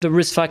The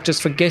risk factors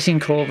for getting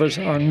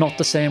COVID are not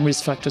the same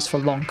risk factors for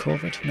long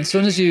COVID. And as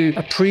soon as you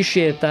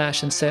appreciate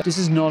that and say, this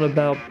is not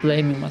about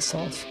blaming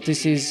myself,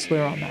 this is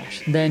where I'm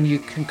at, then you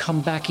can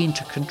come back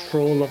into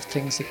control of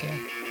things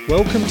again.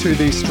 Welcome to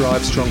the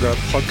Strive Stronger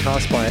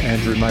podcast by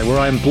Andrew May, where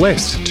I am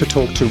blessed to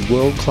talk to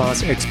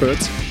world-class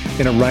experts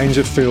in a range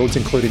of fields,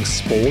 including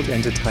sport,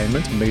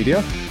 entertainment,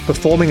 media,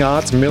 performing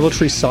arts,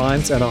 military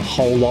science, and a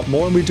whole lot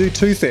more. And we do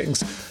two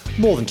things.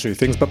 More than two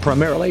things, but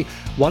primarily.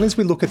 One is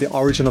we look at the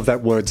origin of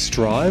that word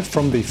strive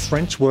from the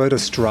French word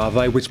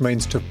estrave, which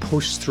means to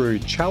push through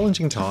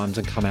challenging times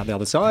and come out the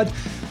other side,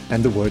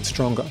 and the word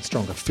stronger.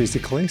 Stronger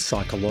physically,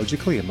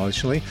 psychologically,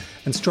 emotionally,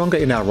 and stronger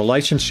in our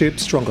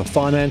relationships, stronger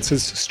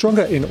finances,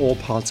 stronger in all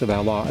parts of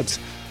our lives.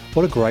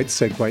 What a great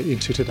segue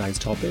into today's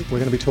topic. We're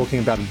going to be talking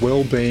about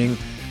well-being,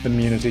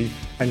 immunity,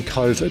 and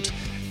COVID.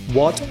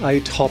 What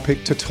a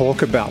topic to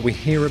talk about. We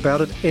hear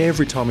about it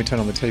every time we turn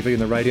on the TV and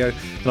the radio,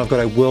 and I've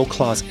got a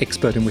world-class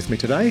expert in with me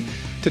today.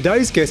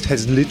 Today's guest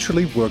has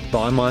literally worked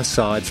by my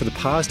side for the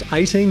past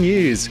 18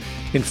 years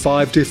in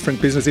 5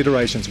 different business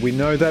iterations. We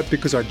know that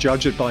because I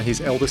judge it by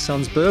his eldest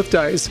son's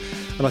birthdays,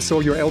 and I saw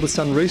your eldest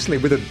son recently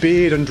with a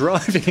beard and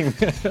driving.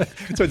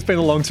 So it's been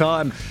a long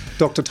time.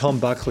 Dr. Tom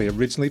Buckley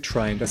originally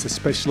trained as a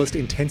specialist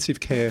intensive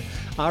care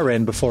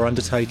RN before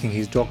undertaking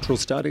his doctoral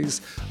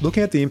studies,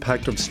 looking at the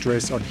impact of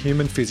stress on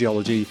human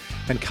physiology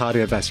and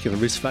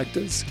cardiovascular risk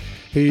factors.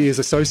 He is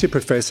Associate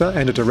Professor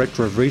and a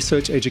Director of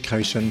Research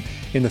Education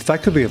in the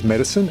Faculty of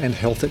Medicine and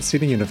Health at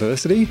Sydney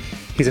University.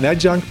 He's an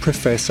Adjunct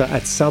Professor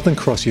at Southern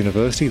Cross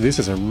University. This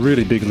is a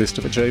really big list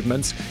of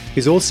achievements.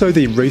 He's also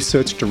the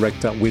Research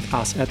Director with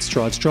us at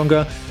Strive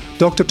Stronger.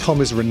 Dr. Tom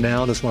is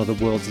renowned as one of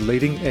the world's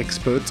leading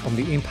experts on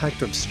the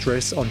impact of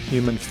stress on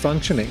human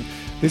functioning.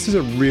 This is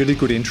a really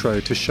good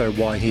intro to show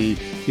why he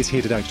is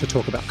here today to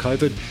talk about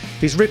COVID.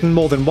 He's written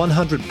more than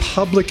 100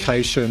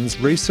 publications,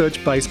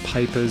 research-based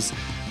papers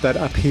that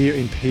appear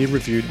in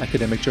peer-reviewed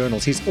academic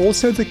journals. He's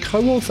also the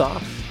co-author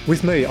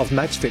with me of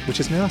MatchFit, which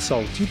has now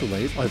sold, do you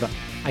believe, over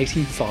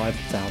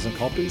 85,000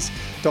 copies.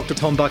 Dr.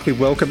 Tom Buckley,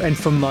 welcome. And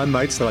from my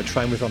mates that I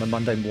train with on a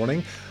Monday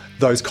morning,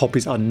 those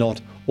copies are not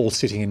all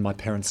sitting in my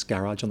parents'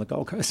 garage on the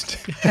Gold Coast.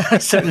 I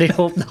certainly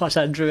hope not,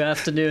 Andrew.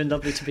 Afternoon,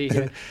 lovely to be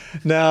here.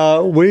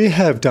 Now, we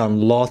have done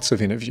lots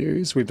of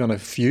interviews. We've done a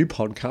few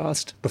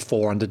podcasts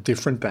before under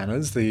different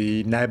banners,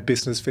 the NAB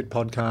Business Fit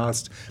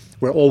podcast.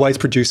 We're always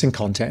producing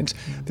content.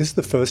 This is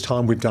the first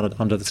time we've done it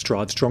under the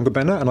Strive Stronger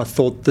banner, and I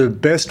thought the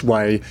best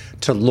way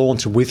to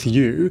launch with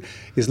you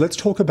is let's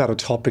talk about a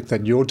topic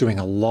that you're doing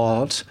a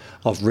lot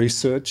of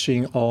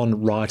researching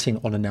on, writing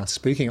on, and now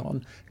speaking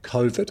on,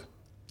 COVID.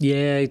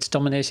 Yeah, it's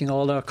dominating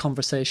all our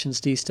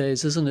conversations these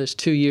days, isn't it?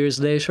 2 years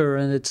later,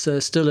 and it's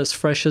still as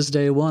fresh as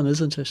day one,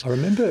 isn't it? I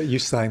remember you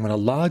saying when a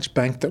large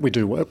bank that we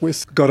do work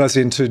with got us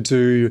in to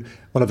do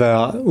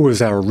it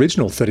was our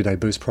original 30-day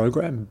boost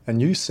program,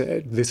 and you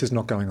said, this is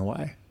not going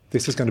away.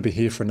 This is going to be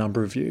here for a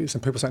number of years.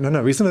 And people say,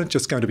 no, isn't it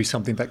just going to be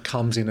something that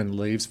comes in and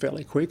leaves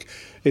fairly quick?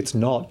 It's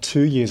not.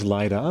 2 years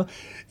later,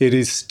 it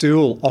is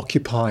still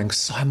occupying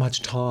so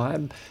much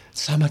time,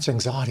 so much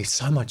anxiety,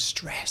 so much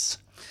stress.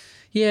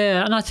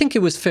 Yeah, and I think it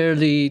was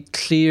fairly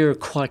clear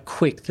quite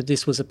quick that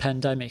this was a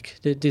pandemic,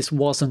 that this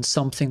wasn't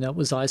something that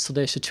was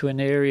isolated to an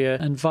area.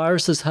 And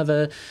viruses have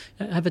a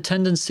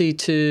tendency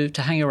to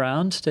hang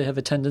around. They have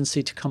a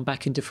tendency to come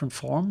back in different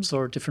forms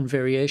or different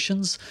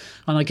variations.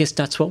 And I guess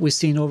that's what we've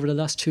seen over the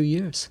last 2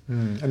 years.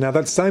 And now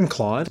that same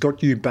client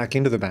got you back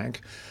into the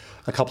bank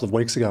a couple of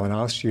weeks ago and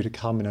asked you to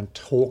come in and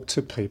talk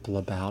to people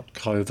about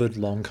COVID,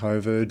 long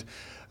COVID,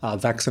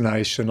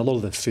 vaccination, a lot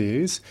of the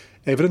fears,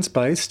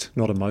 evidence-based,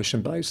 not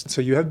emotion-based.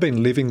 So you have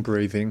been living,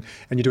 breathing,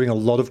 and you're doing a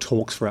lot of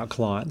talks for our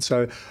clients.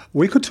 So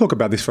we could talk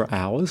about this for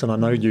hours, and I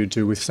know you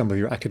do with some of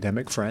your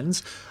academic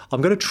friends.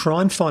 I'm going to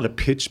try and find a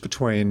pitch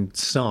between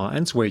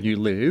science, where you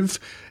live,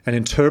 and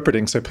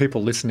interpreting so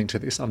people listening to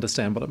this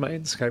understand what it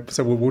means. Okay?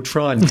 So we'll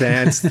try and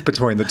dance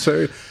between the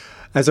two.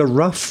 As a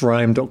rough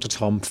frame, Dr.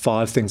 Tom,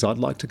 5 things I'd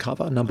like to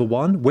cover. Number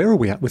 1, where are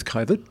we at with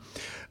COVID?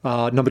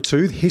 Number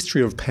 2, the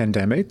history of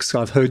pandemics.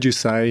 I've heard you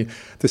say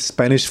the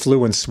Spanish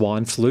flu and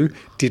swine flu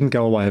didn't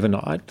go away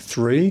overnight.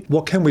 3,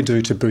 what can we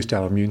do to boost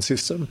our immune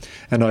system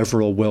and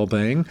overall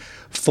well-being?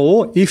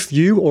 4, if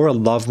you or a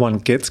loved one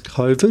gets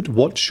COVID,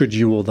 what should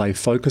you or they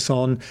focus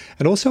on?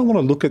 And also I want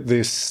to look at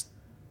this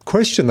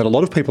question that a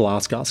lot of people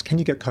ask us, can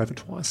you get COVID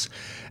twice?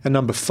 And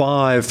number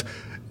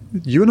 5,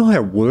 you and I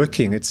are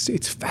working. It's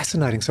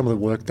fascinating, some of the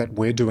work that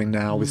we're doing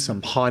now with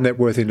some high net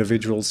worth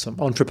individuals, some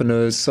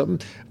entrepreneurs, some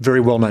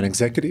very well-known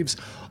executives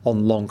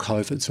on long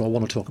COVID. So I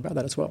want to talk about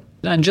that as well.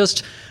 And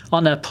just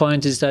on that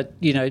point is that,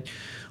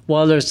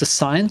 while there's the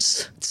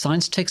science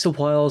takes a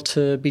while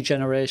to be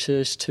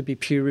generated, to be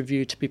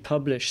peer-reviewed, to be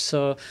published.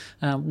 So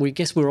we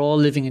guess we're all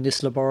living in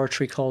this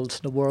laboratory called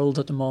the world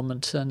at the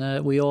moment,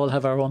 and we all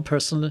have our own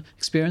personal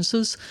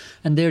experiences,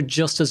 and they're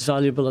just as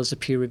valuable as the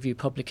peer-reviewed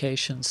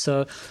publications.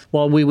 So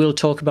while we will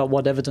talk about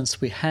what evidence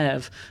we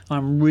have,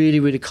 I'm really,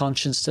 really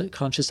conscious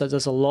that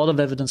there's a lot of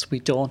evidence we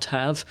don't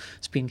have.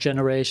 It's being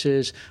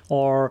generated,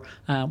 or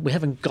we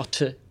haven't got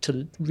to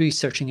to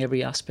researching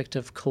every aspect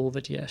of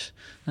COVID yet.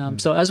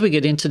 So as we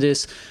get into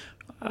this,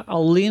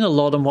 I'll lean a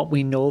lot on what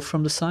we know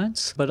from the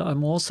science, but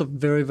I'm also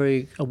very,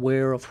 very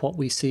aware of what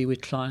we see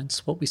with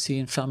clients, what we see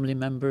in family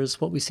members,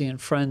 what we see in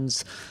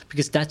friends,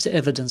 because that's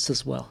evidence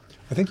as well.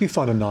 I think you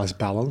find a nice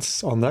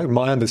balance on that.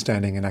 My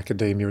understanding in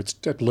academia, it's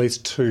at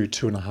least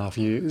 2.5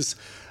 years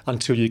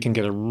until you can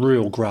get a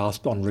real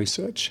grasp on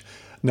research.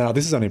 Now,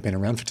 this has only been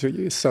around for 2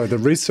 years, so the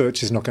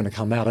research is not going to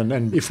come out.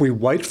 And if we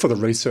wait for the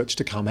research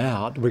to come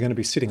out, we're going to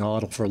be sitting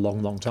idle for a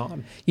long, long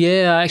time.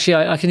 Yeah, actually,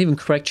 I can even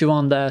correct you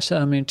on that.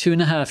 I mean,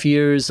 2.5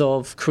 years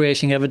of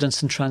creating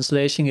evidence and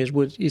translating it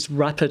is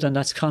rapid, and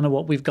that's kind of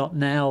what we've got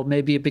now,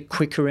 maybe a bit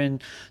quicker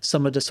in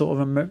some of the sort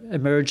of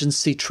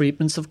emergency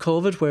treatments of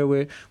COVID, where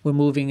we're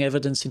moving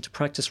evidence into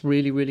practice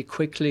really, really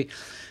quickly.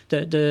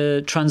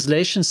 The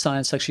translation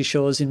science actually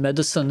shows in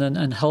medicine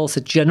and health,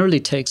 it generally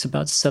takes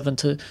about 7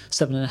 to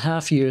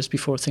 7.5 years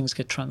before things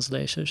get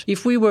translated.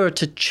 If we were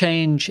to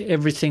change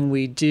everything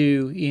we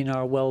do in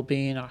our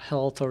well-being, our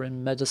health, or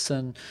in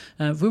medicine,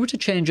 if we were to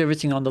change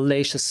everything on the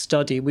latest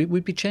study,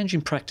 we'd be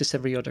changing practice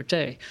every other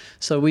day.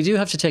 So we do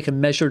have to take a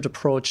measured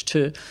approach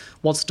to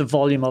what's the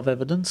volume of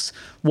evidence,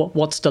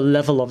 what's the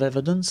level of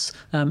evidence,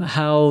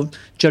 how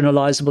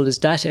generalizable is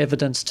that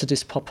evidence to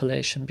this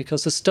population,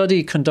 because a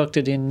study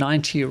conducted in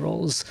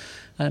 90-year-olds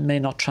may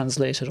not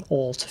translate at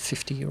all to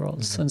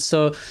 50-year-olds. And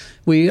so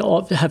we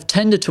have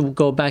tended to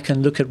go back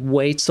and look at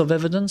weights of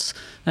evidence,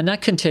 and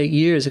that can take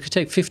years. It could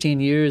take 15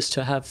 years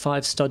to have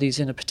 5 studies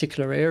in a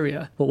particular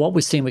area. But what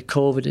we're seeing with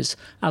COVID is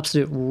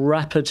absolute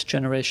rapid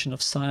generation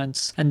of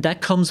science, and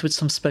that comes with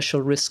some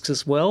special risks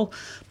as well.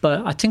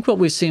 But I think what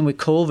we're seeing with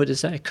COVID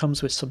is that it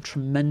comes with some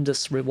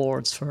tremendous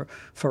rewards for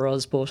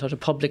us, both at a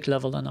public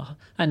level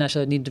and at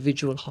an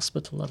individual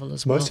hospital level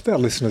as well. Most of our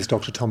listeners,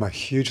 Dr. Tom, are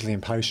hugely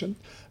impatient.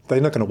 They're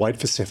not going to wait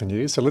for 7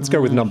 years. So let's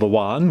go with number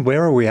 1.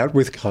 Where are we at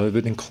with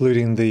COVID,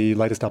 including the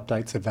latest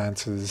updates,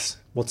 advances?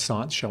 What's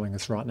science showing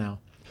us right now?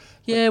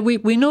 Yeah,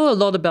 we know a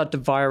lot about the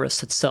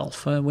virus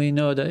itself. We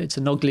know that it's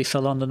an ugly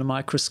fellow under the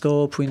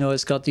microscope. We know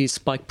it's got these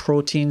spike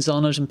proteins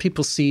on it, and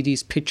people see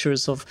these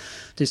pictures of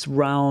this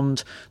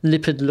round,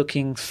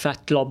 lipid-looking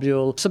fat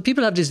globule. So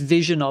people have this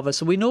vision of it.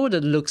 So we know what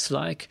it looks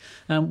like.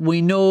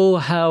 We know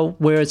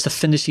where its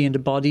affinity in the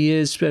body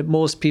is.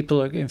 Most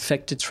people are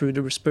infected through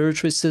the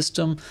respiratory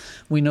system.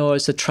 We know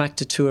it's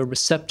attracted to a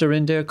receptor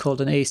in there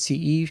called an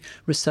ACE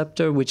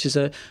receptor, which is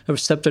a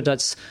receptor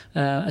that's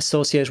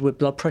associated with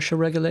blood pressure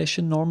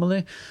regulation normally.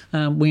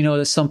 We know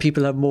that some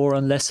people have more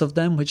and less of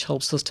them, which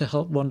helps us to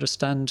help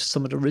understand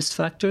some of the risk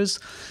factors.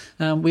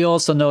 We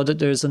also know that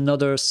there's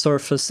another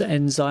surface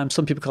enzyme,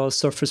 some people call it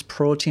surface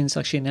protein, it's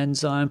actually an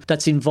enzyme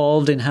that's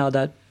involved in how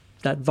that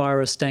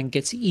virus then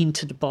gets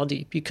into the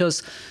body.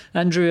 Because,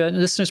 Andrew, and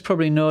listeners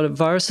probably know that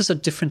viruses are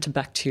different to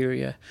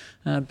bacteria.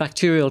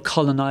 Bacteria will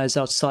colonize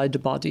outside the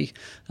body,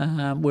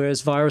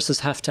 whereas viruses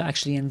have to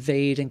actually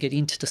invade and get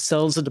into the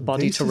cells of the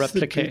body to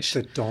replicate. This is the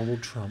bit that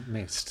Donald Trump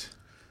missed.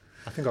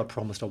 I think I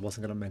promised I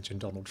wasn't going to mention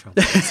Donald Trump.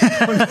 There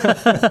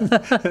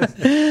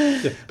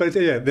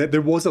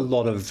was a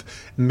lot of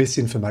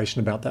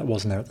misinformation about that,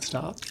 wasn't there, at the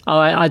start?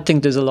 I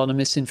think there's a lot of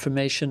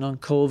misinformation on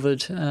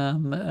COVID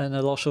and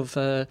a lot of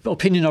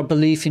opinion or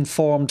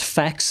belief-informed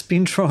facts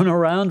being thrown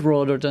around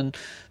rather than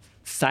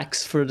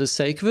facts for the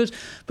sake of it.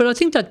 But I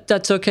think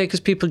that's okay because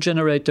people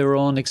generate their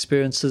own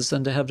experiences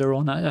and they have their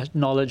own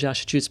knowledge,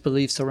 attitudes,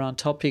 beliefs around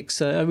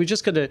topics. We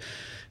just got to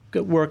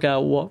work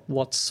out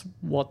what's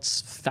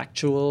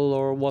factual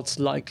or what's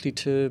likely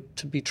to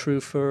be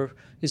true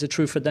is it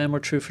true for them or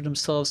true for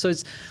themselves. So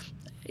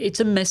it's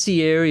a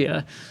messy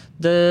area.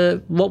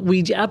 What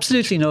we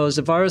absolutely know is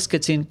the virus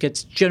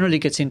generally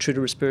gets in through the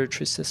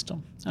respiratory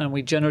system, and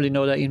we generally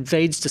know that it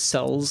invades the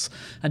cells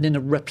and then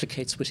it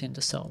replicates within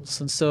the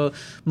cells. And so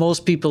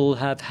most people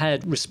have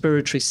had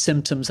respiratory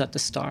symptoms at the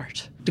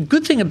start. The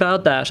good thing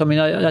about that,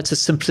 that's a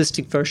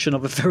simplistic version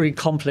of a very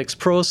complex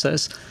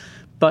process.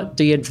 But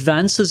the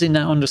advances in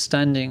that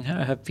understanding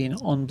have been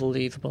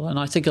unbelievable. And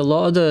I think a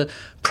lot of the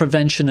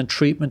prevention and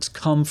treatments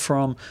come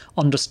from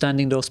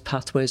understanding those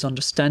pathways,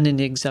 understanding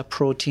the exact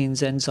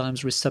proteins,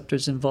 enzymes,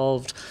 receptors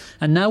involved.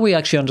 And now we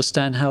actually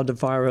understand how the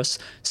virus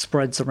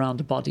spreads around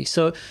the body.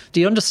 So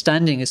the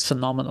understanding is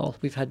phenomenal.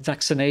 We've had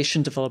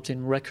vaccination developed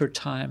in record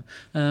time,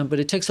 but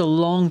it takes a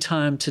long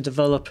time to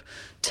develop,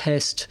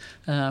 test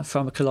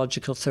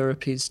pharmacological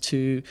therapies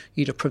to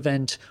either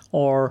prevent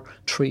or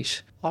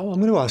treat. I'm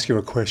going to ask you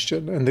a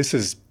question, and this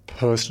is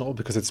personal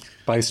because it's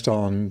based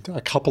on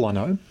a couple I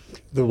know.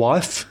 The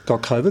wife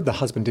got COVID, the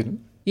husband didn't.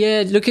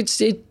 Yeah, look,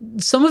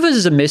 some of it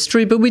is a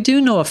mystery, but we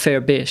do know a fair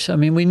bit.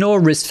 We know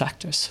risk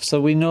factors. So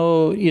we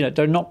know,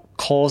 they're not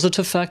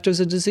causative factors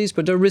of disease,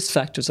 but they're risk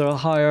factors. They're a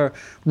higher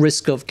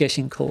risk of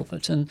getting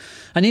COVID.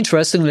 And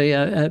interestingly,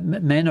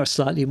 men are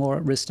slightly more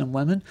at risk than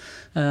women.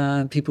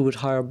 People with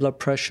higher blood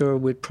pressure,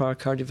 with prior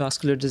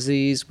cardiovascular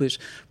disease, with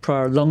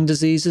prior lung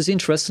diseases.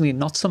 Interestingly,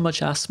 not so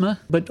much asthma,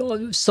 but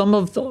some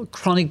of the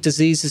chronic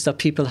diseases that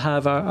people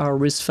have are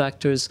risk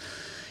factors.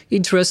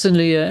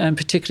 Interestingly, and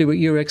particularly with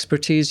your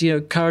expertise,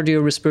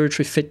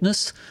 cardiorespiratory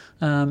fitness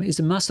is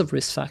a massive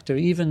risk factor.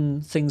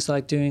 Even things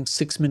like doing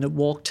 6-minute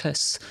walk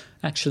tests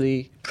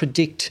actually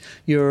predict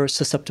your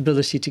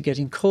susceptibility to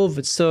getting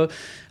COVID. So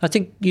I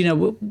think,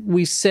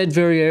 we said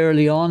very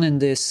early on in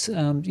this,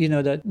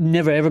 that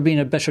never ever been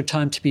a better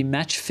time to be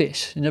match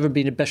fit, never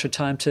been a better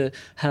time to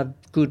have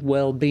good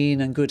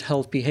well-being and good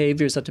health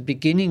behaviours at the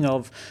beginning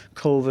of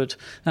COVID.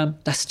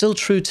 That's still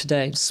true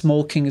today.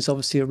 Smoking is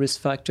obviously a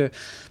risk factor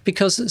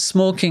because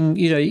smoking,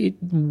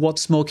 what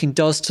smoking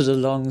does to the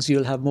lungs,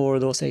 you'll have more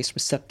of those ACE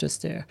receptors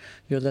there.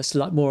 You're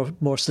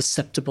more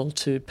susceptible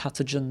to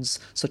pathogens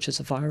such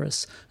as a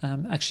virus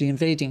actually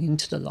invading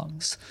into the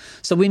lungs.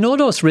 So we know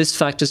those risk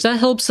factors. That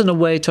helps in a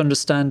way to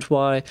understand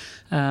why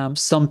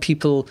some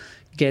people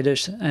get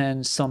it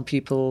and some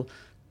people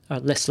are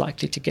less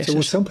likely to get it. So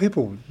will some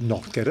people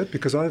not get it?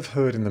 Because I've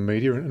heard in the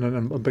media,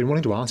 and I've been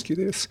wanting to ask you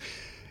this,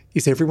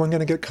 is everyone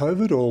going to get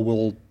COVID, or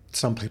will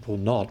some people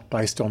not,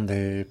 based on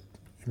their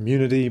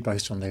immunity,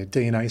 based on their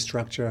DNA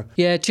structure?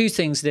 Yeah, two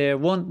things there.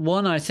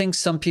 One, I think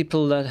some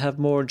people that have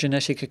more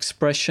genetic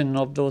expression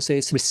of those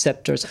ACE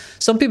receptors,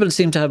 some people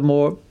seem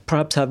to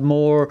perhaps have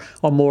more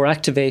or more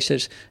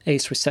activated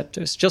ACE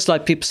receptors, just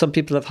like some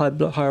people have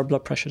higher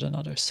blood pressure than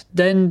others.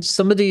 Then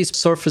some of these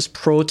surface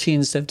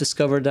proteins they've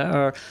discovered that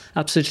are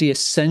absolutely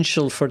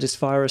essential for this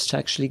virus to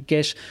actually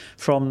get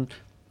from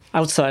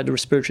outside the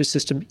respiratory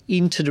system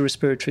into the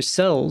respiratory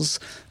cells.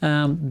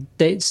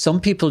 Some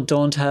people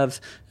don't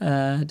have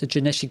the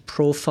genetic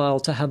profile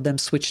to have them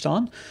switched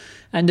on.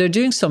 And they're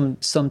doing some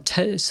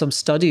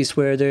studies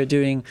where they're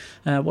doing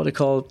what they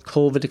call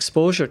COVID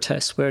exposure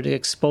tests, where they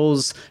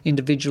expose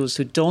individuals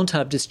who don't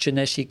have this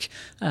genetic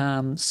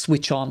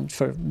switch on,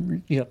 for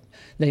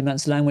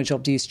layman's language,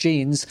 of these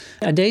genes,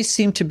 and they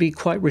seem to be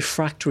quite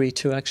refractory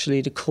to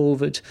actually the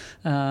COVID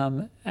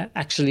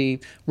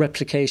actually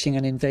replicating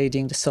and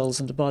invading the cells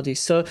in the body.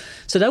 So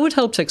that would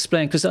help to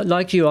explain, because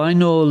like you, I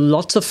know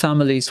lots of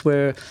families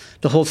where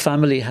the whole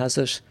family has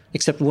it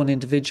except one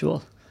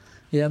individual.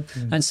 Yeah,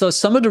 and so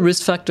some of the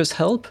risk factors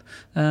help,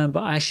 but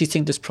I actually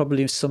think there's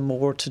probably some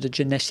more to the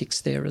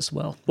genetics there as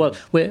well. Well,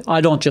 I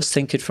don't just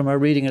think it from our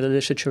reading of the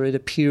literature, it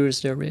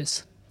appears there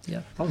is.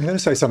 Yeah. I'm going to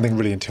say something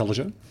really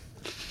intelligent.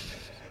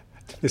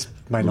 This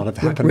may not have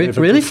happened ever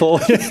really? before.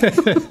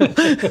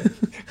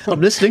 I'm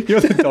listening.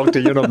 You're the doctor,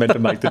 you're not meant to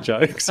make the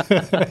jokes.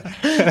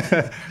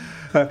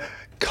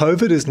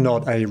 COVID is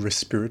not a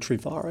respiratory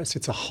virus,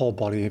 it's a whole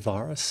body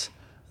virus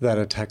that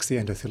attacks the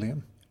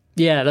endothelium.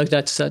 Yeah, look,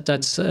 that's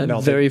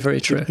very, very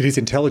true. It is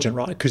intelligent,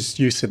 right? Because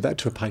you said that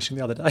to a patient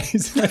the other day.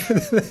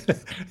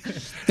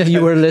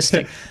 You were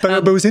listening.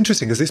 But it was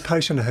interesting because this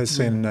patient has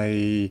seen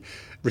a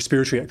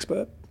respiratory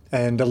expert,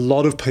 and a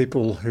lot of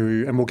people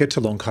who, and we'll get to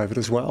long COVID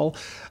as well,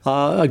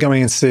 are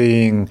going and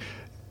seeing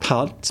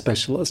heart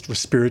specialists,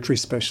 respiratory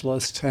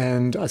specialists,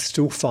 and are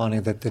still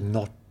finding that they're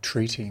not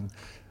treating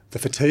the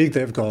fatigue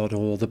they've got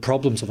or the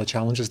problems or the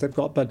challenges they've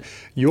got. But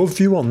your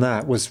view on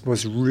that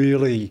was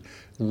really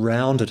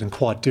rounded and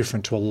quite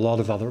different to a lot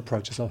of other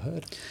approaches I've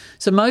heard.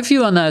 So my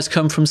view on that has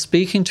come from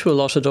speaking to a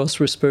lot of those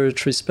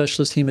respiratory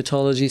specialists,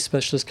 hematology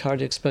specialists,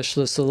 cardiac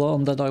specialists, a lot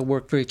of them that I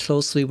work very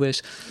closely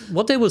with.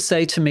 What they will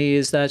say to me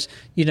is that,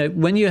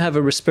 when you have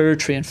a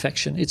respiratory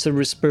infection, it's a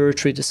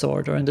respiratory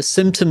disorder, and the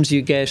symptoms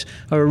you get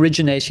are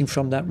originating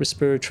from that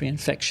respiratory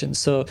infection.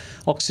 So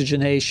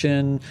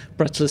oxygenation,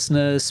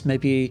 breathlessness,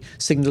 maybe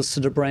signals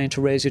to the brain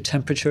to raise your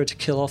temperature to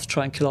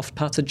try and kill off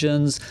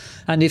pathogens.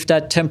 And if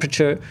that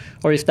temperature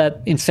or if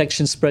that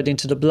infection spread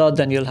into the blood,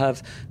 then you'll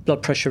have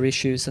blood pressure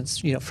issues and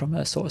from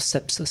a sort of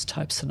sepsis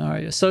type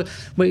scenario. So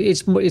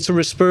it's a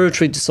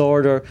respiratory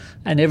disorder,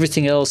 and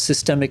everything else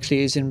systemically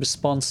is in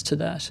response to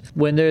that.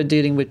 When they're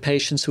dealing with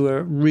patients who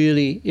are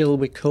really ill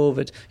with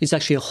COVID, it's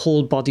actually a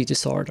whole body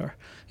disorder.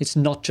 It's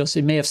not just,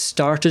 it may have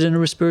started in a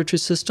respiratory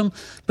system,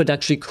 but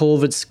actually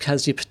COVID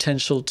has the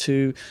potential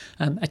to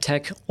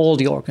attack all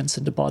the organs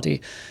in the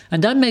body.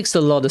 And that makes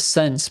a lot of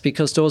sense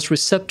because those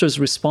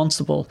receptors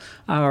responsible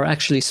are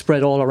actually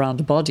spread all around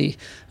the body.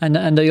 And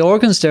the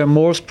organs they're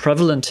most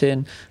prevalent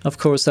in, of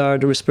course, are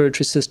the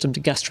respiratory system,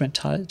 the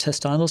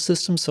gastrointestinal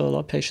system. So a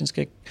lot of patients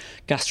get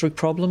gastric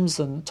problems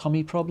and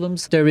tummy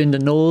problems. They're in the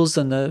nose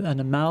and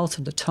the mouth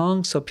and the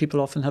tongue. So people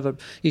often have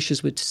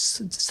issues with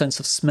sense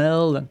of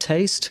smell and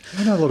taste.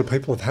 I know a lot of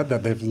people have had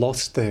that. They've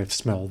lost their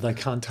smell. They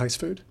can't taste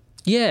food.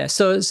 Yeah,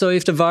 so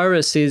if the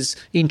virus is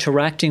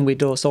interacting with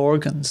those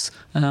organs,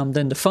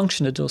 then the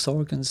function of those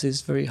organs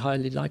is very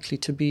highly likely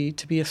to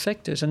be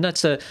affected, and that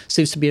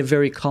seems to be a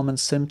very common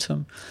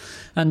symptom.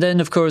 And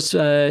then, of course,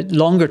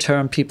 longer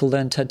term, people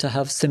then tend to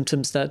have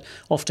symptoms that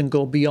often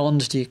go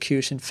beyond the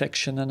acute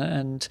infection,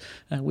 and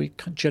we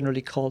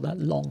generally call that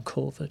long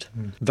COVID.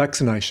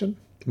 Vaccination.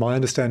 My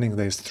understanding,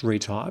 there's 3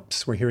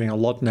 types. We're hearing a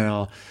lot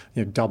now,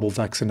 double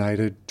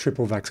vaccinated,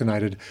 triple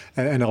vaccinated,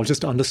 and I'll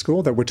just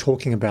underscore that we're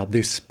talking about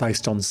this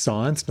based on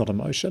science, not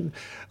emotion.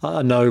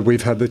 I know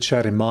we've had the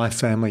chat in my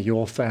family,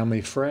 your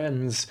family,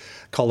 friends,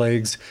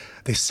 colleagues.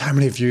 There's so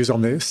many views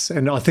on this,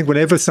 and I think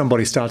whenever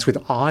somebody starts with,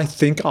 I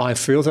think, I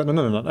feel,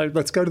 no,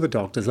 let's go to the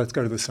doctors, let's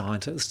go to the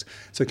scientists.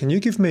 So can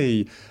you give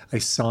me a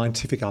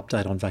scientific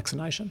update on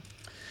vaccination?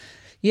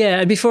 Yeah,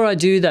 and before I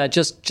do that,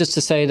 just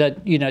to say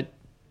that,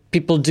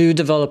 people do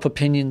develop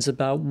opinions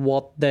about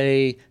what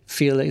they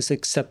feel is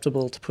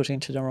acceptable to put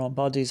into their own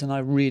bodies, and I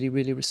really,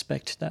 really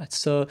respect that.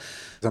 So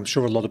I'm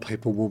sure a lot of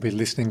people will be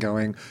listening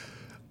going,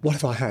 what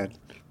have I had?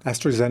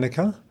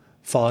 AstraZeneca,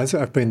 Pfizer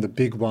have been the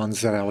big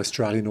ones that our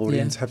Australian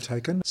audience have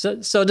taken.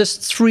 So there's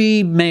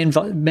three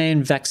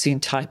main vaccine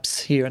types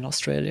here in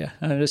Australia.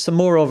 There's some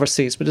more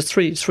overseas, but there's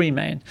three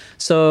main.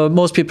 So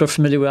most people are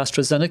familiar with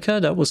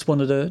AstraZeneca. That was one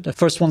of the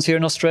first ones here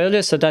in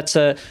Australia. So that's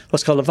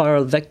what's called a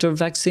viral vector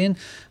vaccine.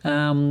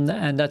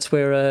 And that's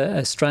where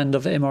a strand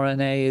of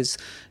mRNA is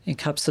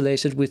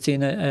encapsulated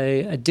within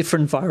a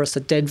different virus,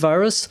 a dead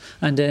virus.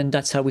 And then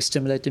that's how we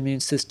stimulate the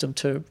immune system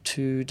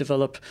to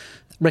develop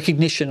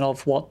recognition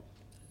of what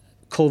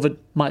COVID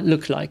might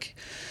look like.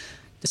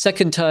 The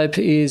second type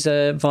is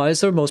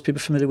Pfizer. Most people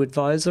are familiar with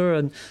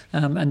Pfizer,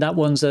 and that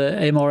one's a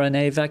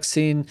mRNA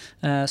vaccine,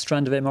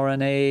 strand of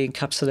mRNA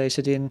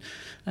encapsulated in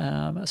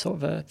a sort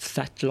of a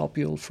fat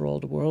globule for all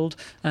the world,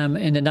 and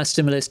then that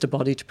stimulates the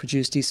body to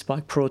produce these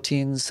spike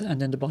proteins,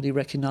 and then the body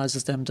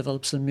recognizes them,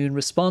 develops an immune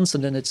response,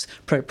 and then it's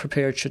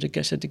prepared should it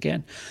get it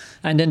again.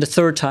 And then the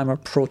third time are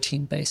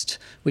protein-based,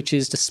 which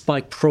is the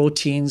spike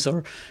proteins,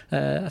 or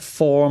a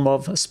form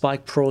of a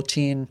spike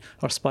protein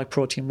or spike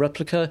protein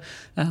replica,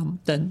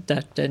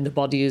 then the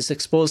body is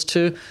exposed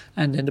to,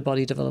 and then the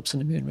body develops an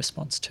immune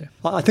response to.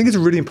 I think it's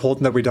really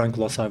important that we don't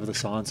gloss over the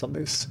science on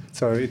this.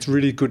 So it's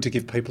really good to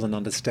give people an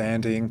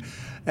understanding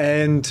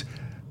and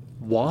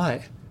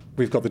why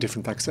we've got the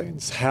different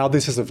vaccines, how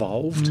this has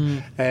evolved,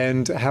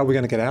 and how we're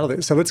going to get out of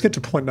this. So let's get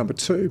to point number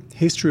 2,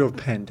 history of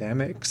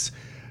pandemics.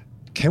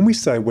 Can we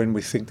say when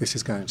we think this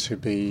is going to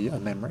be a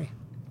memory?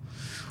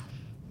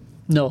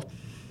 No.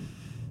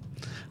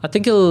 I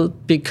think it'll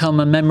become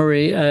a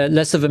memory,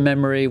 less of a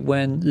memory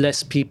when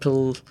less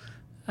people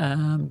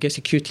get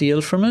acutely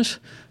ill from it,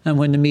 and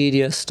when the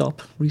media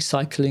stop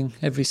recycling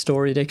every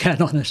story they can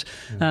on it.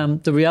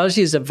 The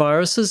reality is that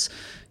viruses,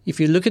 if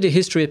you look at the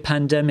history of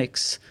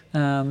pandemics,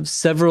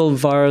 several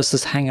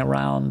viruses hang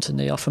around, and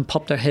they often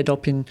pop their head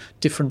up in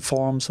different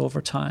forms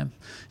over time.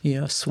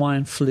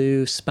 Swine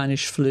flu,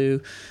 Spanish flu,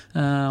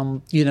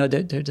 they're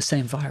the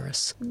same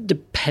virus. The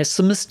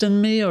pessimist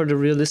in me, or the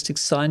realistic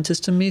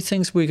scientist in me,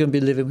 thinks we're going to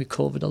be living with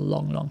COVID a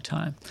long, long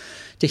time.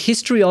 The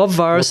history of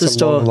viruses,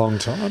 What's a long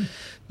time?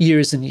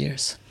 Years and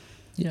years.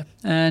 Yeah,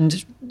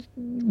 and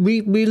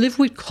we live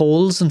with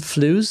colds and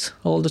flus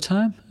all the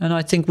time, and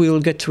I think we will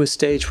get to a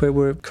stage where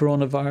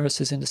coronavirus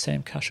is in the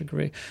same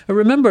category. And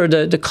remember,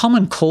 the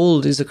common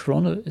cold is a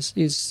coronavirus.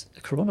 Is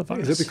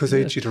it because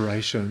each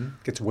iteration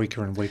gets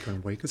weaker and weaker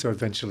and weaker, so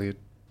eventually it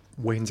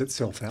weans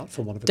itself out,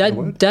 for want of a better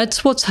word?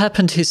 That's what's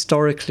happened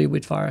historically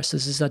with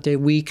viruses, is that they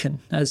weaken.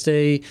 As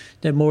the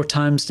more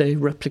times they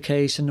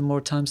replicate and the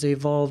more times they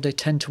evolve, they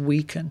tend to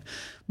weaken.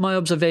 My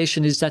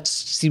observation is that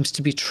seems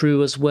to be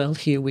true as well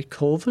here with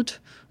COVID.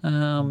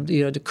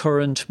 The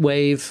current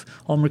wave,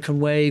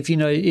 Omicron wave,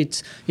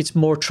 it's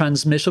more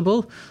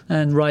transmittable.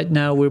 And right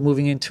now we're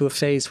moving into a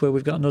phase where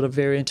we've got another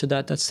variant of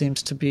that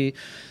seems to be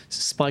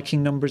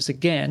spiking numbers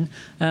again.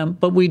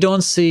 But we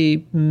don't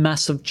see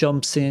massive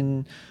jumps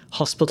in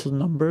hospital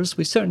numbers.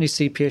 We certainly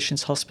see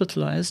patients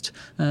hospitalised,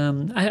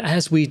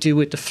 as we do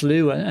with the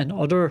flu and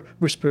other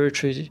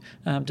respiratory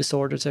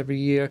disorders every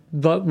year.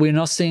 But we're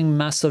not seeing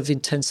massive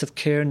intensive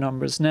care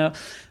numbers. Now,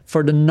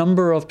 for the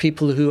number of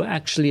people who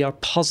actually are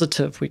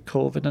positive with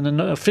COVID, and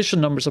the official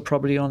numbers are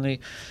probably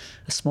only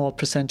a small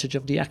percentage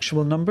of the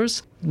actual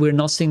numbers, we're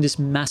not seeing this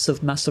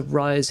massive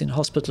rise in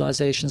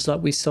hospitalizations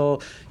like we saw.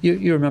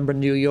 You remember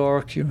New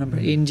York, you remember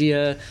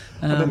India.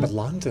 I remember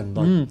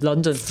London.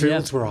 London,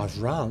 fields where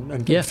I've run,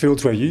 and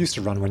fields where you used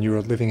to run when you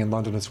were living in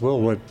London as well,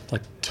 were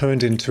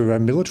turned into a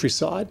military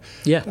site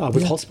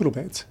with hospital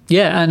beds.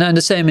 Yeah, and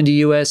the same in the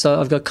US.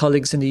 I've got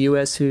colleagues in the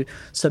US who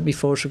sent me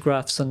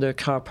photographs, and their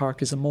car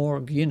park is a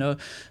morgue.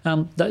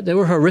 They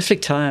were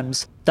horrific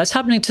times. That's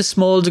happening to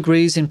small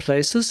degrees in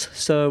places,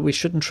 so we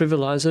shouldn't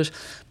trivialize it.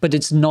 But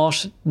it's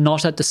not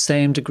at the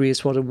same degree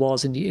as what it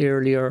was in the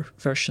earlier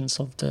versions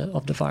of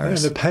the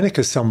virus. And the panic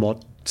has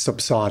somewhat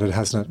subsided,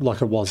 hasn't it?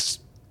 Like it was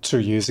 2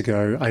 years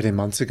ago, 18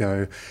 months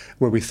ago,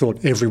 where we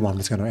thought everyone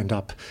was going to end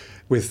up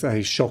with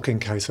a shocking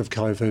case of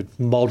COVID,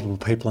 multiple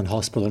people in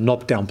hospital,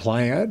 not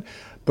downplaying it.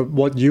 But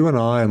what you and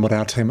I and what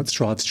our team at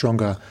Strive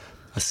Stronger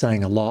are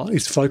saying a lot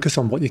is focus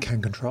on what you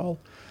can control.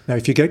 Now,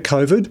 if you get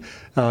COVID,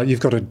 you've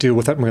got to deal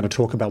with that. And we're going to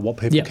talk about what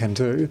people can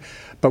do.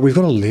 But we've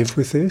got to live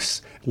with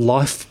this.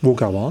 Life will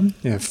go on.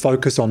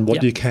 Focus on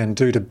what you can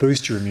do to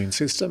boost your immune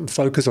system.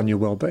 Focus on your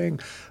well-being.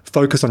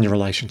 Focus on your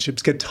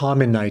relationships. Get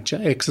time in nature.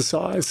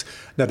 Exercise.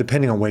 Now,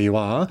 depending on where you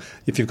are,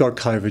 if you've got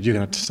COVID, you're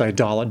going to say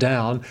dial it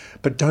down.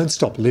 But don't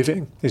stop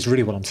living is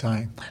really what I'm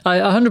saying. I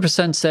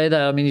 100% say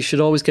that. I mean, you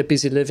should always get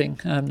busy living,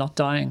 not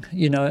dying.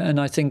 And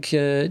I think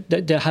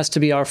there has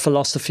to be our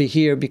philosophy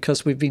here,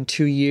 because we've been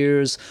 2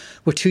 years.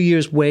 We're 2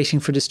 years waiting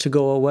for this to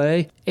go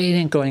away. It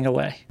ain't going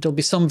away. There'll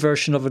be some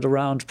version of it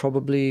around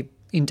probably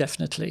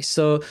indefinitely.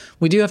 So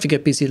we do have to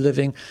get busy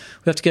living.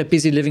 We have to get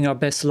busy living our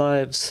best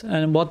lives.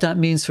 And what that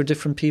means for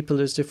different people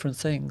is different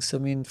things. I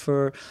mean,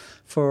 for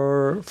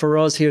For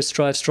us here at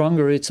Strive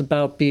Stronger, it's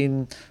about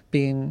being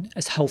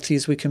as healthy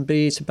as we can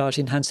be. It's about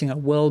enhancing our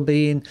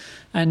well-being.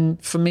 And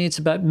for me, it's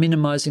about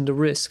minimizing the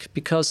risk,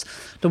 because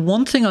the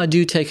one thing I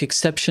do take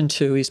exception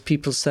to is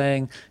people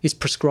saying is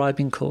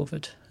prescribing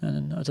COVID.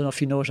 And I don't know if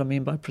you know what I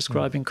mean by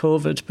prescribing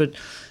COVID, but,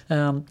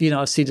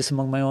 I see this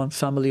among my own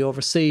family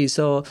overseas.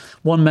 So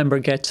one member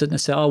gets it and they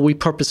say, we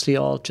purposely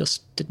all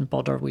just didn't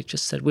bother. We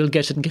just said, we'll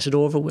get it and get it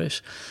over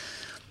with.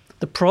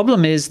 The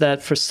problem is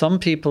that for some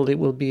people, it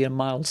will be a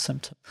mild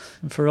symptom.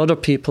 And for other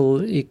people,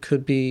 it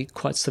could be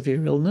quite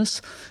severe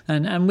illness.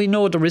 And we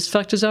know what the risk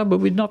factors are, but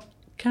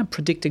can't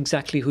predict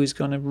exactly who's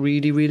going to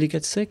really, really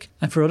get sick.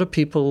 And for other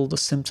people, the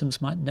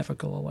symptoms might never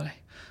go away.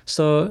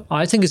 So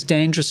I think it's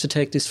dangerous to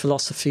take this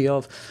philosophy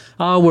of,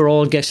 we're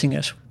all getting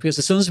it. Because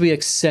as soon as we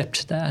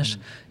accept that,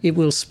 it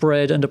will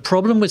spread. And the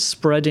problem with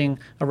spreading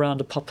around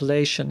the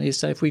population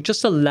is that if we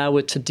just allow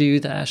it to do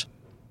that,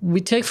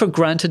 we take for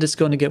granted it's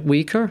going to get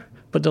weaker,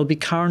 but there'll be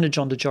carnage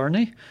on the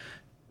journey.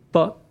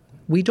 But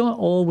we don't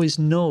always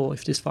know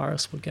if this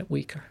virus will get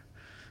weaker.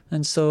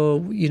 And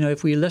so,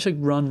 if we let it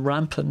run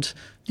rampant,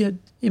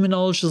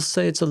 immunologists will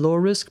say it's a low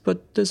risk,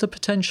 but there's a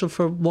potential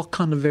for what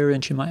kind of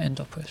variant you might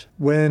end up with.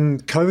 When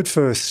COVID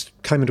first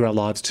came into our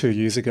lives 2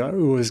 years ago, it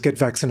was get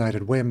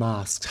vaccinated, wear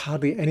masks.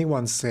 Hardly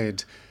anyone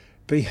said,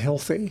 be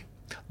healthy,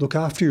 look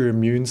after your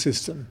immune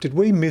system. Did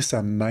we miss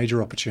a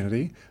major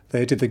opportunity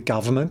there? Did the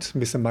government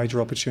miss a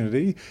major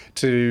opportunity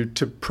to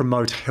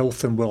promote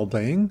health and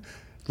well-being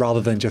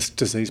rather than just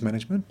disease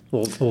management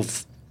or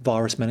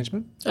virus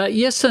management?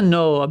 Yes and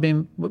no. I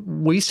mean,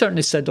 we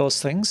certainly said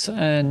those things,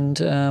 and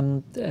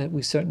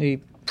we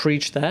certainly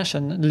preached that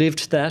and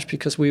lived that,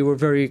 because we were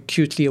very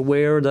acutely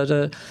aware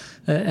that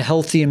a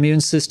healthy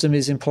immune system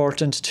is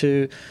important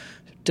to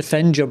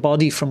defend your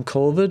body from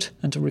COVID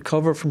and to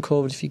recover from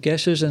COVID if you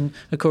get it. And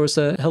of course,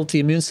 a healthy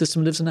immune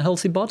system lives in a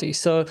healthy body.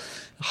 So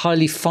a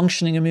highly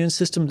functioning immune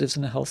system lives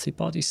in a healthy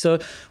body. So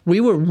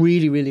we were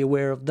really, really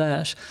aware of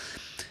that.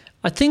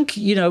 I think,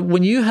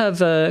 when you have,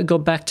 go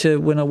back to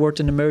when I worked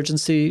in the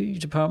emergency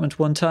department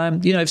one time,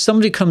 if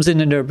somebody comes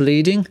in and they're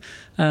bleeding,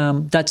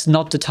 that's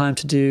not the time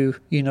to do,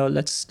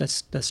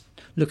 let's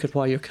look at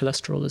why your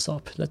cholesterol is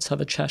up. Let's have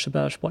a chat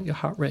about what your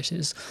heart rate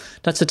is.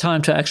 That's the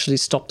time to actually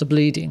stop the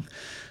bleeding.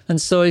 And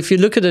so if you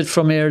look at it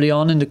from early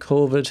on in the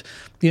COVID,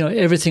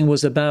 everything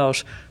was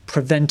about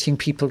preventing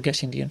people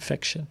getting the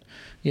infection.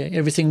 Yeah,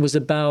 everything was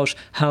about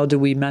how do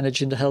we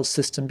manage in the health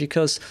system,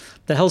 because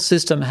the health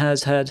system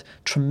has had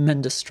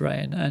tremendous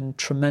strain and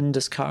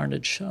tremendous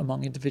carnage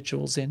among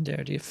individuals in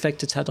there, the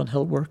effect it's had on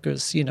health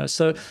workers,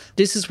 So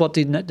this is what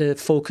the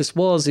focus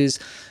was, is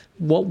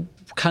what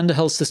can the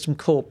health system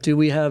cope? Do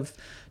we have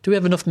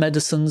enough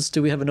medicines?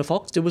 Do we have enough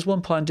oxygen? There was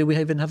one point, do we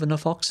even have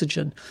enough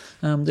oxygen?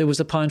 There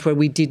was a point where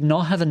we did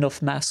not have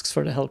enough masks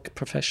for the health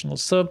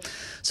professionals. So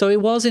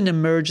it was in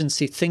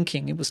emergency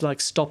thinking. It was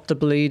like, stop the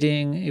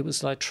bleeding. It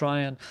was like,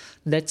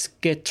 let's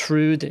get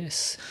through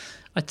this.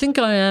 I think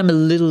I am a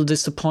little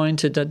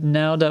disappointed that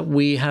now that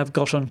we have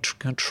got on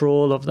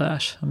control of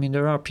that, I mean,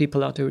 there are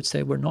people out there who would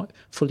say we're not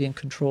fully in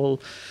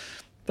control.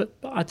 But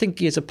I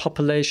think as a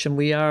population,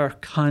 we are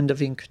kind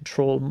of in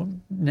control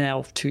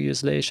now, 2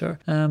 years later.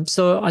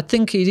 So I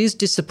think it is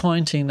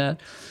disappointing that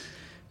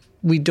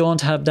we don't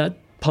have that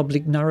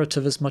public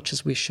narrative as much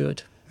as we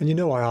should. And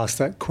I asked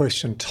that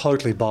question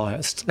totally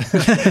biased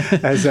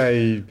as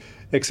a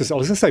exercise. I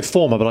was going to say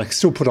former, but I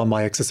still put on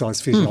my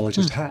exercise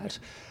physiologist hat.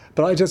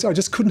 But I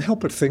just couldn't help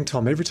but think,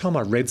 Tom, every time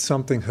I read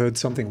something, heard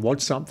something,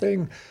 watched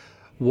something,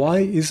 why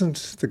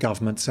isn't the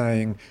government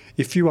saying,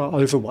 if you are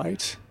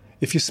overweight,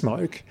 if you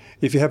smoke,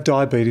 if you have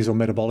diabetes or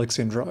metabolic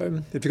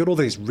syndrome, if you've got all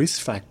these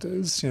risk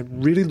factors,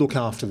 really look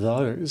after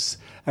those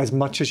as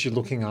much as you're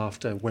looking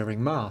after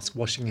wearing masks,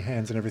 washing your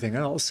hands and everything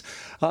else.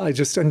 And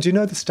do you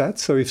know the stats?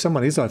 So if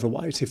someone is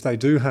overweight, if they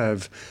do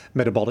have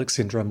metabolic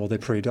syndrome or they're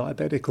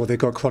pre-diabetic or they've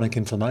got chronic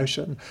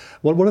inflammation,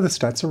 what are the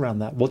stats around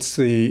that? What's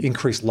the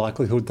increased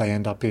likelihood they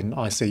end up in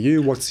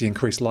ICU? What's the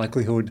increased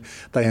likelihood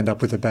they end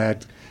up with a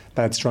bad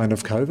strain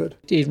of COVID?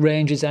 It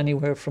ranges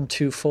anywhere from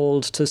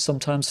 2-fold to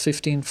sometimes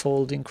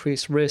 15-fold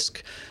increased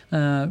risk,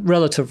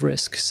 relative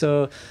risk.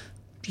 So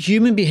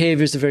human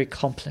behaviour is very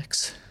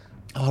complex.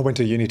 I went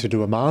to uni to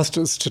do a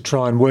master's to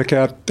try and work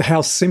out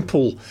how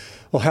simply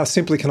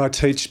can I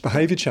teach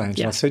behaviour change?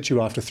 Yeah. And I said to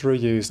you after 3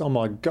 years, oh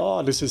my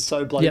God, this is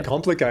so bloody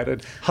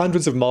complicated.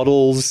 Hundreds of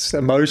models,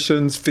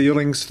 emotions,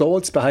 feelings,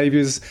 thoughts,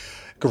 behaviours,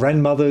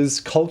 grandmothers,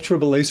 cultural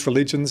beliefs,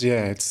 religions.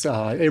 Yeah, it's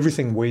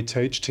everything we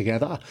teach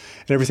together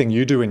and everything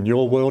you do in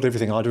your world,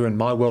 everything I do in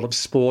my world of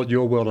sport,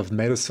 your world of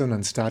medicine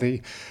and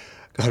study.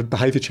 God,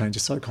 behaviour change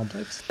is so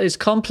complex. It's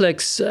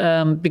complex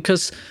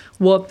because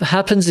what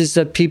happens is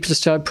that people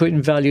start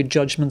putting value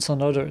judgments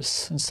on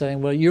others and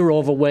saying, well, you're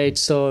overweight,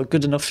 so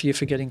good enough for you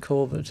for getting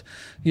COVID.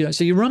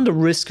 So you run the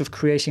risk of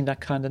creating that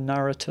kind of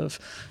narrative.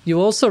 You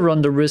also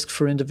run the risk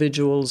for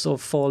individuals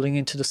of falling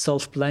into the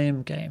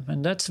self-blame game.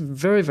 And that's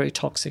very, very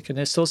toxic and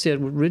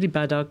associated with really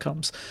bad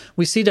outcomes.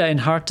 We see that in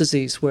heart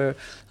disease where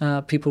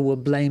people will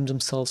blame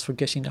themselves for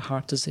getting the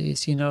heart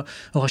disease.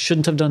 I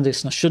shouldn't have done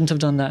this and I shouldn't have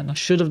done that and I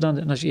should have done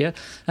it.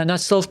 And that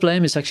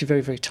self-blame is actually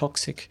very, very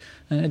toxic.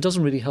 And it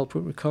doesn't really help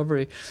with recovery.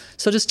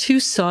 So there's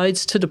two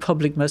sides to the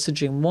public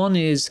messaging. One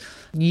is,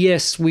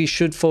 yes, we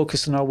should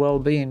focus on our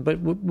well-being, but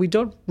we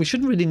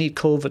shouldn't really need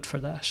COVID for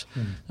that.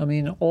 I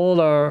mean,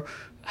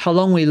 how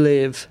long we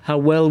live, how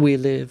well we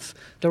live,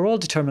 they're all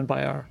determined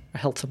by our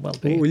health and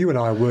well-being. Well, you and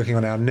I are working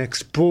on our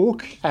next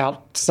book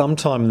out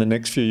sometime in the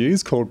next few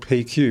years called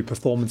PQ,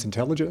 Performance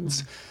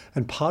Intelligence.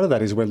 And part of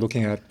that is we're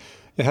looking at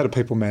how do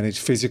people manage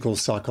physical,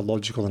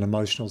 psychological and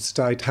emotional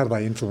state? How do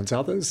they influence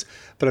others?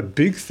 But a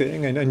big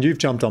thing, and you've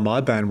jumped on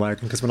my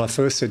bandwagon, because when I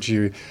first said to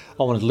you,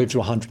 I wanted to live to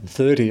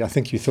 130, I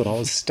think you thought I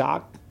was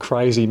stark,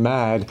 crazy,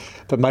 mad,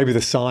 but maybe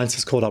the science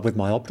has caught up with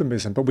my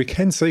optimism. But we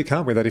can see,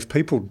 can't we, that if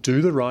people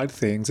do the right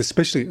things,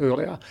 especially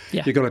earlier,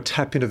 you've got to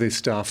tap into this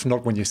stuff,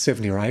 not when you're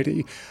 70 or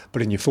 80,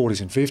 but in your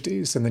 40s and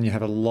 50s, and then you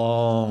have a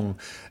long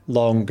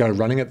go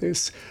running at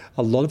this.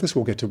 A lot of us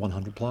will get to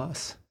 100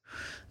 plus.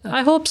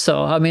 I hope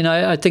so. I mean,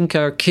 I think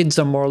our kids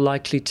are more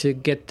likely to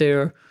get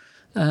there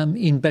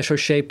in better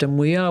shape than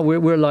we are.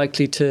 We're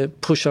likely to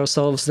push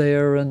ourselves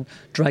there and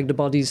drag the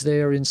bodies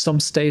there in some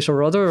state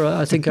or other.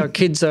 I think our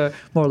kids are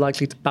more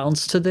likely to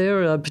bounce to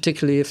there,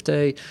 particularly if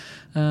they,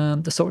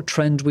 the sort of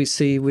trend we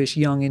see with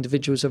young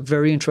individuals are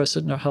very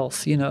interested in their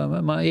health.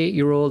 My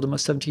 8-year-old and my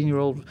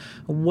 17-year-old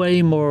are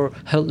way more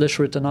health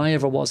literate than I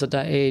ever was at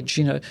that age,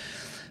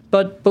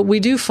 But we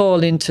do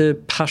fall into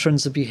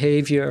patterns of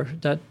behaviour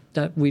that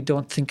we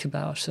don't think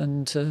about,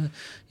 and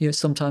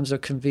sometimes they're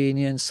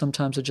convenience,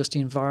 sometimes they're just the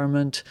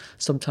environment,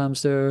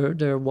 sometimes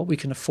they're what we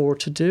can afford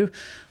to do.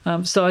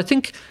 So I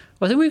think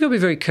we've got to be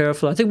very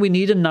careful. I think we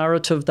need a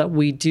narrative that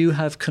we do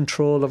have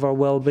control of our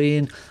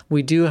well-being.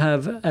 We do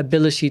have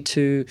ability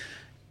to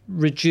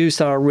reduce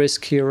our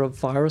risk here of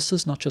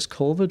viruses, not just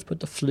COVID,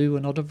 but the flu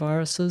and other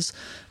viruses.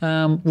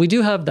 We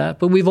do have that,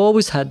 but we've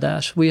always had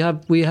that. We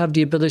have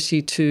the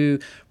ability to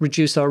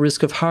reduce our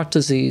risk of heart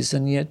disease,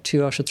 and yet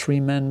 2 out of 3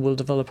 men will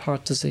develop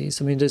heart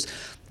disease. I mean, there's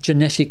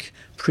genetic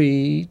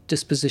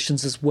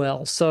predispositions as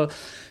well. So,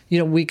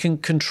 we can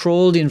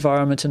control the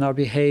environment and our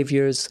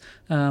behaviours,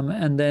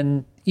 and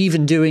then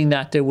even doing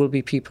that, there will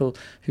be people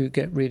who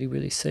get really,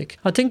 really sick.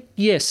 I think,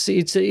 yes,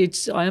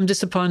 I am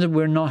disappointed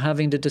we're not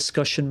having the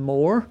discussion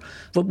more,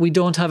 but we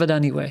don't have it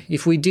anyway.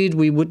 If we did,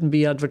 we wouldn't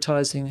be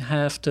advertising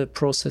half the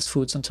processed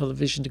foods on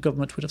television. The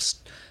government would have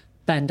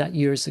banned that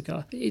years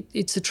ago.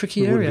 It's a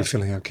tricky area. We wouldn't be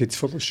filling our kids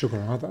full of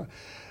sugar either.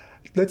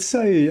 Let's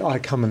say I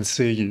come and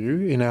see you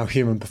in our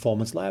human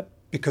performance lab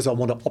because I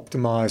want to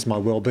optimise my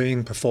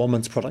well-being,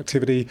 performance,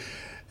 productivity,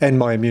 and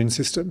my immune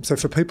system. So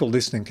for people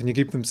listening, can you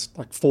give them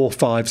like 4,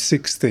 5,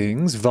 6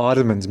 things,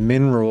 vitamins,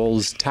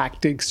 minerals,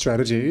 tactics,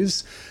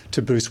 strategies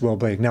to boost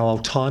well-being? Now, I'll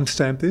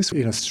timestamp this.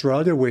 In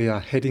Australia, we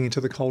are heading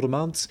into the colder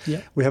months.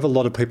 Yeah. We have a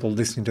lot of people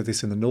listening to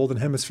this in the Northern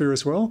Hemisphere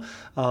as well.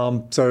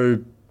 So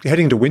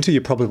heading to winter,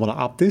 you probably want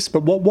to up this,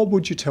 but what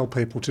would you tell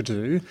people to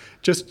do,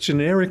 just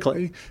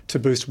generically, to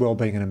boost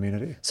well-being and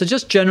immunity? So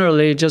just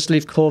generally, just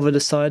leave COVID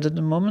aside at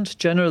the moment.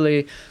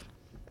 Generally,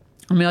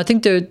 I mean, I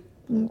think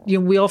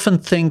we often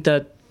think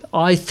that,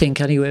 I think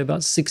anyway,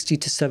 about 60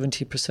 to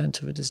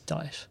 70% of it is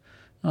diet.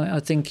 I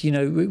think,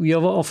 we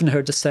have often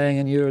heard the saying,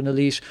 and you're an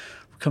elite,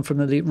 come from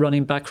an elite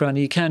running background,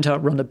 you can't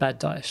outrun a bad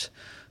diet.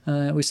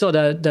 We saw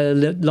that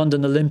the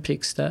London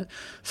Olympics, that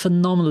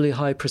phenomenally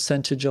high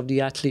percentage of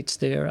the athletes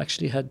there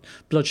actually had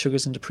blood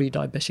sugars in the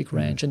pre-diabetic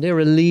range, and they're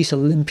elite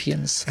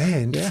Olympians.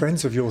 And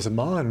friends of yours and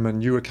mine,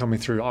 when you were coming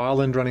through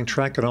Ireland running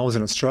track and I was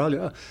in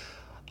Australia,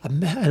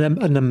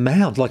 an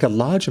amount, like a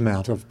large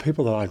amount of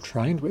people that I've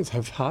trained with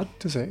have heart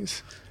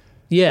disease.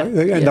 Yeah.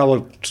 And they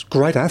were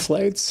great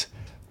athletes,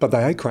 but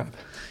they ate crap.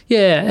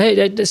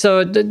 Yeah,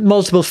 so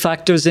multiple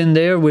factors in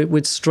there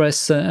with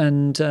stress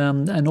and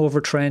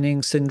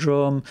overtraining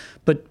syndrome,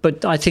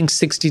 but I think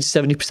 60 to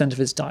 70% of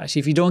it's diet.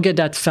 If you don't get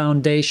that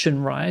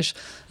foundation right,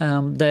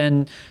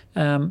 then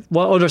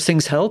what other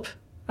things help?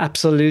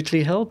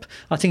 Absolutely help.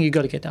 I think you've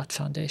got to get that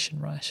foundation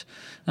right.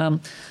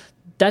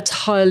 That's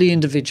highly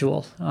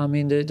individual. I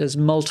mean, there's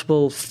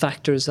multiple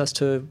factors as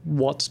to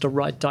what's the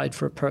right diet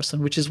for a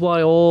person, which is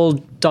why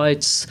one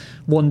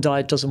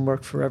diet doesn't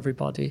work for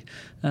everybody.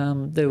 I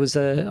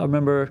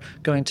remember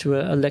going to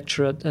a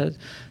lecture at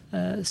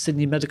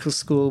Sydney Medical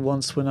School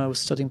once when I was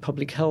studying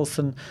public health,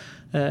 and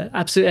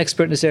absolute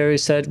expert in this area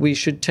said we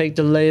should take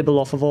the label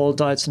off of all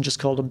diets and just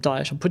call them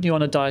diet. I'm putting you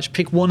on a diet,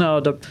 pick one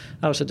out of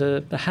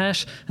the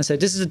hat and say,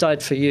 this is a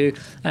diet for you,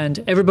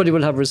 and everybody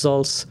will have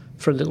results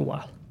for a little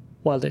while.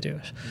 while they do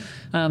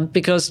it.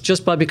 Because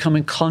just by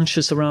becoming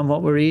conscious around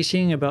what we're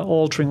eating, about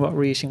altering what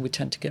we're eating, we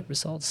tend to get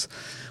results.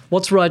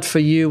 What's right for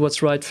you,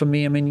 what's right for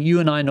me? I mean, you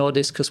and I know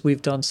this because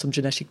we've done some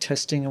genetic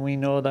testing, and we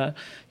know that,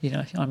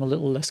 I'm a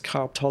little less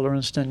carb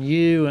tolerant than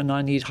you, and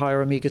I need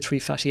higher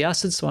omega-3 fatty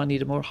acids, so I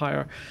need a more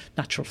higher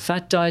natural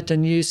fat diet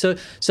than you. So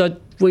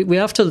we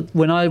have to,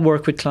 when I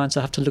work with clients,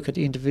 I have to look at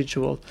the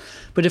individual.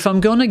 But if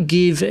I'm going to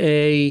give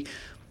a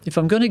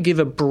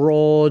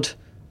broad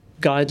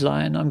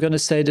guideline, I'm going to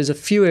say there's a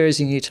few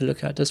areas you need to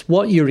look at. There's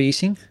what you're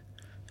eating,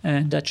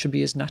 and that should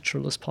be as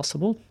natural as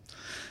possible.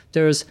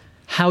 There's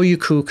how you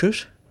cook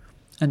it,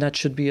 and that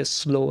should be as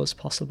slow as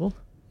possible.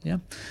 Yeah.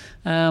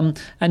 And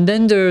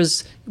then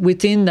there's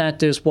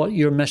what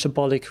your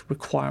metabolic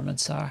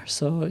requirements are.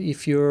 So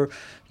if you're,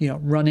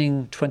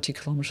 running 20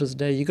 kilometers a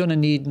day, you're going to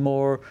need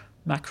more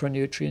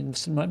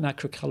macronutrients,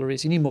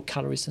 macrocalories. You need more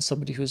calories than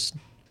somebody who's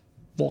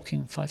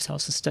walking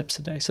 5,000 steps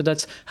a day. So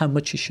that's how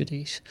much you should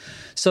eat.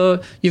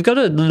 So you've got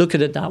to look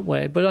at it that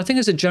way. But I think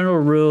as a general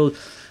rule,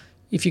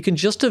 if you can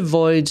just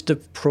avoid the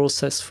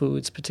processed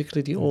foods,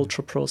 particularly the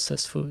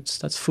ultra-processed foods,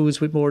 that's foods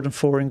with more than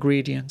 4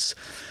 ingredients,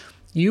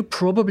 you're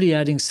probably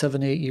adding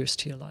 7-8 years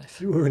to your life.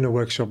 We were in a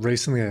workshop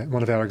recently at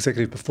one of our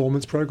executive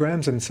performance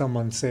programs, and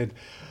someone said,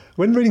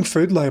 when reading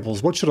food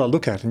labels, what should I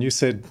look at? And you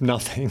said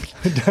nothing.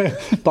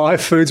 Don't buy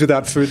foods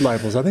without food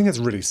labels. I think it's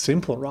really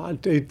simple,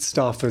 right? Eat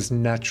stuff as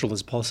natural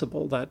as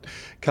possible that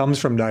comes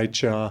from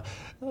nature.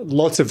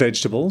 Lots of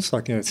vegetables,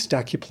 like,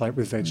 stack your plate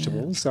with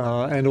vegetables,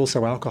 and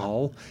also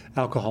alcohol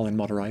in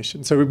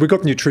moderation. So we've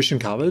got nutrition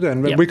covered,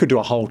 and we could do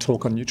a whole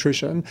talk on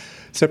nutrition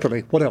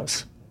separately. What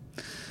else?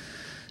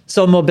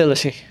 So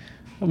mobility.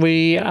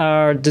 We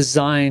are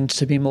designed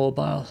to be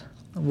mobile.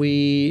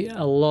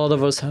 A lot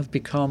of us have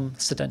become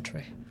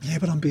sedentary. Yeah,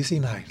 but I'm busy,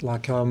 mate.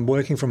 Like, I'm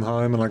working from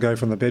home, and I go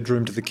from the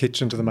bedroom to the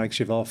kitchen to the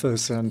makeshift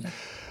office, and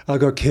I've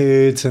got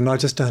kids, and I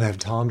just don't have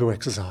time to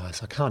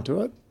exercise. I can't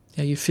do it.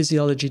 Yeah, your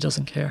physiology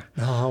doesn't care.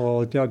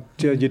 Oh, well,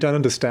 you don't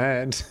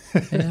understand.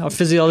 Our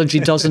physiology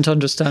doesn't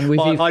understand.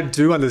 I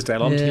do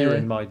understand. I'm here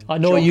in my I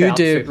know you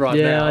do. Right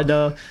now. Yeah, I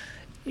know.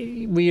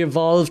 We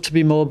evolved to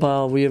be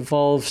mobile. We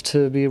evolved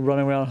to be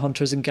running around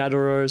hunters and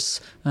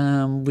gatherers.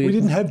 We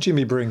didn't have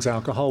Jimmy brings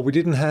alcohol. We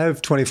didn't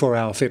have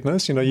 24-hour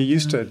fitness. You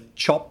used to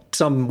chop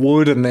some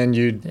wood, and then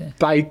you'd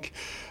bake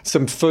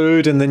some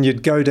food, and then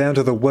you'd go down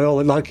to the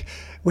well. Like,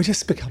 we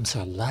just become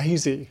so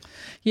lazy.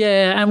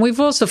 Yeah, and we've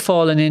also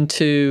fallen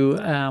into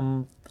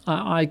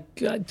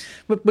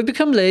we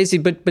become lazy,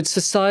 but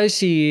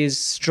society is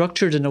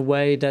structured in a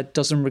way that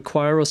doesn't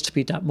require us to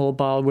be that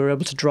mobile. We're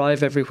able to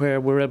drive everywhere.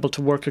 We're able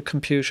to work at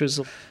computers,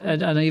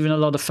 and even a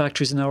lot of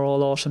factories now are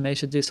all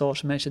automated this,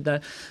 automated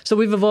that. So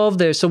we've evolved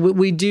there. So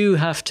we do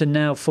have to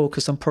now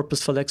focus on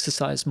purposeful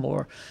exercise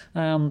more.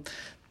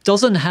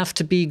 Doesn't have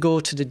to be go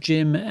to the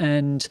gym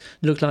and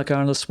look like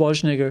Arnold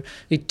Schwarzenegger.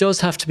 It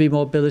does have to be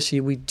mobility.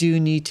 We do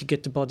need to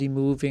get the body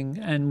moving,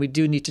 and we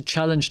do need to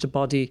challenge the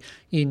body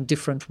in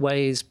different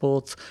ways,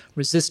 both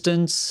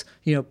resistance,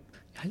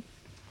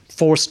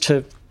 forced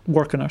to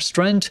work on our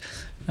strength,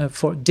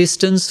 for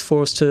distance,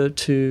 for us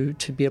to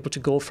be able to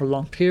go for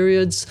long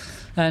periods,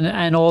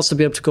 and also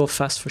be able to go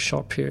fast for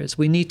short periods.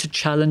 We need to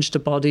challenge the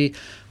body.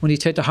 When you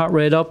take the heart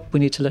rate up, we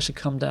need to let it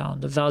come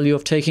down. The value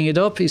of taking it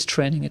up is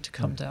training it to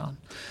come down.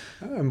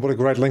 And what a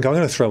great link. I'm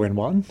going to throw in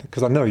one,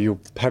 because I know you'll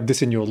have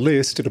this in your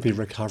list. It'll be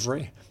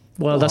recovery.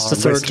 Well, that's the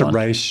third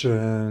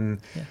restoration,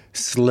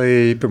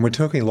 sleep, and we're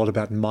talking a lot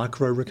about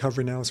micro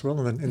recovery now as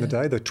well in the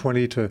day, the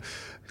 20 to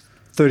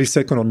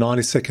 30-second or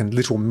 90-second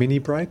little mini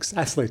breaks.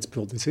 Athletes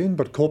build this in,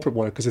 but corporate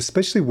workers,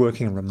 especially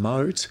working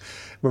remote,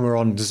 when we're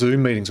on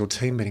Zoom meetings or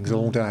team meetings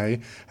all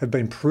day, have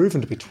been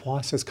proven to be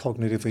twice as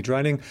cognitively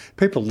draining.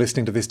 People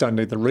listening to this don't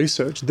need the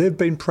research. They've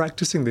been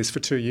practicing this for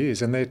 2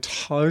 years, and they're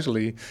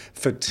totally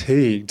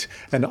fatigued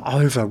and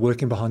over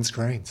working behind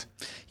screens.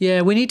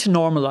 Yeah, we need to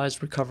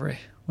normalise recovery.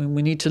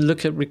 We need to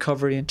look at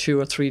recovery in 2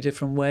 or 3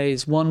 different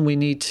ways. One, we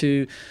need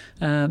to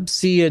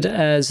see it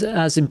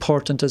as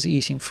important as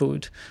eating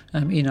food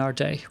in our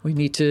day. We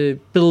need to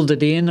build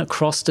it in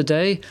across the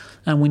day,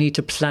 and we need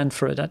to plan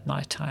for it at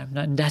night time.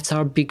 And that's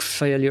our big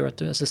failure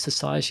as a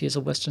society, as a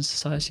Western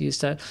society, is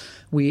that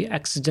we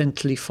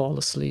accidentally fall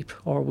asleep,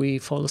 or we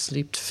fall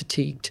asleep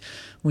fatigued.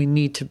 We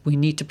need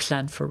to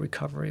plan for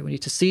recovery. We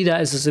need to see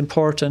that as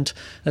important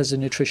as the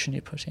nutrition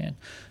you put in.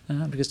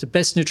 Because the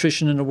best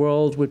nutrition in the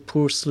world with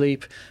poor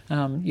sleep,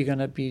 you're going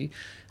to be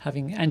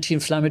having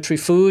anti-inflammatory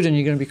food, and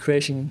you're going to be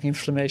creating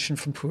inflammation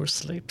from poor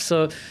sleep.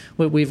 So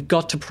we've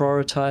got to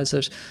prioritize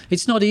it.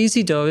 It's not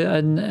easy though,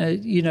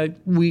 and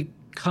we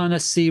kind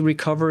of see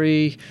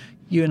recovery.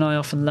 You and I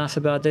often laugh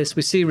about this.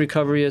 We see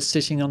recovery as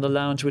sitting on the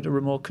lounge with a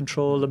remote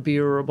control, a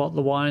beer or a bottle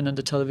of wine, and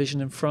the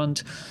television in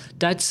front.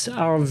 That's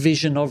our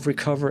vision of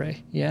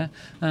recovery. Yeah,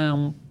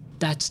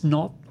 that's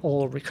not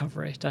all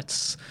recovery.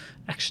 That's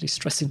actually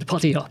stressing the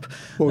body up.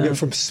 Well,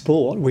 from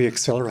sport, we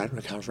accelerate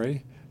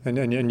recovery.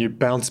 And you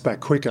bounce back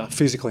quicker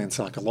physically and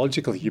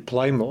psychologically. You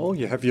play more,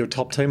 you have your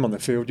top team on the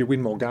field, you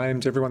win more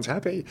games, everyone's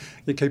happy,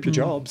 you keep your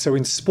job. So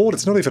in sport,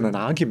 it's not even an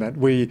argument.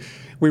 We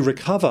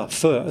recover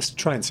first,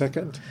 train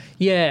second.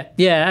 Yeah,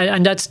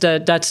 and that's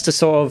the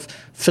sort of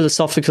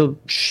philosophical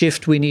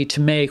shift we need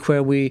to make,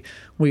 where we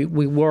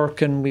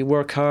work and we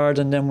work hard,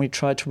 and then we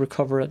try to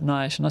recover at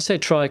night. And I say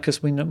try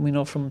because we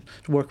know from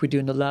the work we do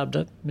in the lab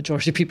that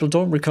majority of people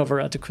don't recover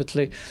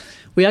adequately.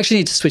 We actually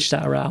need to switch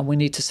that around. We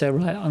need to say,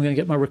 right, I'm going to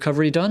get my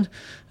recovery done,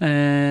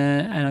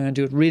 and I'm going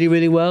to do it really,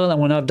 really well.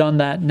 And when I've done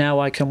that, now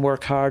I can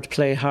work hard,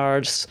 play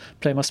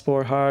my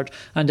sport hard,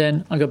 and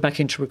then I'll go back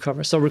into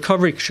recovery. So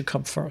recovery should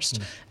come first.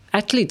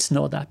 Athletes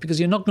know that,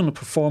 because you're not going to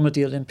perform at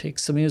the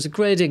Olympics. I mean, there's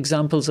great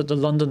examples at the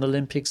London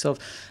Olympics of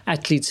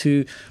athletes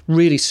who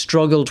really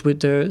struggled with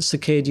their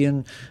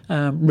circadian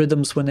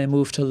rhythms when they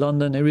moved to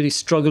London. They really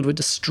struggled with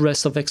the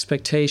stress of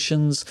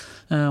expectations.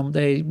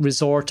 They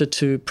resorted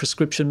to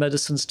prescription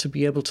medicines to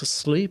be able to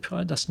sleep.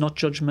 That's not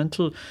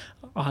judgmental.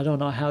 I don't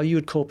know how you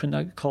would cope in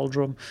that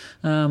cauldron,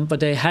 but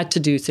they had to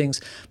do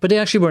things. But they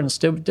actually weren't.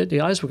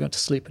 The eyes were going to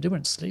sleep, but they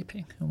weren't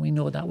sleeping, and we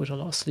know that with a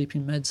lot of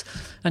sleeping meds.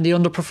 And they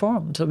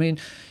underperformed. I mean,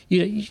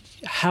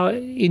 how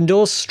in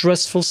those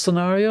stressful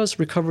scenarios,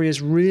 recovery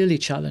is really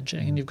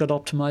challenging, and you've got to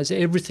optimize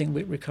everything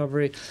with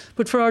recovery.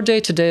 But for our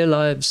day-to-day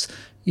lives,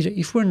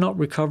 if we're not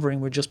recovering,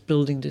 we're just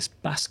building this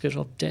basket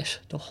of debt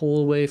the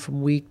whole way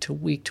from week to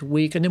week to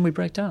week, and then we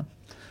break down.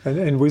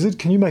 And Wizard,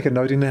 can you make a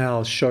note in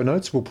our show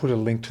notes? We'll put a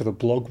link to the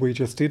blog we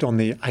just did on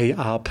the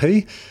ARP,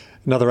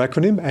 another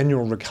acronym,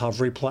 Annual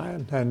Recovery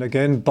Plan. And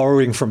again,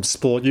 borrowing from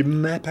sport, you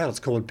map out, it's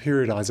called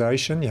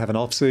periodisation. You have an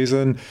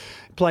off-season,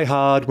 play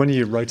hard. When are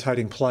you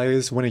rotating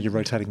players? When are you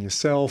rotating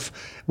yourself?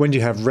 When do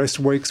you have rest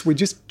weeks? We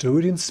just do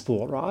it in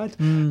sport, right?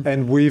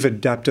 And we've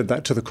adapted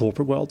that to the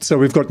corporate world. So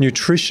we've got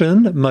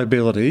nutrition,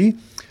 mobility,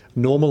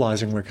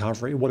 normalising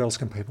recovery. What else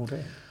can people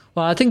do?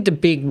 Well, I think the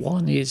big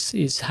one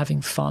is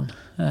having fun.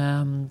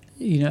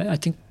 I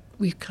think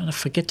we kind of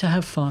forget to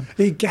have fun.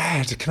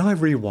 Egad, can I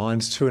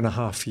rewind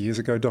 2.5 years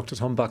ago, Dr.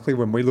 Tom Buckley,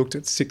 when we looked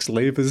at 6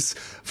 levers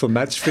for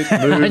match fit,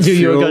 move, I knew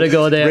you were going to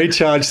go there.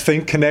 Recharge,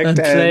 think, connect, and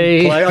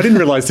play. I didn't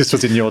realise this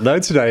was in your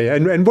notes today.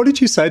 And what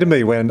did you say to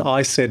me when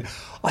I said,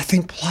 I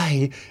think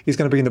play is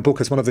going to be in the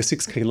book as one of the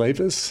 6 key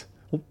levers?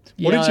 What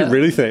did you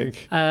really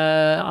think?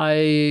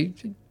 I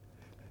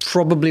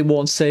probably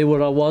won't say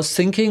what I was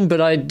thinking, but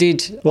I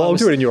did. Well, I'll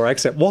do it in your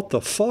accent. What the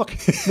fuck?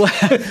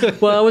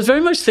 well, I was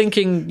very much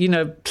thinking,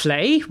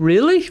 play,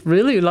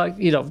 really? Like,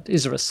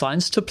 is there a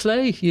science to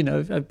play?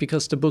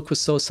 Because the book was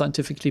so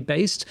scientifically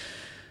based.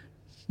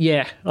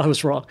 Yeah, I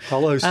was wrong.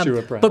 Hello,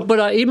 Stuart Brown.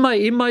 But in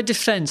my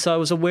defence, I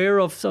was aware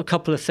of a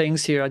couple of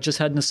things here. I just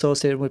hadn't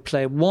associated with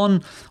play.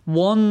 One,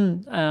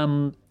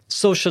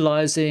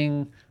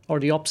 socialising, or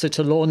the opposite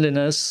to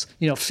loneliness,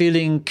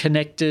 feeling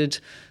connected,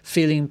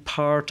 feeling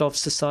part of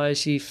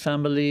society,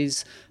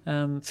 families,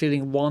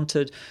 feeling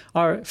wanted,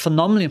 are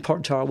phenomenally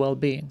important to our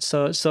well-being.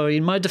 So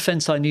in my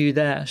defence, I knew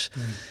that.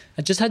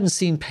 I just hadn't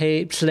seen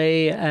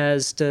play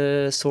as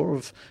the sort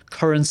of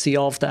currency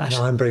of that.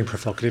 No, I'm being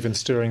provocative and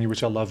stirring you,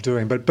 which I love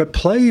doing. But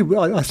play,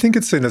 I think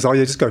it's seen as,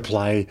 just go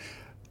play.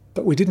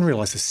 But we didn't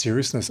realise the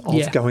seriousness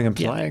of going and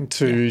playing,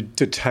 to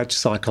detach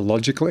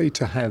psychologically,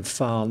 to have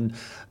fun,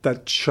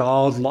 that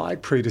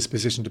childlike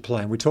predisposition to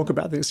play. And we talk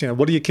about this,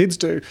 what do your kids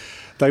do?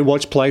 They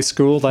watch Play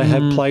School, they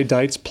have play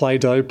dates, play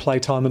doh, play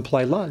time and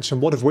play lunch.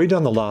 And what have we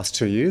done the last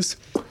 2 years?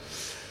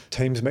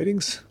 Teams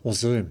meetings or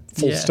Zoom,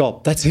 full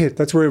stop. That's it.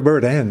 That's where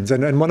it ends.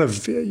 And one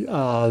of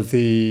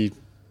the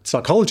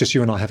psychologists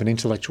you and I have an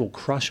intellectual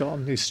crush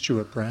on is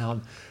Stuart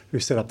Brown, who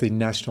set up the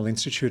National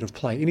Institute of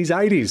Play in his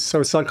 80s.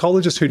 So a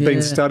psychologist who'd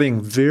been studying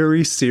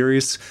very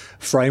serious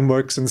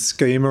frameworks and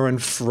schema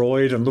and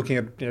Freud and looking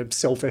at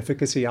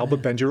self-efficacy,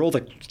 Albert Bandura, all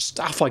the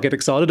stuff I get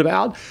excited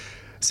about,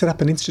 set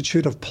up an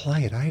Institute of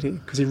Play at 80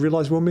 because he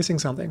realised we were missing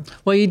something.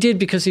 Well, he did,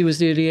 because he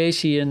was nearly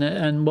 80,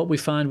 and what we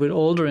find with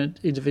older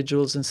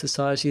individuals in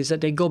society is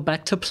that they go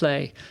back to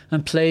play,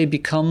 and play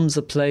becomes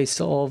a place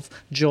of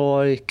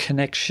joy,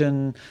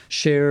 connection,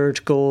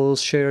 shared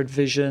goals, shared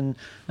vision,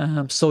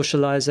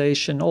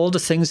 socialisation, all the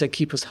things that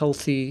keep us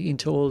healthy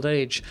into old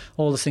age,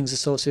 all the things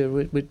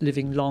associated with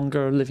living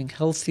longer, living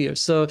healthier.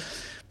 So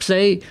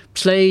play.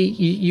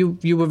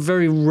 You were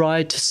very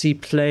right to see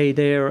play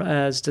there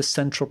as the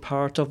central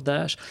part of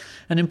that.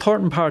 An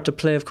important part of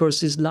play, of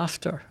course, is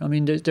laughter. I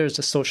mean, there's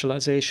the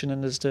socialization,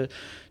 and there's the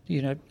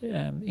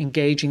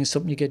engaging in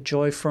something you get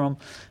joy from.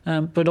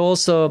 But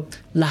also,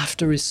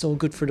 laughter is so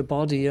good for the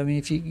body. I mean,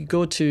 if you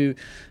go to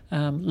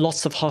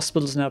lots of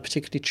hospitals now,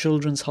 particularly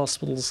children's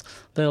hospitals,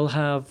 they'll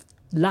have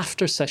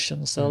laughter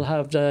sessions. They'll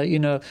have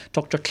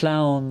Dr.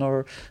 Clown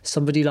or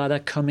somebody like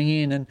that coming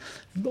in and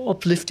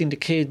uplifting the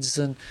kids,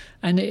 and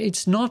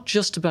it's not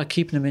just about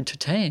keeping them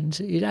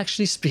entertained. It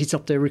actually speeds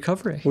up their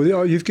recovery.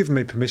 Well, you've given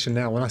me permission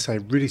now when I say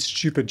really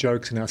stupid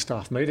jokes in our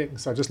staff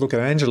meetings. I just look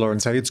at Angela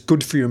and say, it's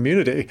good for your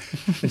immunity.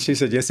 And she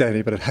said, yes,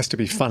 Andy, but it has to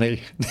be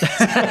funny.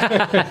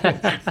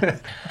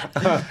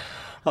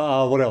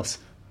 What else?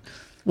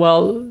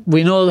 Well,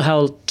 we know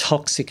how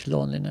toxic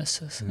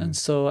loneliness is. And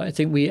so I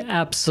think we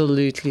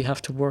absolutely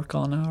have to work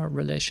on our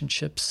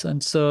relationships.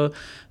 And so,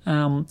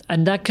 and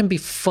that can be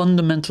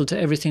fundamental to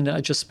everything that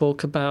I just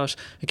spoke about.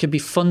 It can be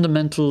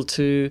fundamental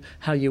to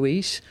how you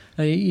eat.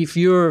 If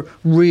you're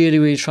really,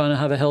 really trying to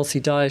have a healthy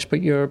diet,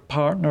 but your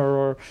partner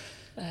or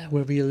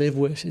wherever you live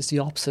with is the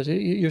opposite,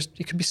 you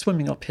can be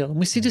swimming uphill. And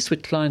we see this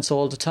with clients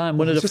all the time.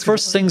 One of the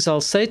first things I'll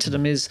say to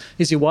them is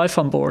your wife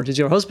on board? Is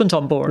your husband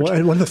on board? Well,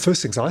 and one of the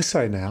first things I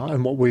say now,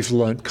 and what we've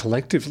learnt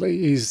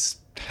collectively, is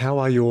how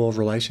are your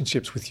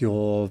relationships with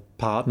your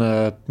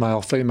partner,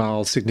 male,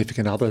 female,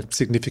 significant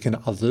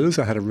others?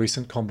 I had a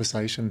recent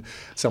conversation,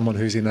 someone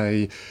who's in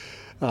a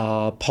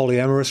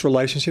polyamorous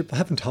relationship. I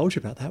haven't told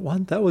you about that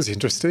one. That was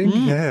interesting.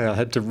 Yeah, I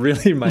had to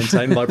really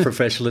maintain my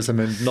professionalism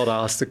and not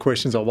ask the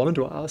questions I wanted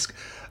to ask.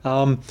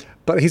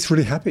 But he's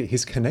really happy.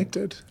 He's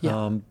connected.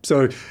 Yeah.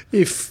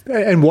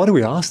 And why do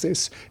we ask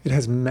this? It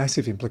has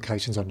massive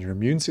implications on your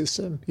immune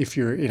system if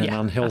you're in an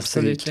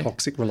unhealthy,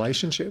 toxic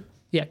relationship.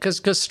 Yeah,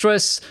 because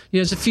stress,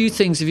 there's a few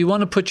things. If you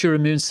want to put your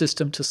immune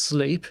system to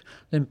sleep,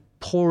 then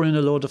pour in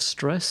a load of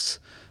stress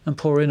and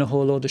pour in a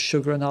whole load of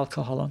sugar and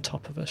alcohol on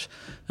top of it.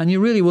 And you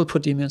really will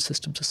put the immune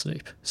system to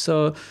sleep.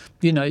 So,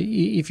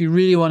 if you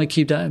really want to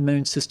keep that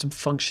immune system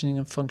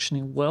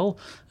functioning well,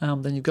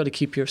 then you've got to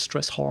keep your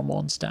stress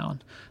hormones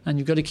down. And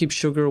you've got to keep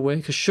sugar away,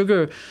 because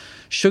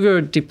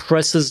sugar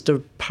depresses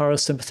the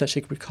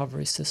parasympathetic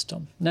recovery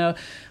system. Now,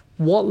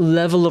 what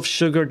level of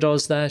sugar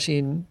does that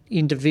in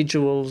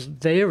individuals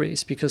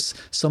varies, because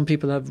some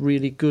people have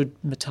really good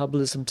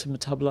metabolism to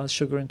metabolize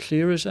sugar and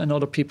clear it, and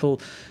other people,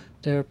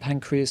 their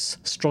pancreas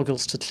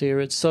struggles to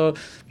clear it. So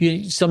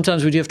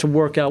sometimes we do have to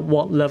work out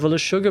what level of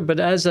sugar, but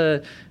as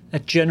a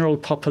general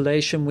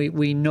population,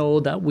 we know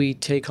that we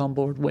take on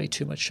board way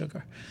too much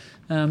sugar.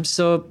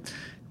 So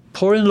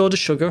pour in a load of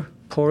sugar,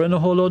 pour in a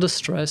whole load of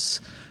stress,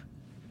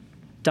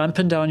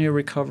 dampen down your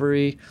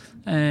recovery,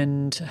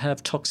 and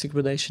have toxic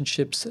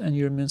relationships, and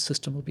your immune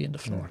system will be in the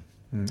floor.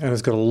 And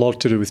it's got a lot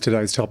to do with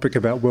today's topic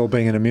about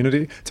well-being and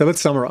immunity. So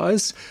let's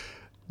summarise.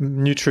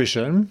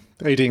 Nutrition,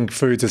 eating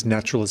foods as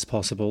natural as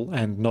possible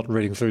and not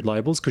reading food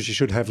labels, because you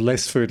should have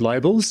less food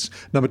labels.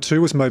 Number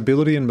 2 is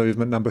mobility and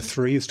movement. Number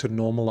 3 is to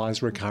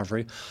normalise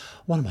recovery.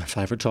 One of my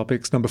favourite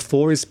topics. Number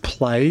 4 is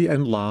play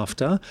and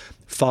laughter.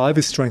 5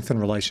 is strengthen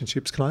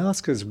relationships. Can I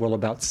ask as well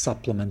about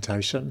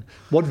supplementation?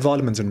 What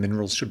vitamins and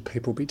minerals should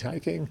people be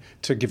taking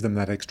to give them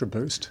that extra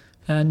boost?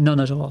 None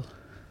at all.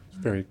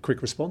 Very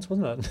quick response,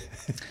 wasn't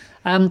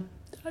it?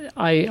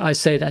 I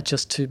say that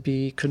just to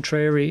be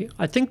contrary.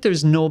 I think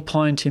there's no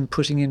point in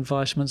putting in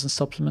vitamins and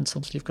supplements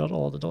until you've got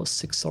all of those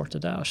 6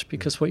 sorted out,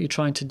 because what you're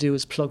trying to do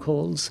is plug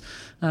holes.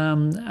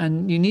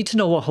 And you need to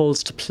know what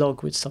holes to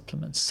plug with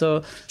supplements.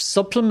 So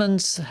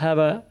supplements have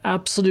an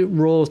absolute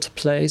role to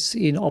play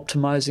in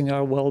optimizing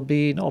our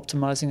well-being,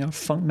 optimizing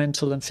our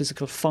mental and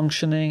physical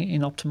functioning,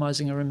 in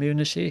optimizing our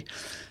immunity.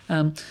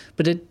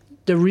 But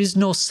there is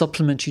no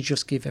supplement you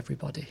just give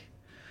everybody.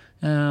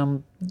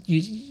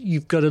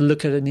 You've got to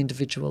look at an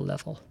individual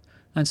level,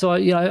 and so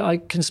I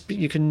can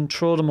you can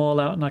throw them all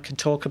out and I can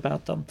talk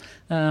about them.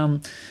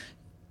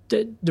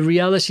 The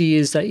reality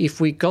is that if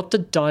we got the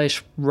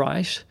diet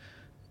right,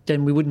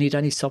 then we wouldn't need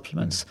any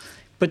supplements.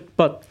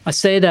 But I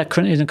say that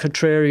in a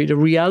contrary. The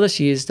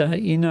reality is that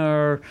in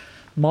our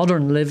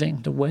modern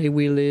living, the way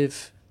we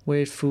live,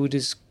 where food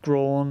is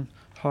grown,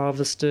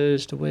 harvested,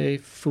 the way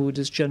food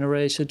is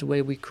generated, the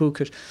way we cook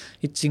it,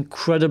 it's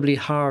incredibly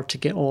hard to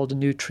get all the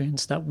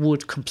nutrients that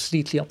would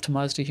completely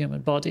optimize the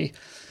human body.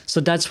 So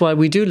that's why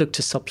we do look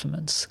to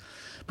supplements.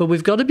 But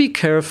we've got to be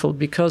careful,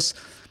 because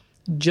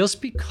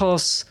just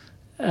because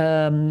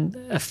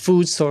a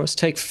food source,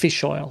 take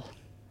fish oil.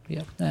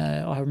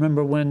 I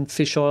remember when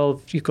fish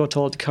oil, you go to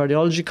all the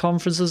cardiology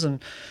conferences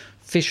and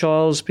fish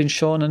oil has been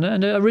shown,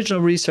 and the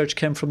original research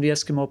came from the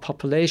Eskimo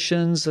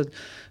populations,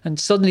 and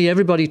suddenly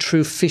everybody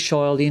threw fish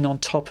oil in on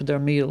top of their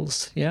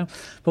meals.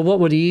 But what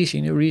were they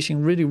eating? They were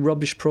eating really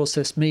rubbish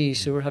processed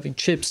meat. They were having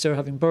chips, they were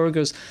having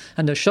burgers,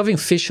 and they're shoving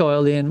fish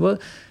oil in. Well,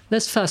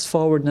 let's fast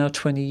forward now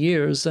 20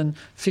 years, and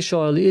fish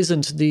oil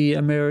isn't the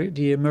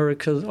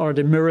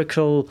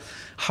miracle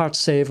heart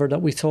saver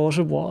that we thought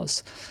it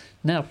was.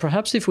 Now,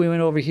 perhaps if we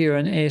went over here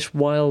and ate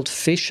wild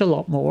fish a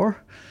lot more,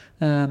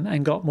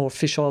 and got more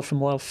fish oil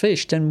from wild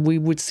fish, then we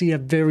would see a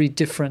very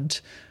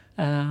different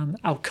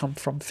outcome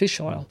from fish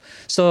oil.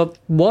 So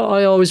what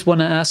I always want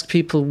to ask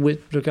people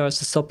with regards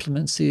to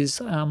supplements is,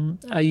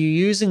 are you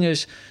using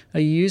it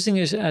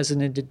as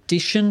an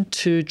addition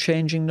to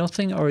changing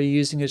nothing, or are you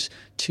using it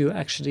to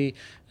actually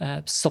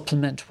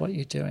supplement what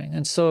you're doing?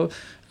 And so,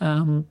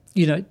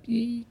 you'd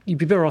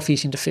be better off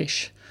eating the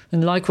fish.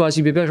 And likewise,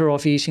 you'd be better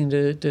off eating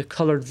the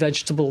coloured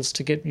vegetables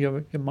to get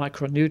your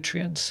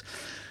micronutrients.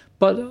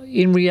 But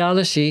in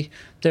reality,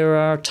 there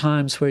are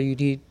times where you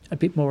need a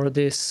bit more of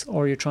this,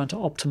 or you're trying to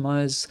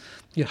optimize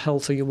your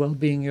health or your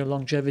well-being, your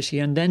longevity.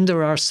 And then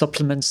there are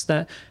supplements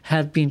that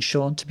have been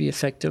shown to be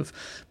effective.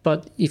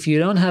 But if you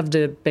don't have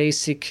the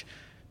basic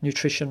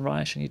nutrition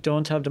right, and you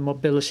don't have the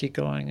mobility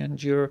going,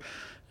 and you're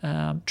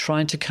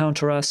trying to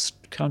counteract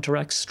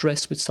counteract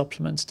stress with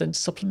supplements, then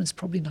supplements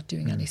probably not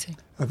doing anything.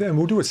 And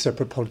we'll do a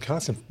separate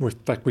podcast. And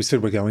like we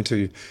said, we're going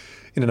to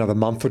in another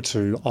month or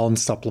two on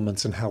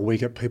supplements and how we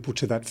get people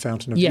to that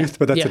fountain of youth.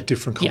 But that's a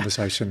different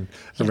conversation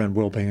around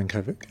wellbeing and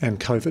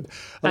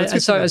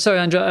COVID. Sorry,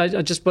 Andrew.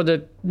 I just want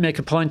to make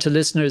a point to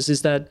listeners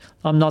is that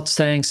I'm not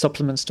saying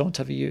supplements don't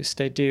have a use.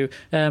 They do.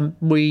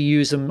 We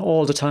use them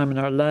all the time in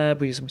our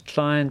lab. We use them with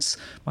clients,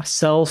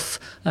 myself,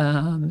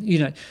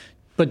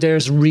 but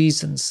there's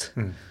reasons.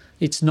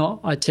 It's not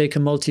I take a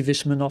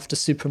multivitamin off the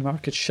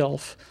supermarket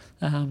shelf.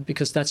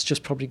 Because that's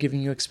just probably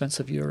giving you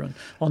expensive urine,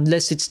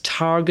 unless it's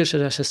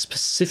targeted at a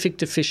specific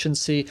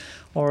deficiency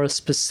or a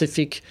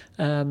specific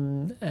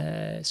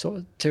sort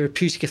of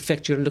therapeutic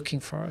effect you're looking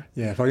for.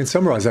 Yeah, if I can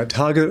summarise that,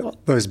 target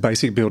those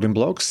basic building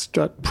blocks,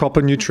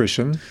 proper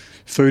nutrition,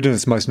 food in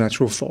its most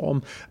natural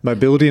form,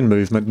 mobility and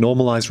movement,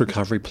 normalised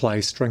recovery,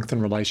 play,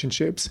 strengthen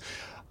relationships.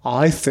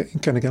 I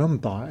think, and again I'm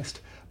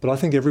biased, but I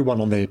think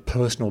everyone on their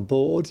personal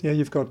board,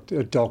 you've got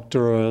a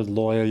doctor, a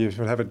lawyer, you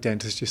should have a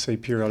dentist you see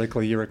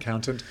periodically, your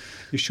accountant.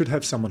 You should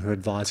have someone who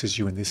advises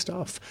you in this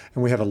stuff.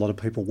 And we have a lot of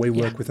people we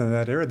work with in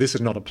that area. This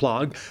is not a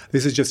plug.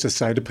 This is just to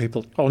say to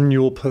people on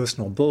your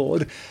personal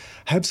board,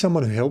 have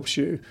someone who helps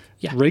you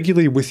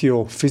regularly with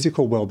your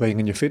physical well-being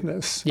and your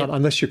fitness,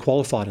 unless you're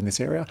qualified in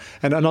this area.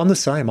 And I'm the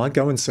same. I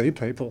go and see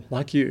people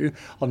like you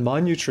on my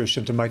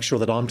nutrition to make sure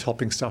that I'm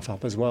topping stuff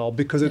up as well,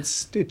 because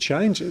it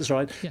changes,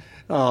 right?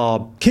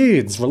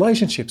 Kids,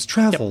 relationships,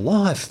 travel,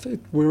 life.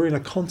 We're in a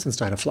constant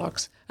state of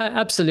flux.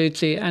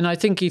 Absolutely. And I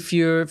think if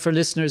you're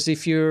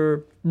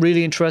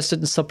really interested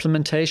in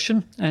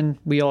supplementation, and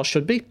we all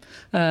should be,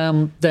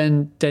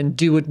 then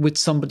do it with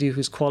somebody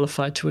who's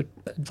qualified to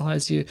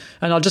advise you.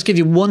 And I'll just give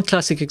you one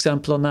classic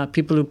example on that.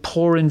 People who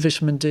pour in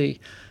vitamin D,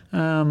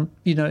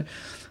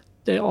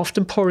 they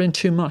often pour in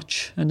too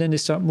much, and then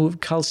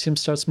calcium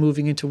starts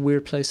moving into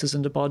weird places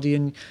in the body.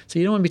 And so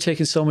you don't want to be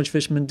taking so much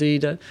vitamin D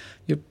that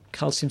your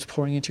calcium's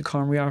pouring into your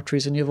coronary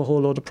arteries and you have a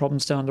whole load of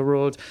problems down the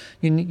road.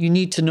 You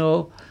need to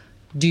know,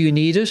 do you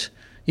need it?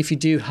 If you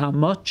do, how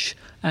much,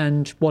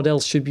 and what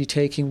else should you be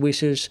taking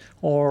with it,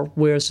 or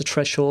where's the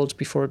threshold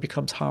before it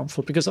becomes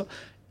harmful? Because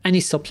any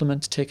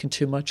supplement taken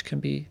too much can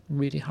be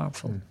really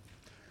harmful.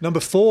 Number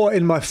 4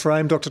 in my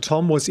frame, Dr.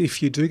 Tom, was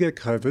if you do get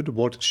COVID,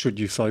 what should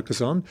you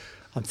focus on?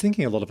 I'm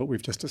thinking a lot of it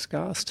we've just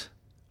discussed.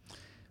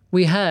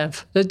 We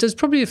have. There's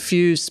probably a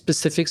few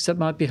specifics that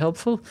might be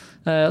helpful.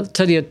 I'll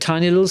tell you a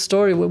tiny little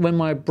story. When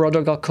my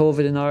brother got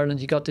COVID in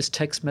Ireland, he got this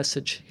text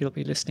message. He'll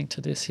be listening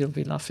to this. He'll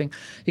be laughing.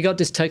 He got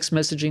this text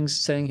messaging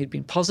saying he'd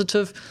been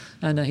positive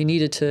and he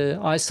needed to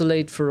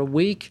isolate for a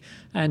week.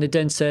 And it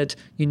then said,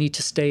 you need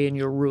to stay in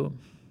your room.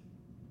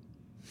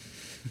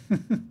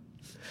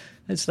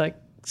 It's like,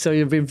 so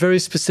you've been very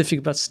specific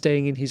about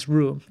staying in his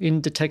room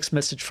in the text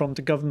message from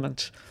the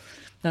government.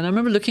 And I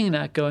remember looking at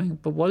that going,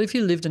 but what if he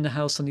lived in the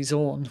house on his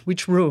own?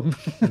 Which room?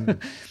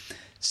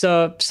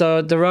 So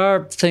there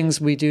are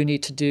things we do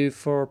need to do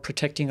for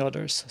protecting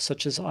others,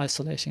 such as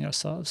isolating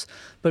ourselves.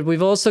 But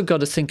we've also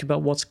got to think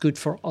about what's good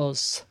for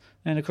us.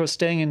 And of course,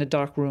 staying in a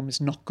dark room is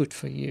not good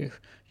for you.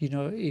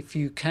 If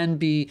you can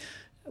be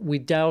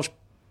without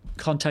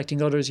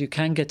contacting others, you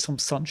can get some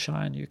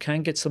sunshine, you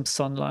can get some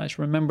sunlight,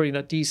 remembering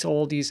that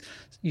all these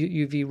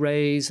UV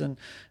rays and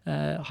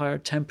higher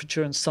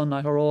temperature and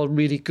sunlight are all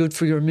really good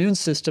for your immune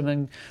system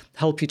and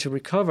help you to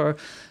recover.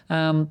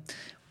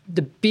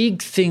 The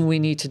big thing we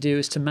need to do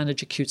is to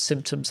manage acute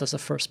symptoms as a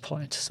first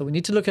point. So we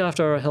need to look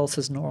after our health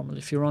as normal.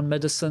 If you're on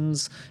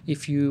medicines,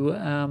 if you're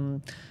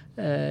on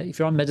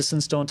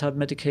medicines, don't have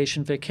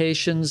medication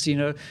vacations.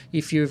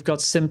 If you've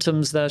got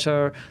symptoms that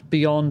are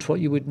beyond what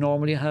you would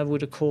normally have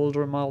with a cold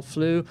or a mild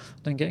flu,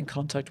 then get in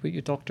contact with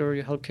your doctor or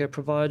your healthcare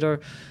provider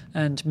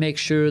and make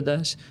sure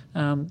that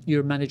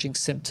you're managing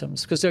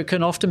symptoms. Because there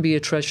can often be a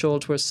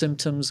threshold where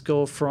symptoms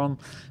go from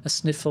a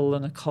sniffle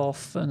and a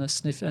cough and a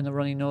sniff and a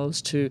runny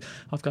nose to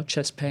I've got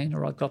chest pain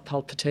or I've got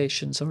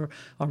palpitations or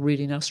I'm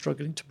really now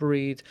struggling to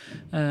breathe.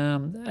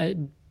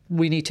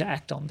 We need to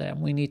act on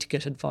them. We need to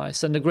get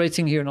advice. And the great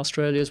thing here in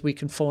Australia is we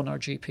can phone our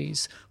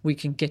GPs. We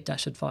can get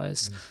that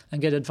advice and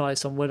get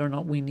advice on whether or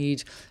not we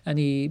need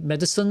any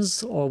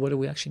medicines or whether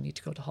we actually need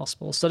to go to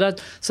hospital. So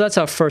that's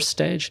our first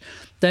stage.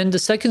 Then the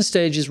second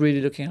stage is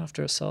really looking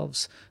after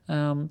ourselves.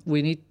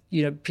 We need,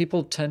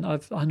 people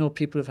I know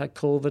people who've had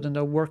COVID and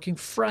they're working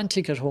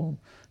frantic at home.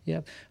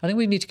 Yeah, I think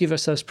we need to give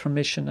ourselves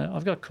permission.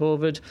 I've got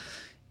COVID.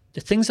 The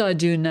things I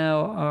do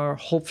now are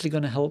hopefully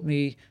going to help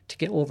me to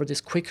get over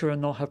this quicker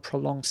and not have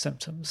prolonged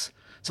symptoms.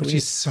 Which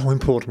is so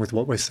important with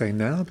what we're seeing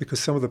now, because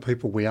some of the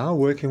people we are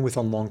working with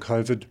on long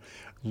COVID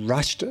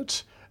rushed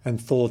it and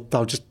thought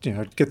they'll just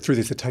get through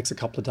this. It takes a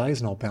couple of days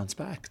and I'll bounce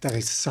back. That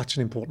is such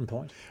an important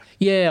point.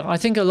 Yeah, I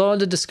think a lot of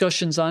the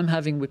discussions I'm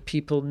having with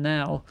people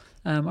now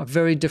are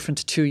very different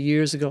to 2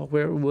 years ago,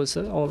 where it was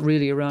all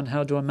really around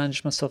how do I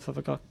manage myself if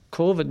I got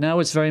COVID. Now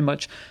it's very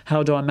much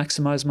how do I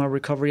maximize my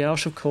recovery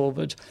out of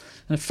COVID.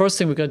 And the first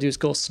thing we've got to do is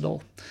go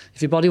slow.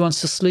 If your body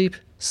wants to sleep,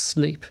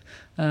 sleep.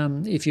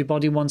 If your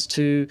body wants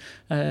to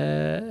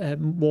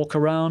walk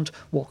around,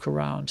 walk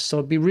around.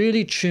 So be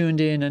really tuned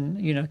in,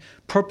 and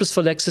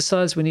purposeful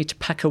exercise we need to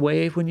pack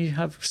away when you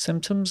have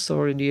symptoms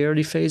or in the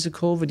early phase of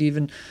COVID.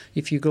 Even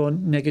if you go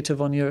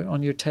negative on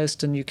your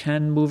test and you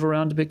can move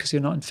around a bit because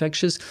you're not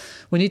infectious,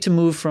 we need to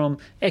move from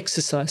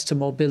exercise to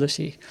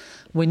mobility.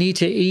 We need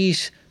to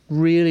eat.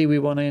 Really, we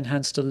want to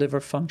enhance the liver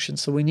function.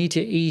 So we need to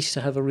eat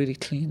to have a really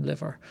clean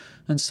liver.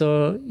 And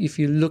so if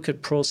you look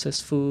at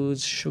processed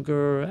foods,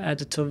 sugar,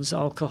 additives,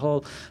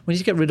 alcohol, we need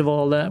to get rid of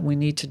all that. We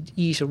need to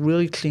eat a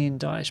really clean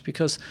diet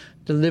because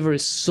the liver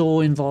is so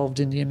involved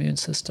in the immune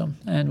system.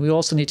 And we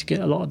also need to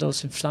get a lot of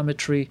those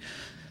inflammatory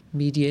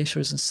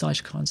mediators and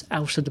cytokines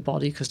out of the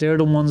body because they're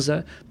the ones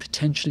that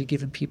potentially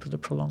giving people the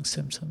prolonged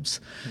symptoms.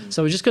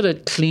 So we just got to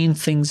clean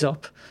things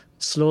up,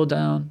 slow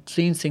down,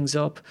 clean things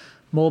up,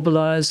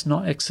 mobilize,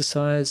 not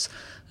exercise,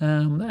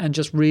 and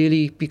just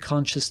really be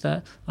conscious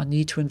that I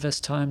need to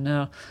invest time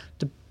now.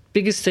 The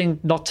biggest thing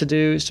not to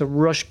do is to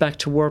rush back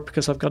to work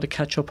because I've got to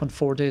catch up on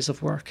 4 days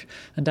of work.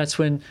 And that's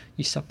when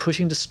you start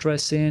pushing the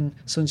stress in.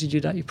 As soon as you do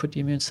that, you put the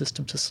immune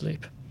system to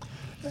sleep.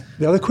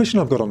 The other question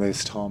I've got on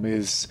this, Tom,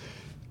 is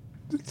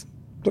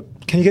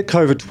can you get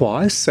COVID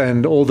twice?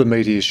 And all the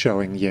media is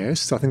showing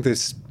yes. I think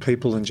there's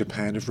people in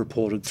Japan who've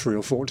reported 3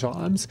 or 4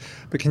 times.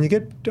 But can you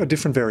get a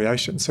different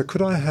variation? So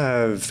could I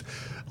have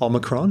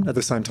Omicron at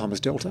the same time as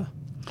Delta?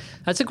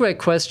 That's a great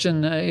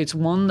question. It's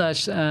one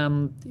that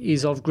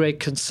is of great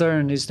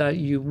concern, is that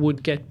you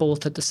would get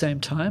both at the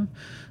same time.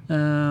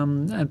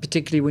 And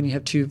particularly when you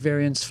have 2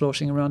 variants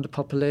floating around the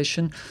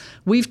population.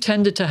 We've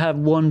tended to have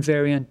one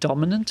variant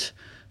dominant.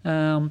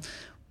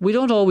 We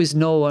don't always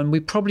know, and we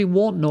probably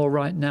won't know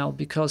right now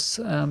because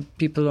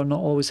people are not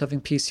always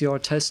having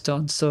PCR tests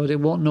done, so they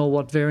won't know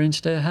what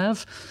variant they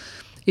have.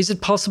 Is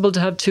it possible to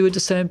have 2 at the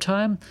same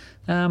time?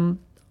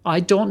 I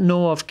don't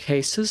know of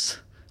cases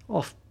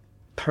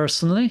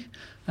personally,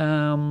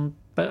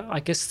 but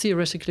I guess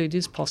theoretically it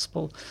is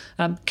possible.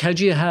 Could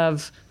you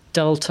have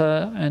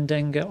Delta and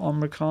then get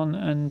Omicron,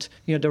 and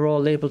they're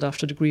all labelled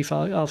after the Greek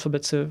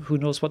alphabet, so who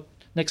knows what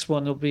next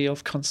one will be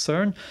of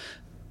concern.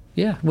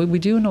 Yeah, we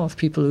do know of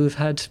people who've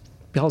had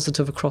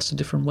positive across the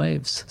different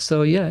waves.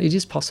 So yeah, it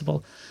is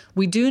possible.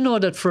 We do know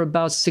that for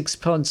about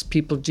 6 months,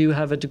 people do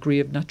have a degree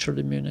of natural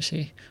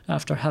immunity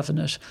after having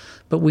it.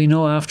 But we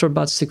know after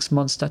about 6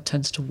 months, that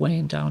tends to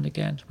wane down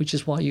again, which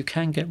is why you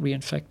can get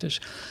reinfected.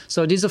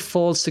 So it is a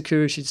false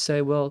security to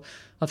say, well,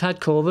 I've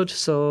had COVID,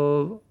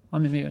 so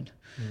I'm immune.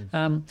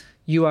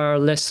 You are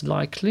less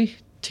likely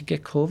to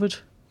get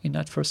COVID in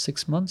that first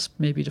 6 months,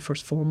 maybe the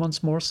first 4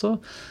 months more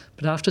so.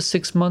 But after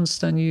 6 months,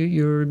 then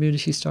your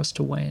immunity starts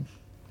to wane.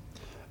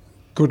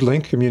 Good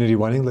link, immunity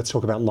waning. Let's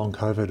talk about long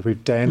COVID.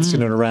 We've danced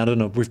in and around it,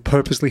 and we've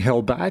purposely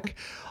held back.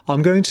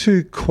 I'm going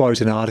to quote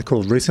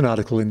a recent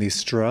article in The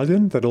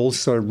Australian that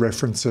also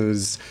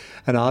references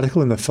an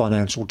article in the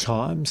Financial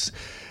Times.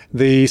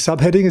 The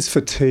subheading is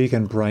fatigue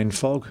and brain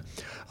fog.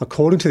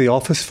 According to the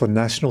Office for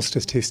National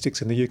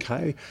Statistics in the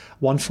UK,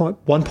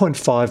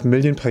 1.5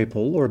 million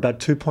people, or about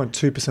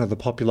 2.2% of the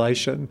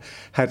population,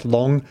 had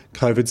long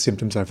COVID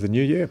symptoms over the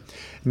new year.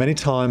 Many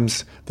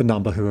times the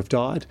number who have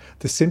died.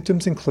 The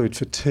symptoms include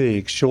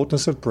fatigue,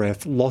 shortness of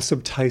breath, loss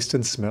of taste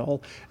and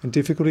smell, and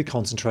difficulty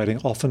concentrating,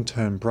 often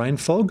termed brain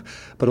fog,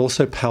 but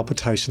also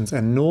palpitations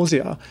and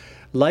nausea.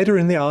 Later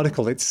in the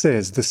article, it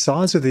says the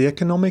size of the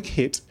economic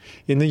hit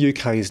in the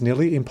UK is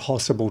nearly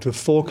impossible to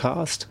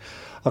forecast.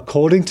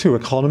 According to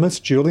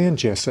economist Julian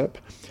Jessup,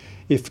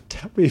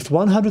 if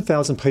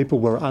 100,000 people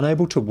were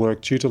unable to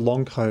work due to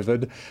long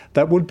COVID,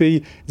 that would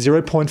be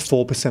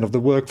 0.4% of the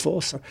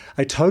workforce.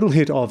 A total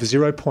hit of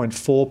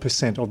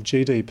 0.4% of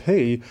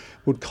GDP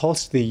would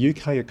cost the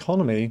UK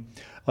economy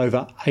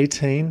over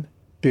 $18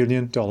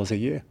 billion a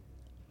year.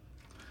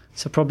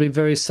 So probably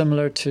very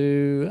similar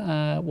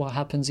to what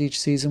happens each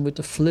season with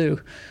the flu.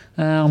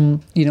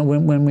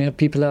 When we have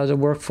people out of the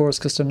workforce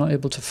because they're not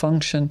able to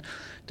function,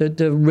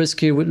 the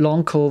risk here with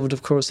long COVID,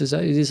 of course, is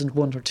that it isn't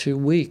 1 or 2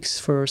 weeks.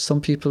 For some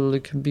people,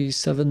 it can be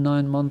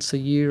 7-9 months, a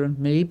year, and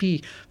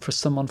maybe for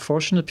some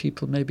unfortunate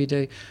people, maybe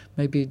they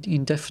may be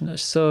indefinite.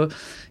 So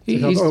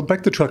I'll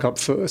back the truck up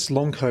first.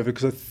 Long COVID,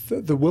 because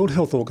the World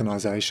Health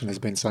Organization has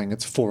been saying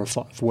it's 4 or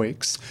 5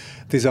 weeks.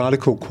 This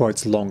article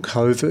quotes long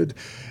COVID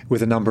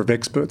with a number of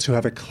experts who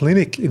have a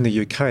clinic in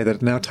the UK that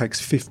it now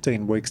takes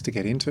 15 weeks to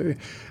get into,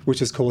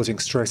 which is causing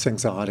stress,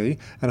 anxiety,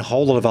 and a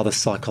whole lot of other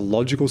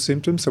psychological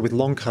symptoms. So with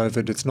long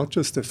COVID, it's not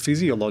just the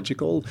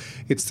physiological,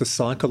 it's the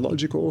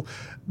psychological.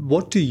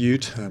 What do you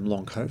term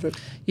long COVID?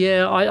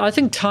 Yeah, I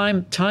think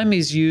time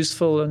is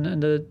useful,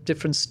 and the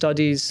different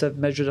studies have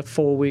measured at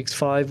 4 weeks,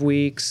 5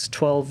 weeks,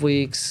 12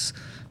 weeks,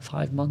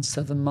 5 months,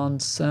 7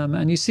 months,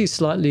 and you see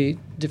slightly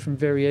different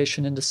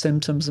variation in the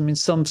symptoms. I mean,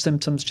 some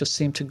symptoms just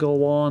seem to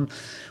go on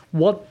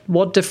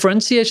What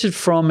differentiates it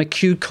from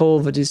acute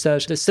COVID is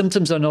that the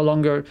symptoms are no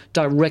longer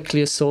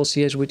directly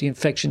associated with the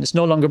infection. It's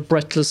no longer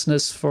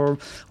breathlessness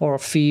or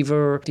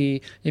fever.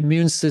 The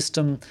immune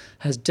system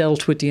has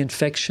dealt with the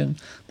infection,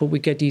 but we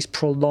get these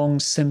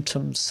prolonged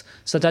symptoms.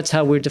 So that's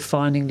how we're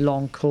defining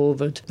long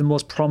COVID. The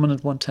most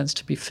prominent one tends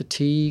to be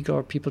fatigue,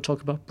 or people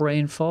talk about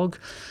brain fog.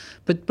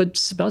 But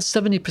about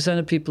 70%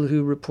 of people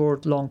who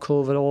report long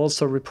COVID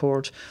also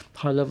report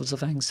high levels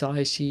of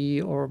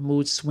anxiety or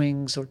mood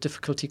swings or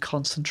difficulty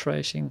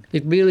concentrating.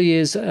 It really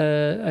is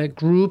a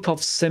group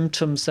of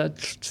symptoms that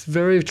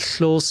very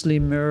closely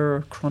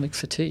mirror chronic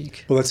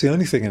fatigue. Well, that's the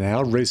only thing in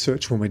our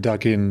research when we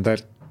dug in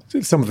that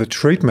some of the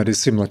treatment is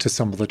similar to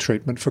some of the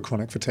treatment for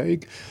chronic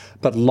fatigue.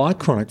 But like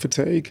chronic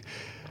fatigue,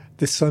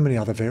 there's so many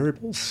other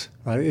variables.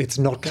 Right? It's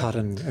not cut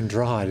and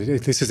dried.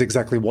 This is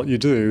exactly what you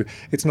do.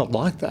 It's not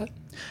like that.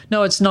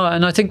 No, it's not.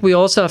 And I think we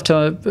also have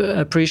to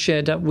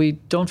appreciate that we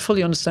don't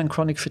fully understand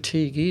chronic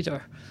fatigue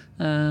either.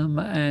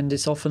 And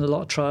it's often a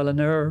lot of trial and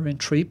error in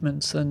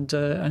treatments,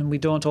 and we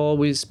don't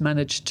always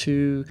manage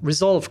to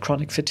resolve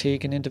chronic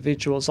fatigue in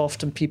individuals.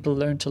 Often people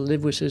learn to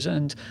live with it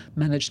and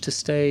manage to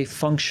stay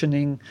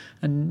functioning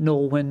and know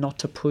when not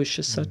to push,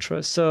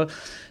 etc. So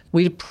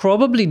we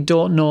probably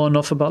don't know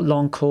enough about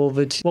long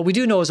COVID. What we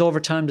do know is over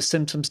time the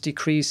symptoms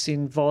decrease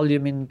in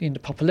volume in the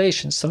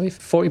population. So if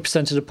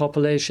 40% of the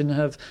population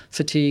have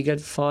fatigue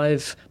at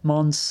 5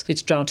 months,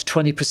 it's down to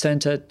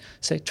 20% at,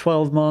 say,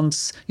 12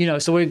 months.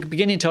 So we're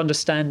beginning to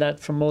understand that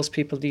for most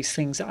people these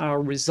things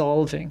are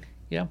resolving.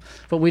 Yeah,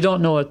 but we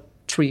don't know at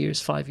 3 years,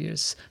 5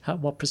 years,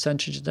 what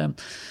percentage of them.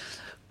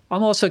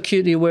 I'm also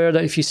acutely aware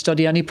that if you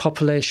study any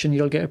population,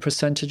 you'll get a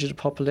percentage of the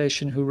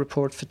population who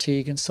report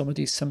fatigue and some of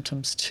these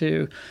symptoms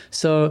too.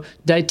 So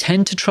they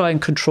tend to try and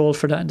control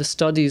for that in the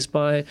studies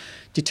by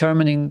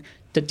determining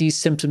that these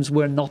symptoms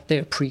were not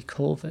there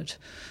pre-COVID.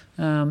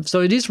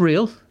 So it is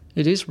real.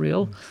 It is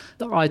real.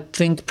 I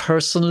think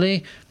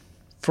personally,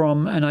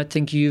 and I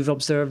think you've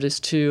observed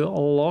this too, a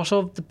lot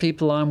of the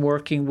people I'm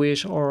working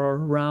with or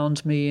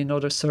around me in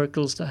other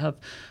circles that have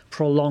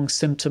prolonged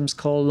symptoms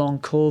called long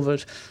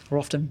COVID are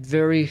often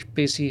very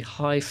busy,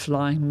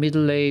 high-flying,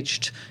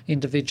 middle-aged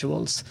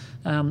individuals.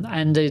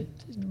 And the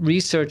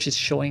research is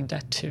showing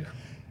that too.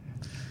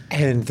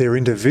 And they're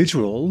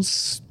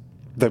individuals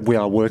that we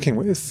are working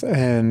with,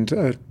 and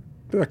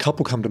a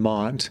couple come to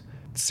mind.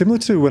 Similar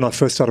to when I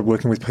first started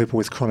working with people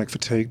with chronic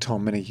fatigue,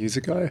 Tom, many years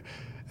ago,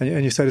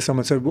 and you say to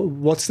someone, so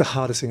what's the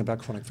hardest thing about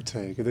chronic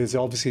fatigue? There's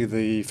obviously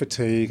the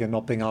fatigue and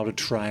not being able to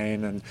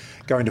train and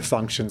going to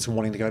functions and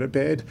wanting to go to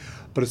bed,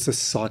 but it's the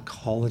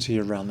psychology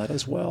around that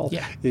as well.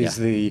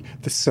 The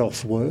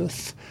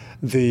self-worth,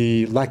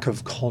 the lack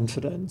of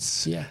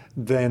confidence.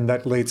 Then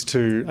that leads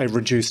to a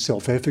reduced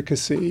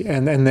self-efficacy,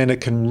 and then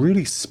it can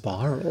really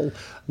spiral.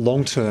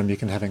 Long-term, you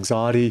can have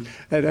anxiety,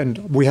 and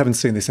we haven't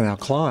seen this in our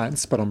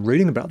clients, but I'm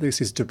reading about this,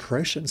 is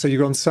depression. So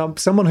you've got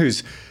someone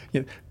who's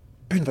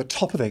been at the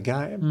top of their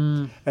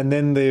game, and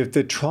then they're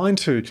trying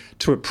to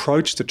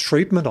approach the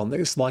treatment on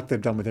this like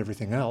they've done with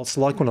everything else,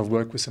 like when I've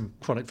worked with some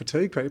chronic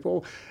fatigue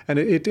people, and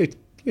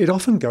it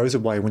often goes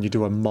away when you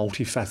do a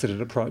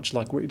multifaceted approach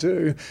like we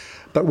do.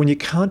 But when you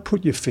can't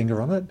put your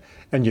finger on it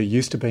and you're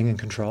used to being in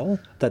control,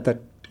 that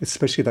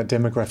especially that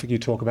demographic you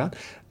talk about,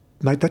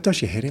 mate, that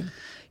does your head in.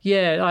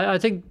 Yeah, I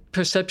think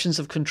perceptions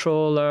of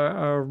control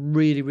are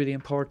really, really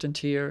important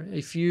here.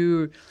 If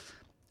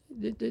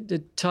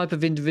the type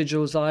of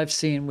individuals I've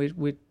seen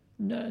with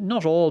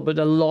not all, but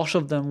a lot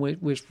of them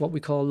with what we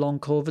call long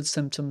COVID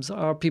symptoms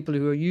are people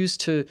who are used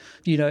to,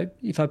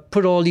 if I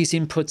put all these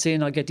inputs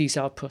in, I get these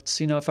outputs.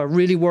 If I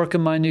really work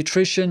on my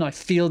nutrition, I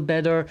feel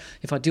better.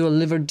 If I do a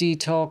liver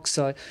detox,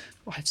 I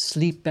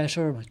sleep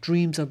better, my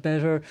dreams are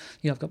better,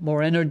 I've got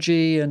more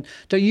energy, and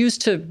they're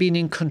used to being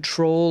in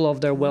control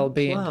of their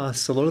well-being.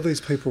 Plus, a lot of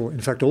these people,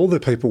 in fact, all the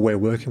people we're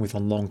working with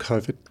on long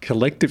COVID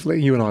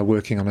collectively, you and I are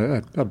working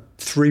on a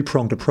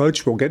three-pronged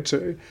approach we'll get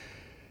to,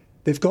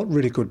 they've got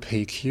really good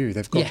PQ,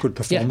 they've got good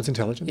performance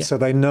intelligence. So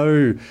they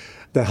know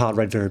their heart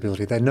rate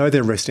variability, they know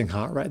their resting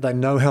heart rate, they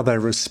know how they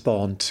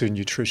respond to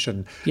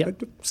nutrition.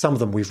 Some of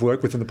them we've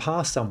worked with in the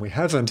past, some we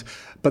haven't,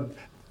 but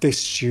they're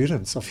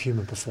students of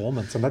human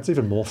performance, and that's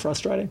even more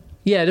frustrating.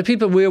 Yeah, the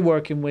people we're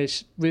working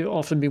with, we've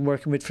often been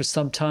working with for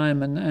some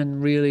time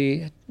and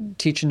really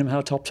teaching them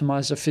how to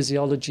optimize their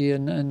physiology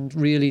and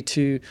really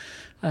to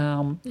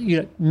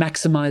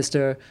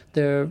maximize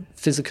their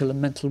physical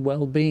and mental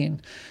well-being.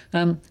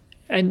 And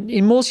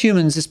in most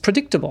humans, it's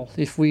predictable.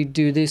 If we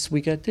do this, we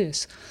get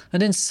this.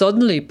 And then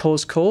suddenly,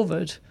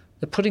 post-COVID,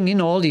 they're putting in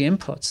all the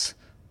inputs,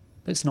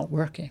 but it's not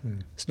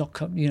working. It's not,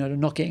 they're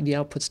not getting the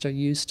outputs they're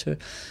used to.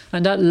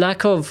 And that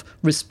lack of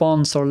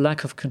response or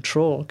lack of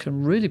control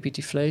can really be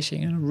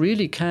deflating, and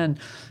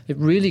it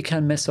really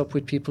can mess up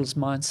with people's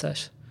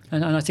mindset.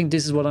 And I think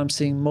this is what I'm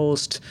seeing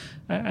most,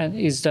 and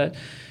is that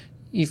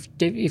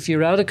if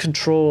you're out of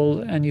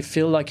control and you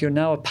feel like you're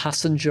now a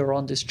passenger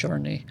on this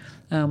journey,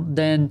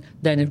 then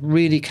it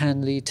really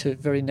can lead to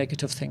very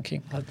negative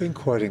thinking. I've been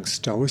quoting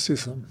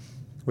Stoicism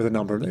with a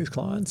number of these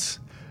clients,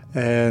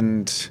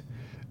 and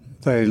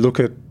They look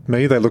at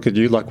me, they look at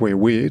you like we're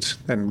weird,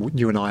 and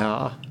you and I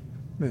are.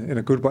 In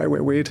a good way,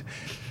 we're weird.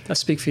 I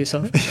speak for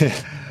yourself.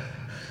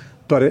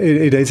 But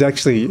it is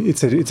actually,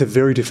 it's a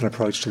very different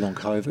approach to long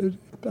COVID.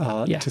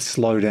 To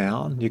slow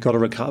down, you've got to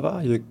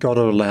recover, you've got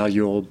to allow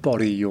your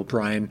body, your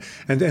brain,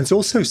 and it's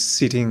also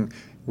sitting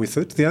with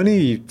it. The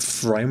only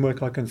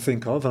framework I can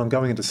think of, and I'm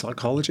going into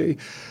psychology,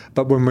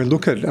 but when we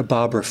look at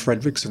Barbara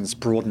Fredrickson's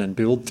broaden and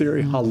build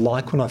theory, I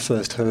like when I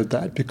first heard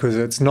that, because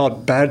it's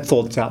not bad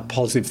thoughts out,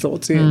 positive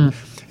thoughts in.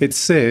 It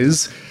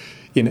says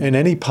in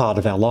any part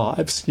of our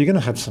lives, you're going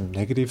to have some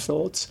negative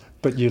thoughts,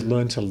 but you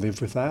learn to live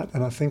with that.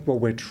 And I think what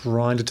we're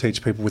trying to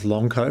teach people with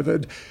long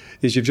COVID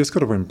is you've just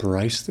got to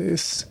embrace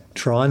this,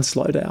 try and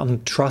slow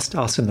down, trust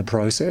us in the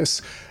process,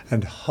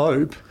 and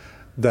hope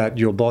that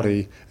your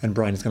body and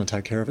brain is going to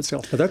take care of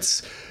itself. But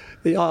that's,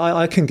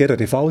 I can get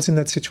it. If I was in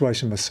that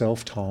situation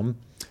myself, Tom,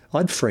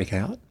 I'd freak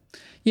out.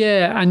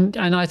 Yeah, and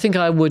I think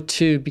I would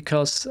too,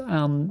 because,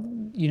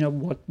 you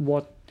know,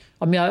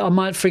 I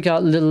might freak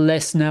out a little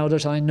less now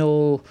that I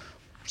know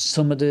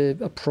some of the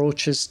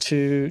approaches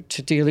to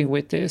dealing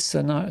with this,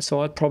 and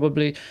so I'd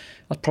probably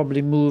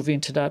move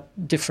into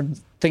that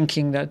different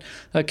thinking that,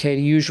 okay,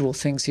 the usual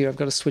things here, I've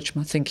got to switch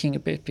my thinking a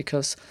bit,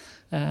 because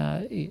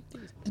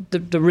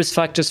the risk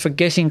factors for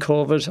getting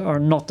COVID are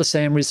not the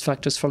same risk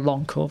factors for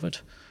long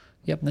COVID.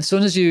 Yep. And as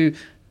soon as you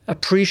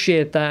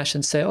appreciate that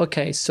and say,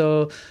 okay,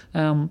 so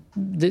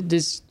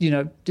this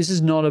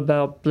is not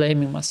about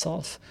blaming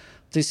myself.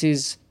 This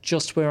is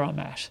just where I'm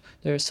at.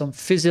 There are some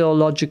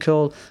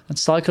physiological and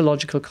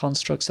psychological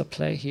constructs at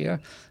play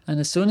here. And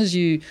as soon as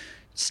you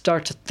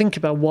start to think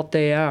about what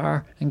they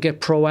are and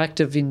get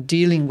proactive in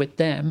dealing with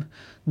them,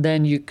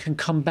 then you can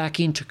come back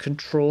into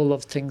control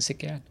of things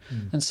again.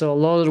 And so a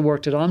lot of the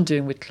work that I'm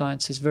doing with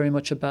clients is very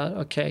much about,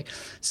 okay,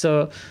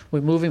 so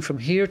we're moving from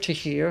here to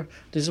here.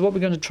 This is what we're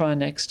going to try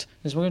next.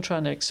 This is what we're going to try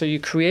next. So you're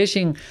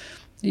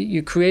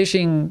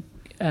creating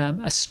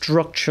a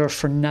structure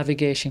for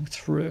navigating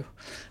through.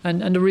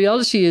 And the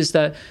reality is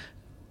that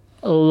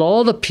a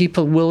lot of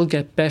people will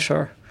get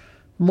better.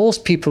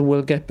 Most people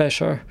will get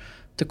better.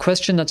 The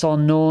question that's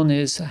unknown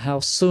is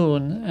how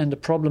soon, and the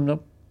problem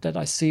that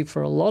I see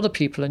for a lot of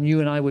people, and you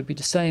and I would be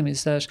the same,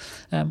 is that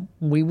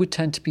we would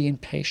tend to be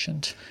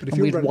impatient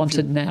and we'd want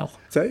it now.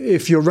 So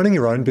if you're running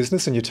your own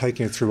business and you're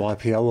taking it through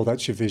IPO, well,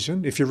 that's your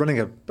vision. If you're running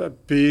a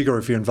big, or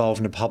if you're involved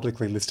in a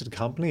publicly listed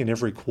company, and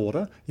every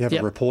quarter you have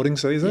a reporting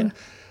season,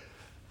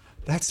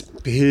 that's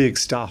big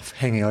stuff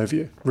hanging over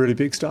you, really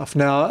big stuff.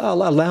 Now,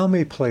 allow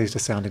me, please, to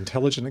sound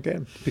intelligent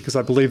again, because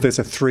I believe there's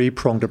a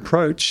three-pronged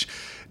approach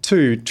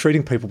to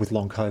treating people with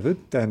long COVID.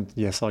 And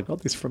yes, I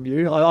got this from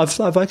you.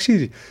 I've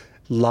actually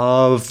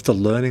loved the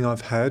learning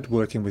I've had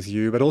working with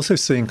you, but also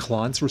seeing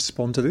clients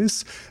respond to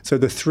this. So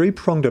the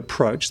three-pronged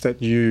approach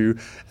that you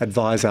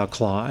advise our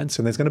clients,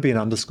 and there's going to be an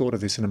underscore to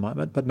this in a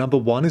moment, but number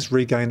one is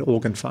regain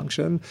organ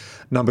function.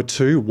 Number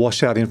two,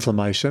 wash out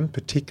inflammation,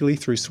 particularly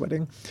through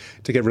sweating,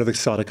 to get rid of the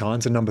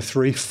cytokines. And number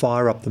three,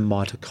 fire up the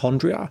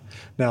mitochondria.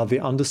 Now,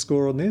 the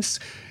underscore on this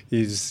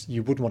is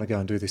you wouldn't want to go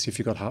and do this if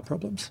you've got heart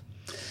problems.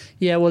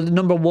 Yeah, well,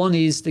 number one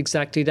is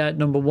exactly that.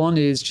 Number one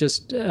is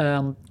just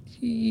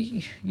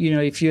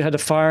if you had a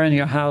fire in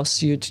your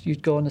house,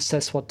 you'd go and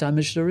assess what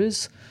damage there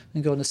is,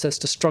 and go and assess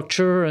the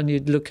structure, and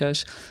you'd look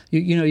at,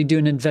 you do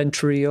an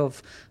inventory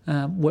of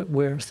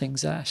where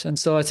things at. And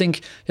so I think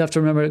you have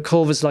to remember that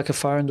COVID is like a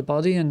fire in the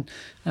body, and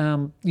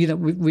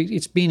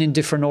it's been in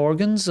different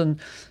organs, and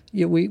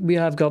we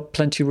have got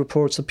plenty of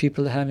reports of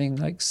people having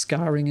like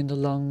scarring in the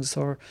lungs,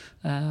 or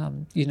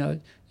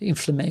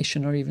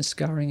inflammation, or even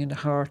scarring in the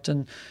heart,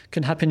 and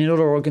can happen in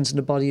other organs in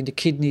the body, in the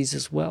kidneys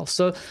as well.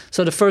 So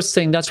the first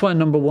thing, that's why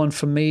number one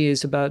for me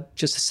is about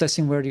just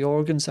assessing where the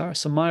organs are.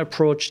 So my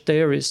approach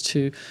there is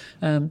to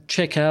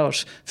check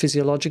out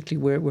physiologically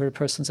where a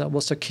person's at.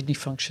 What's their kidney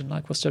function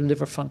like? What's their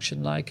liver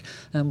function like?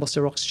 What's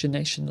their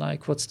oxygenation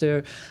like? What's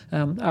their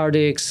are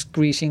they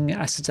excreting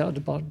acids out of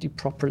the body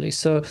properly?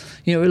 So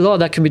a lot of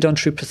that can be done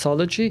through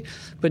pathology,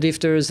 but if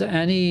there's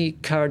any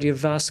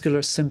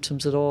cardiovascular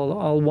symptoms at all,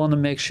 I'll want to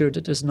make sure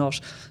that there's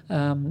not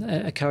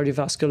a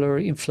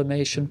cardiovascular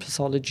inflammation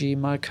pathology,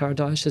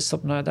 myocarditis,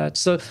 something like that.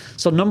 So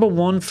number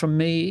one for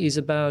me is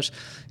about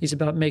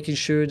making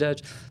sure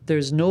that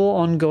there's no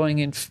ongoing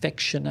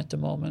infection at the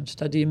moment,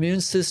 that the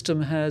immune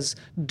system has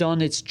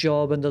done its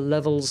job and the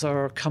levels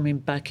are coming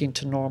back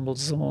into normal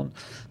zone,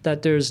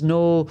 that there's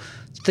no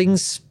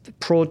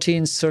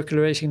proteins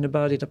circulating in the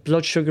body, that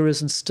blood sugar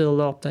isn't still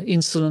up, that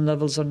insulin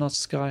levels are not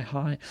sky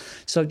high.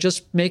 So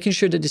just making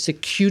sure that this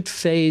acute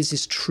phase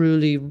is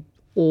truly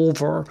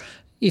over,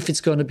 if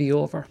it's going to be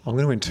over. I'm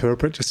going to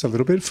interpret just a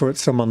little bit for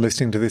someone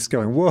listening to this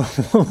going, whoa,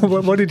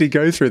 what did he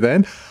go through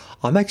then?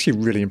 I'm actually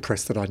really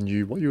impressed that I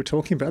knew what you were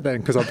talking about then,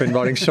 because I've been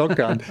riding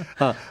shotgun.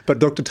 But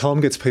Dr. Tom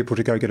gets people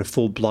to go get a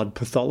full blood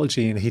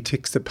pathology, and he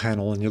ticks the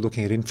panel, and you're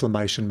looking at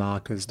inflammation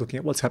markers, looking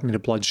at what's happening to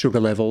blood sugar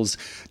levels,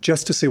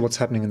 just to see what's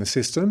happening in the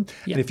system.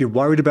 Yep. And if you're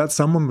worried about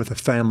someone with a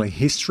family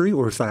history,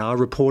 or if they are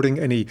reporting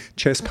any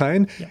chest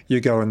pain, you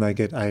go and they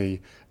get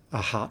a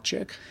a heart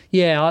check?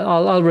 Yeah,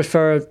 I'll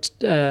refer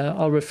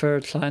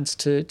clients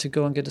to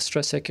go and get a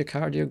stress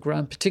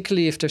echocardiogram,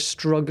 particularly if they're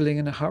struggling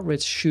and the heart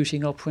rate's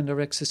shooting up when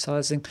they're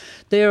exercising.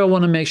 There, I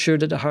want to make sure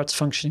that the heart's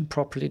functioning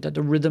properly, that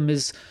the rhythm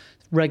is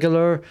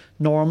regular,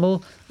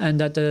 normal, and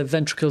that the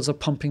ventricles are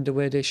pumping the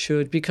way they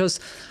should. Because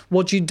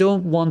what you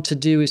don't want to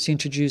do is to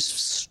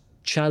introduce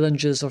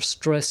challenges or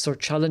stress or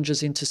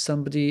challenges into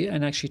somebody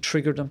and actually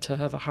trigger them to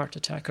have a heart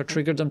attack or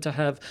trigger them to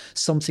have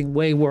something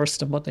way worse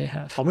than what they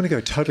have. I'm going to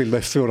go totally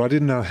left field. I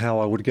didn't know how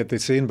I would get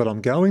this in, but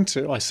I'm going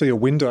to. I see a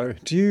window.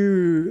 Do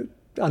you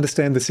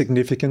understand the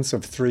significance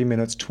of 3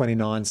 minutes,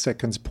 29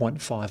 seconds,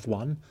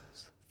 0.51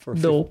 for a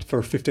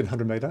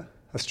 1,500 metre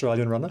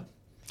Australian runner?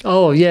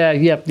 Oh, yeah,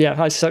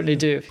 I certainly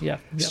do, yeah.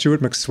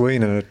 Stuart McSween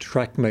in a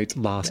track meet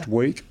last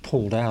week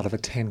pulled out of a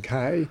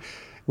 10K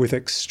with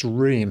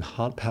extreme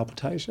heart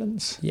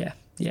palpitations. Yeah.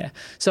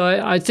 So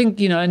I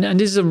think, and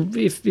this is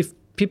if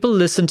people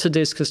listen to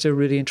this because they're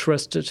really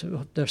interested,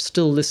 they're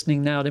still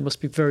listening now, they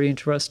must be very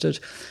interested.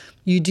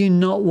 You do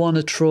not want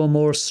to throw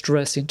more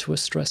stress into a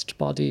stressed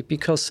body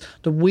because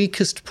the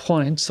weakest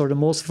points or the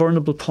most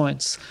vulnerable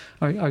points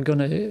are going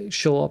to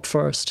show up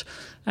first.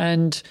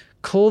 And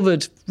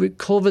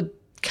COVID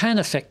can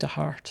affect the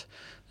heart,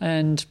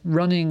 and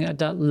running at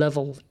that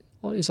level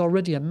is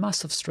already a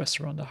massive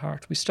stressor on the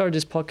heart. We started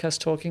this podcast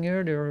talking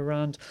earlier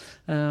around,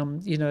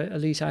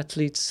 elite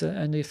athletes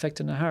and the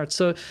effect on the heart.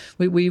 So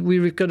we've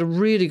really got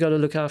to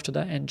look after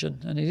that engine,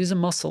 and it is a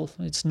muscle.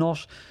 It's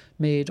not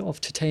made of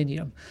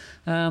titanium.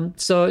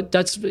 So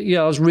that's,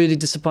 I was really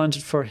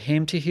disappointed for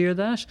him to hear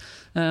that.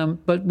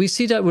 But we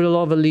see that with a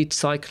lot of elite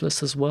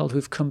cyclists as well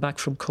who've come back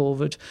from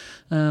COVID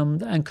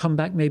and come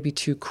back maybe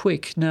too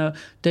quick. Now,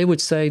 they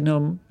would say,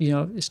 no,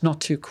 it's not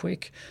too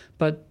quick,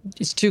 but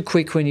it's too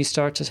quick when you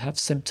start to have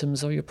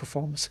symptoms or your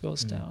performance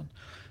goes down.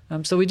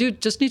 So we do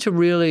just need to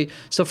really,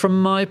 so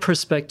from my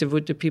perspective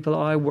with the people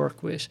I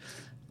work with,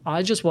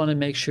 I just want to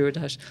make sure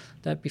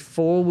that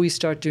before we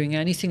start doing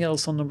anything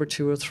else on number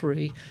 2 or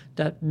 3,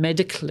 that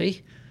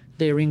medically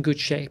they're in good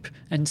shape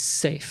and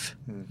safe.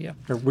 Yeah.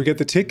 We get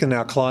the tick and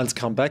our clients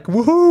come back.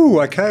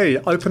 Woohoo! Okay,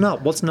 open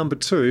up. What's number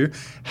 2?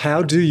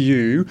 How do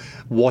you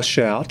wash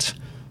out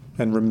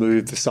and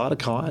remove the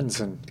cytokines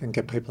and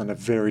get people in a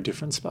very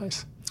different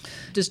space?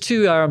 There's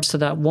 2 arms to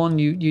that. One,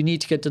 you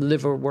need to get the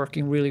liver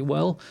working really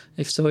well.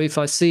 If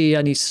I see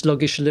any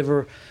sluggish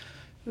liver,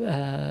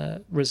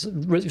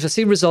 if I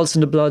see results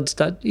in the blood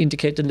that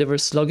indicate the liver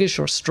is sluggish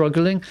or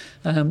struggling,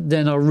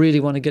 then I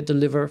really want to get the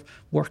liver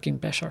working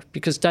better,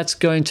 because that's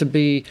going to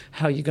be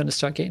how you're going to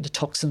start getting the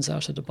toxins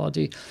out of the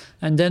body.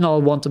 And then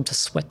I'll want them to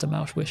sweat them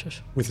out with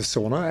it. With a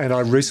sauna. And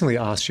I recently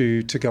asked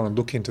you to go and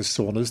look into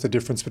saunas, the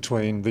difference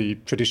between the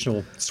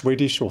traditional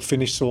Swedish or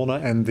Finnish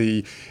sauna and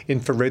the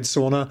infrared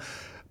sauna.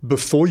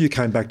 Before you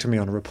came back to me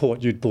on a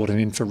report, you'd bought an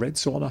infrared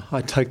sauna.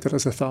 I take that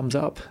as a thumbs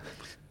up.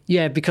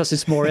 Yeah, because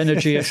it's more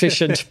energy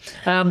efficient.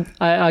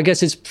 I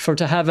guess it's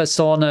to have a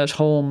sauna at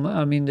home.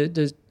 I mean,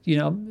 there's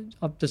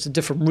a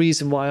different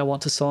reason why I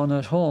want a sauna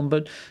at home,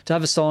 but to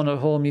have a sauna at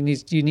home, you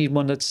need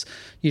one that's,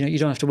 you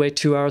don't have to wait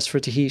 2 hours for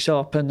it to heat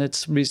up, and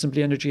it's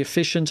reasonably energy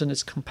efficient, and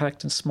it's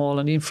compact and small,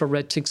 and the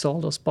infrared ticks all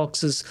those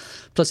boxes.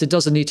 Plus, it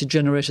doesn't need to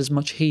generate as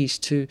much heat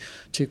to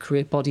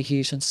create body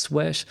heat and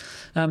sweat.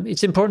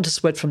 It's important to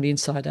sweat from the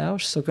inside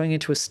out, so going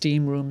into a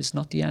steam room is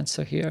not the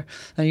answer here.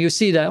 And you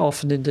see that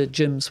often in the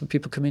gyms when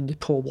people come in, they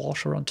pour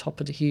water on top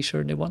of the heater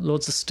and they want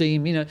loads of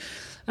steam.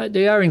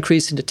 They are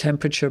increasing the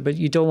temperature, but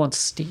you don't want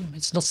steam.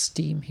 It's not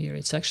steam here.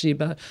 It's actually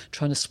about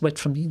trying to sweat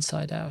from the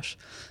inside out.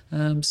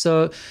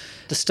 So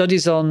the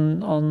studies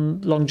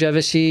on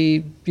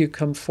longevity, you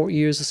come 40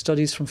 years of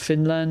studies from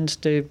Finland.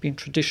 They've been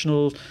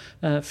traditional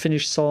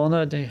Finnish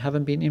sauna. They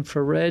haven't been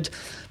infrared.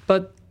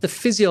 But the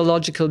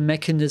physiological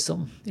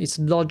mechanism, it's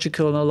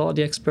logical, and a lot of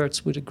the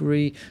experts would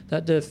agree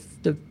that the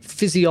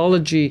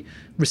physiology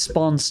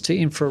response to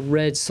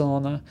infrared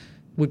sauna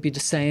would be the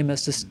same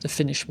as the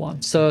Finnish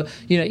one. So,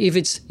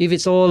 if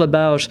it's all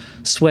about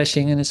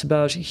sweating and it's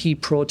about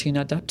heat protein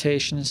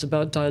adaptation, it's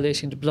about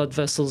dilating the blood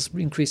vessels,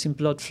 increasing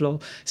blood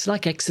flow. It's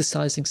like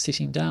exercising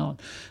sitting down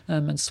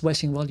and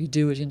sweating while you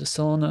do it in the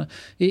sauna.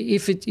 You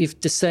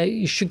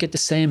should get the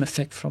same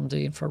effect from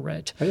the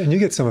infrared. And you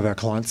get some of our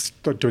clients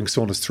doing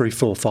saunas 3,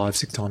 4, 5,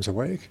 6 times a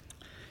week.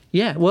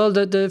 Yeah, well,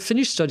 the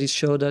Finnish studies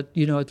show that,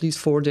 at least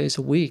 4 days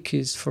a week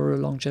is for a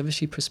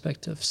longevity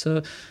perspective.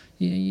 So,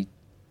 you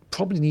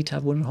probably need to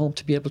have one at home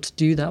to be able to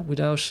do that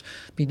without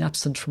being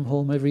absent from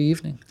home every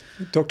evening.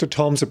 Dr.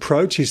 Tom's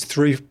approach, his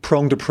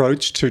 3-pronged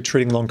approach to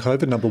treating long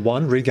COVID. Number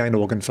 1, regain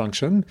organ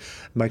function,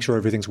 make sure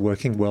everything's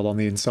working well on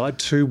the inside.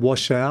 2,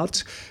 wash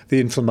out the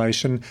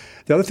inflammation.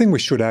 The other thing we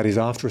should add is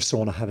after a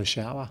sauna, have a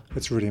shower.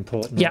 It's really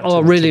important. Yeah,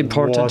 right? really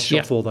important. Wash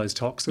off all those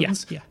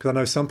toxins. Yeah. Because I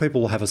know some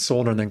people will have a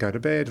sauna and then go to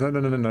bed.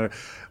 No.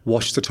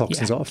 Wash the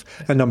toxins off.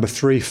 And number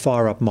 3,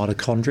 fire up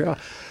mitochondria.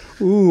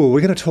 Ooh, we're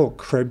going to talk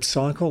Krebs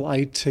cycle,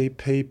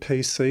 ATP,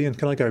 PC. And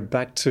can I go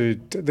back to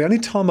the only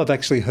time I've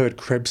actually heard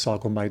Krebs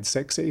cycle made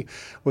sexy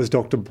was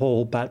Dr.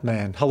 Paul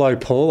Batman. Hello,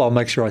 Paul. I'll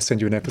make sure I send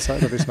you an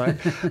episode of this, mate,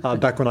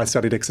 back when I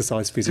studied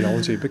exercise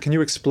physiology. But can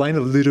you explain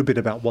a little bit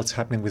about what's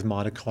happening with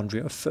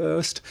mitochondria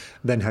first,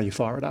 then how you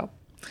fire it up?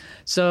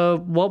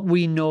 So what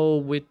we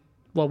know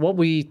what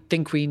we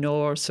think we know,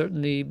 or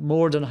certainly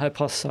more than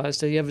hypothesized,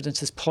 the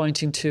evidence is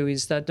pointing to,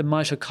 is that the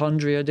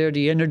mitochondria, they're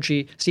the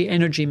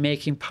energy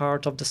making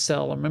part of the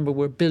cell. Remember,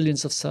 we're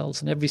billions of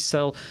cells, and every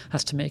cell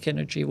has to make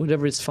energy,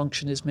 whatever its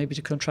function is, maybe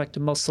to contract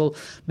a muscle,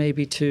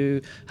 maybe to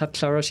have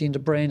clarity in the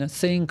brain and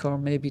think, or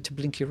maybe to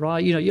blink your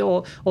eye.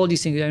 All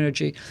these things are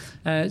energy.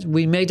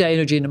 We make that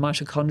energy in the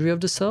mitochondria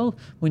of the cell.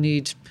 We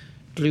need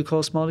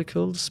glucose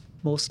molecules,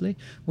 mostly.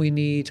 We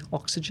need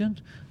oxygen,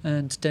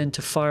 and then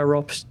to fire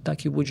up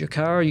like you would your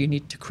car, you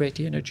need to create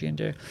the energy in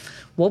there.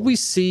 What we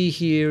see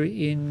here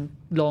in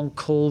long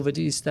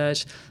COVID is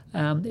that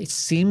it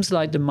seems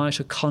like the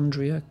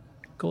mitochondria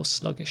go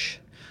sluggish,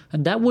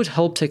 and that would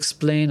help to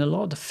explain a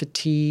lot of the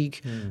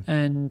fatigue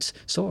and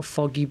sort of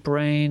foggy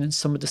brain and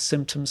some of the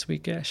symptoms we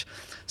get.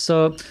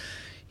 So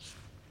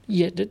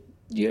we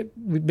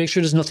make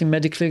sure there's nothing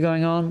medically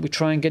going on. We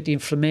try and get the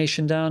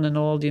inflammation down and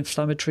all the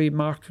inflammatory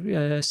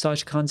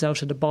cytokines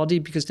out of the body,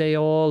 because they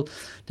all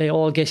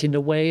get in the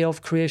way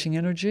of creating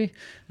energy.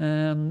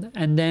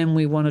 And then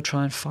we want to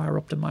try and fire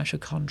up the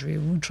mitochondria. We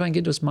want to try and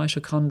get those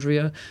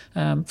mitochondria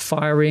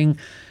firing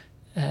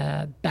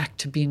back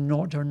to being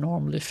their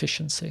normal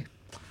efficiency.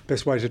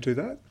 Best way to do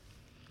that?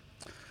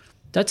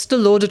 That's the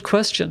loaded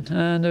question.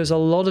 And there's a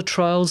lot of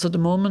trials at the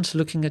moment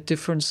looking at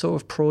different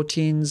sort of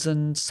proteins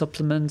and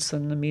supplements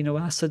and amino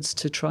acids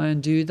to try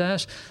and do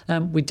that.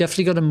 We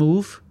definitely got to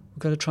move. We've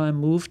got to try and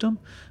move them.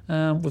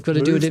 We've got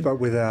to do it, but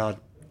without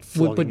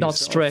but not yourself.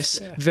 stress.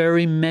 Yeah.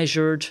 Very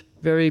measured,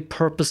 very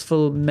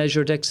purposeful,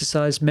 measured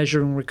exercise,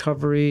 measuring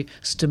recovery,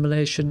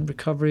 stimulation,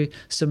 recovery.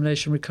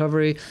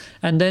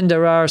 And then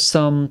there are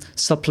some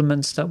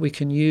supplements that we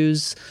can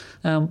use.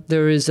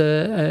 There is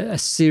a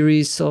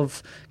series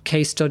of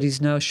case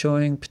studies now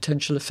showing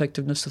potential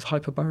effectiveness of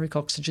hyperbaric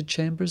oxygen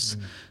chambers.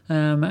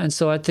 And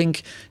so I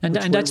think,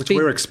 which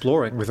we're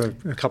exploring with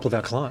a couple of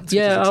our clients.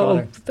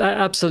 Yeah,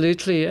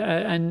 absolutely.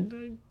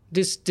 And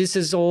this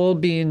has all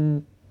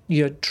been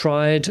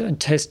tried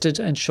and tested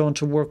and shown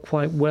to work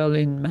quite well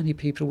in many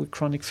people with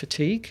chronic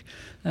fatigue.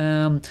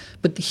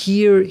 But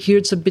here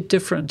it's a bit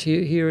different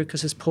here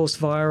because it's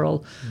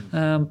post-viral.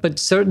 But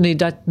certainly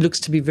that looks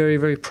to be very,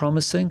 very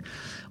promising.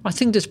 I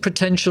think there's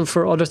potential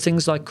for other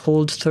things like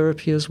cold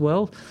therapy as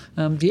well.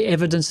 The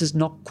evidence has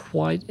not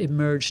quite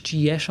emerged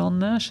yet on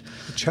that.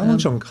 The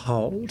challenge on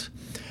cold,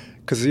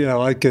 because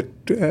I get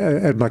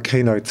at my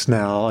keynotes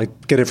now, I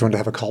get everyone to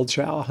have a cold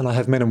shower, and I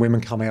have men and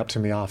women coming up to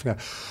me after and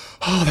go,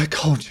 "Oh, that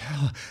cold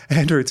shower,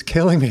 Andrew, it's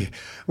killing me.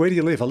 Where do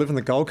you live?" "I live on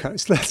the Gold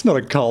Coast." That's not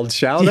a cold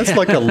shower. That's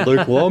like a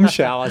lukewarm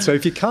shower. So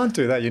if you can't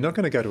do that, you're not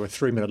going to go to a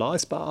 3-minute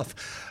ice bath.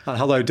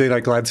 Hello, Dino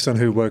Gladstone,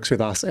 who works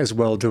with us as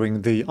well,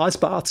 doing the ice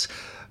baths.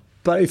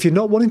 But if you're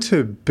not wanting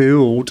to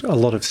build a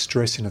lot of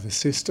stress into the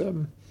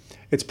system,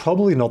 it's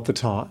probably not the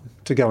time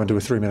to go into a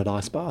 3-minute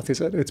ice bath, is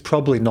it? It's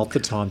probably not the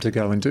time to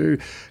go and do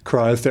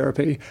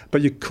cryotherapy.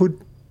 But you could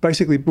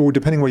basically,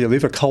 depending where you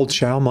live, a cold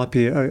shower might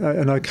be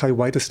an okay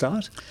way to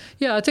start.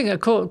 Yeah, I think a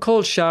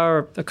cold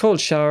shower,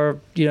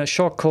 a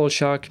short cold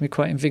shower can be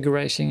quite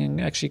invigorating and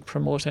actually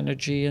promote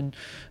energy and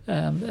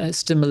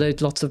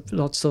stimulate lots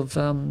of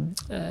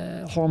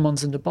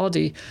hormones in the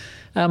body.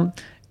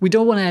 We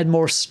don't want to add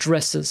more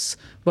stresses,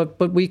 but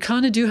we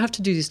kind of do have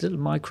to do these little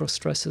micro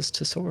stresses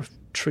to sort of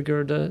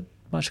trigger the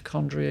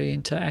mitochondria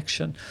into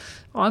action.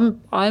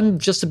 I'm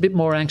just a bit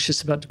more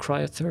anxious about the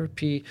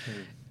cryotherapy.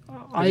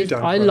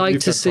 I like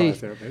to see,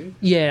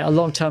 a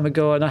long time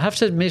ago, and I have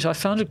to admit I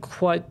found it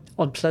quite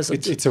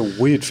unpleasant. It's a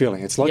weird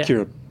feeling. It's like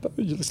you're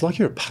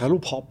a paddle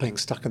pop being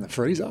stuck in the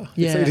freezer.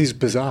 Yeah. It is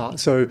bizarre.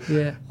 So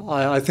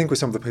I think with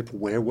some of the people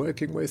we're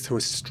working with who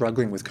are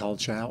struggling with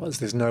cold showers,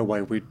 there's no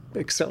way we'd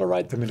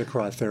accelerate them into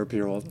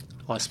cryotherapy or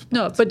ice.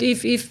 No, but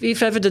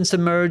if evidence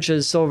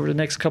emerges over the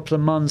next couple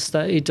of months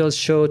that it does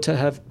show to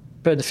have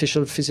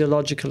beneficial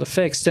physiological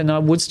effects, then I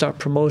would start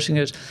promoting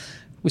it.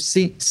 We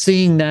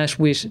seeing that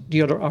with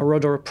our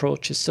other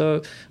approaches.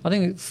 So I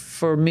think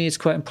for me it's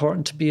quite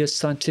important to be as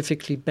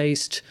scientifically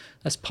based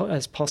as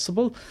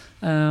possible.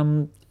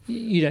 I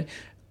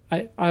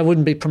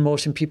wouldn't be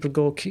promoting people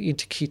go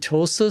into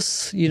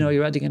ketosis.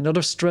 You're adding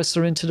another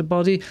stressor into the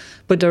body.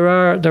 But there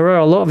are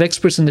a lot of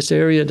experts in this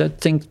area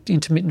that think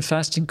intermittent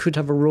fasting could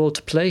have a role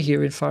to play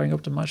here in firing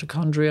up the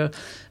mitochondria.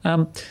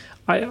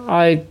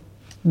 I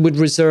would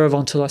reserve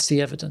until I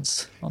see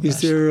evidence on that.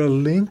 Is there a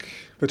link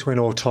between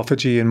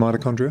autophagy and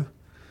mitochondria?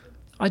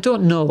 I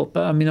don't know,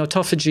 but I mean,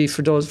 autophagy,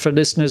 for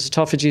listeners,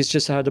 autophagy is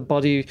just how the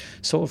body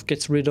sort of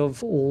gets rid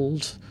of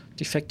old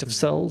defective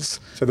cells.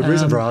 So the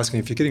reason for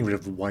asking, if you're getting rid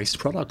of waste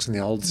products in the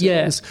old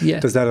cells,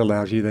 does that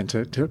allow you then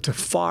to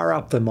fire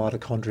up the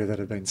mitochondria that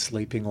have been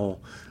sleeping or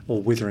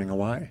withering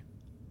away?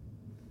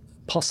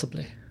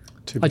 Possibly.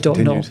 To be I don't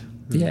know. continued.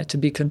 to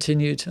be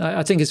continued.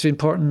 I think it's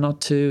important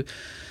not to.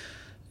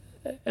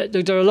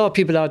 There are a lot of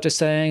people out there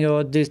saying,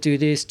 "Oh, this, do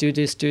this, do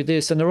this, do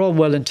this," and they're all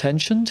well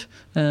intentioned.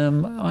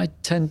 I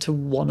tend to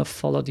want to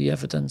follow the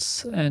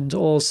evidence and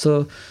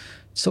also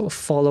sort of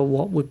follow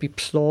what would be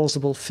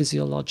plausible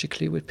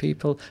physiologically with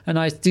people. And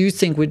I do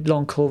think with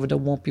long COVID, there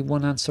won't be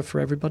one answer for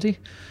everybody.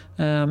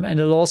 And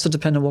it'll also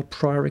depend on what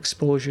prior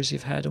exposures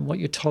you've had and what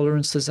your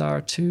tolerances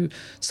are to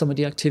some of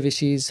the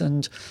activities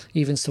and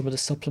even some of the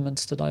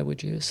supplements that I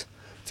would use.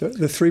 So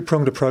the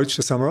three-pronged approach,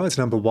 to summarise: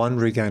 number one,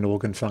 regain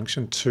organ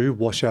function; two,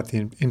 wash out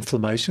the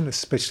inflammation,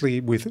 especially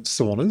with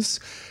saunas;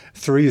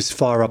 three is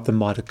fire up the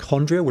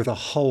mitochondria with a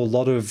whole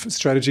lot of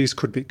strategies.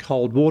 Could be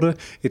cold water,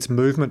 it's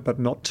movement, but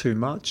not too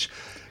much.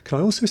 Can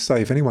I also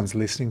say, if anyone's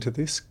listening to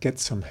this, get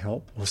some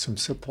help or some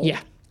support?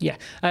 Yeah.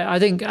 I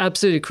think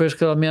absolutely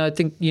critical. I mean, I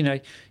think,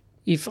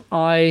 if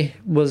I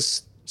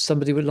was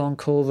somebody with long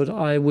COVID,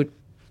 I would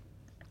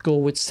go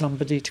with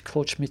somebody to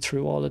coach me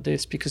through all of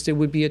this, because there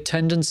would be a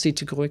tendency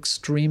to go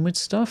extreme with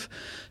stuff.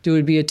 There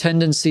would be a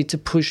tendency to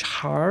push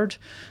hard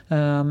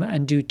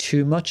and do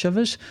too much of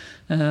it.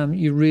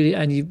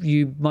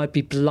 You might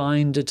be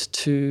blinded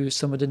to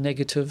some of the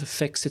negative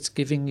effects it's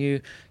giving you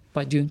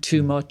by doing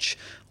too much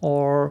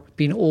or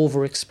being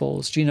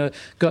overexposed.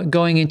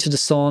 Going into the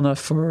sauna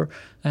for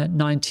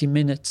 90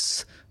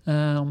 minutes,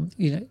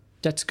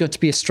 that's going to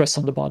be a stress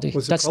on the body.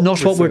 That's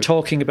not what we're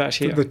talking about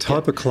here. The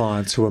type of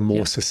clients who are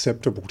more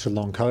susceptible to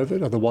long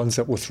COVID are the ones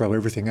that will throw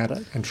everything at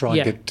it and try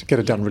and get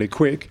it done really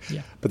quick.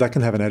 Yeah. But that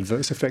can have an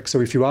adverse effect.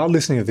 So if you are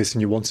listening to this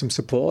and you want some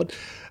support,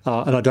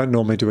 and I don't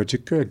normally do a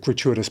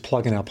gratuitous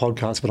plug in our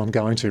podcast, but I'm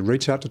going to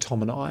reach out to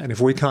Tom and I. And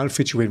if we can't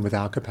fit you in with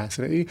our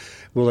capacity,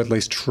 we'll at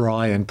least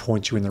try and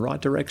point you in the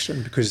right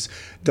direction, because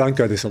don't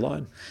go this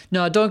alone.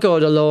 No, don't go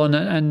it alone.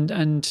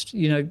 And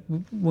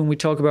when we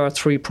talk about a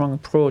three-pronged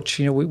approach,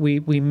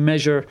 we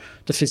measure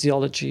the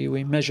physiology,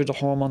 we measure the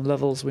hormone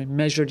levels, we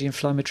measure the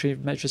inflammatory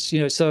measures.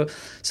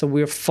 So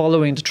we're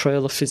following the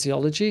trail of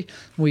physiology.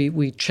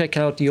 We check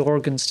out the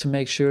organs to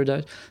make sure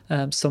that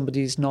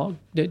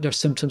their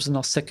symptoms are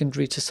not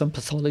secondary to some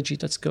pathology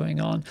that's going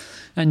on.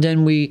 And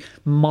then we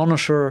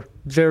monitor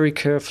very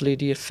carefully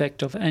the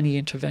effect of any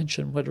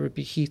intervention, whether it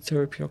be heat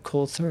therapy or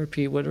cold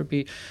therapy, whether it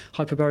be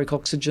hyperbaric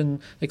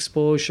oxygen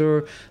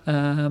exposure,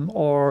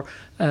 or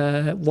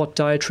what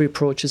dietary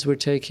approaches we're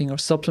taking or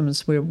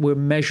supplements. We're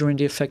measuring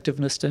the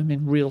effectiveness of them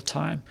in real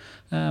time,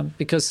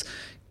 because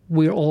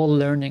we're all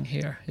learning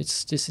here.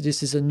 This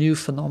is a new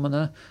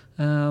phenomena,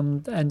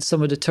 and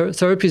some of the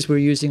therapies we're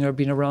using are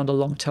been around a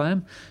long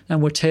time,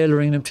 and we're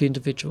tailoring them to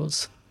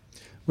individuals.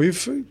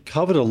 We've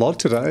covered a lot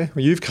today.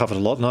 Well, you've covered a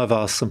lot, and I've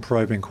asked some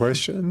probing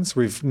questions.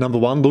 We've, number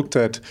one, looked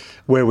at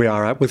where we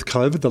are at with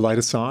COVID, the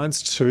latest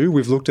science. Two,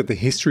 we've looked at the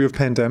history of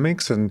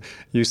pandemics, and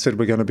you said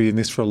we're going to be in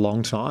this for a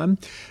long time.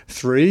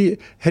 Three,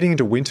 heading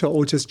into winter,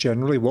 or just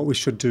generally what we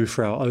should do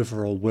for our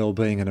overall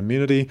well-being and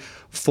immunity.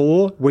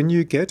 Four, when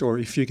you get, or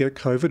if you get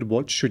COVID,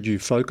 what should you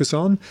focus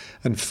on?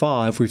 And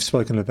five, we've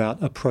spoken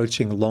about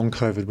approaching long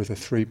COVID with a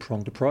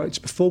three-pronged approach.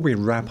 Before we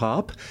wrap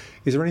up,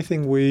 is there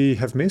anything we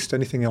have missed?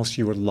 Anything else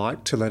you would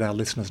like to let our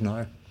listeners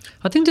know?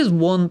 I think there's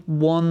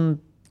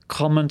one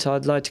comment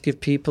I'd like to give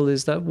people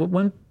is that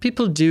when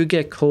people do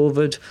get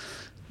COVID,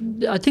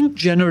 I think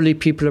generally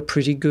people are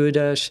pretty good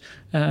at,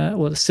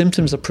 the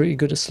symptoms are pretty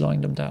good at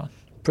slowing them down.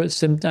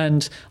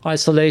 And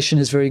isolation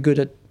is very good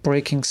at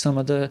breaking some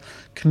of the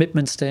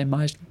commitments they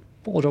might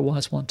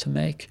otherwise want to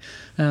make.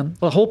 I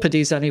hope it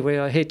is anyway.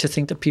 I hate to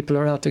think that people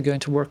are out there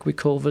going to work with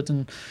COVID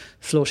and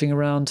floating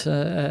around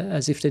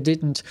as if they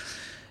didn't.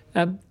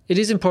 It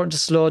is important to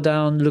slow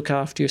down, look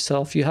after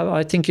yourself.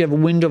 I think you have a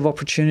window of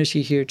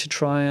opportunity here to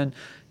try and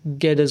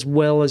get as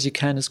well as you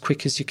can, as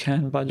quick as you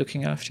can, by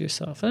looking after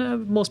yourself.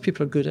 Most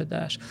people are good at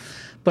that.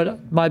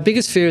 But my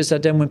biggest fear is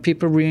that then when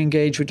people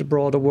re-engage with the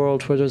broader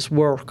world, whether it's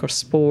work or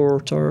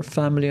sport or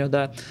family or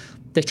that,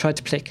 they try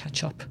to play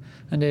catch up,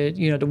 and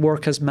the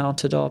work has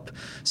mounted up.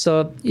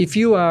 So if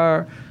you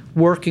are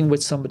working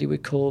with somebody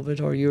with COVID,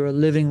 or you're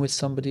living with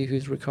somebody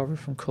who's recovered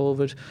from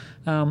COVID,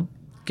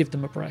 give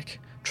them a break.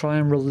 Try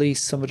and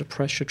release some of the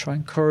pressure. Try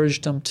and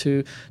encourage them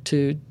to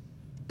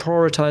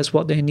prioritize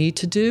what they need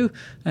to do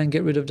and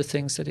get rid of the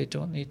things that they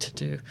don't need to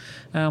do.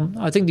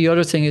 I think the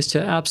other thing is to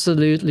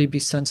absolutely be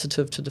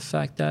sensitive to the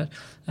fact that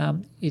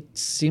it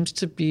seems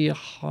to be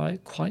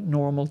quite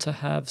normal to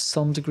have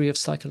some degree of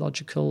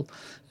psychological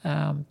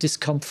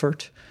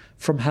discomfort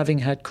from having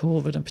had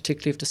COVID, and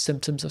particularly if the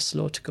symptoms are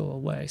slow to go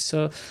away.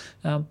 So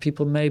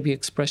people may be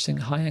expressing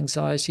high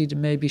anxiety, they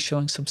may be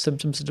showing some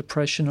symptoms of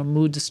depression or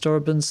mood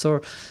disturbance,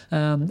 or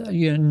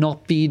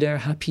not be their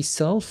happy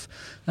self.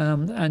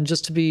 And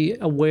just to be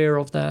aware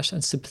of that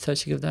and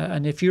sympathetic of that.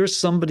 And if you're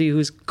somebody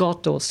who's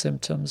got those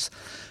symptoms,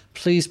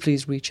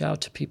 please reach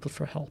out to people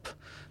for help.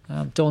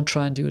 Don't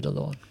try and do it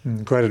alone.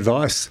 Great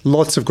advice.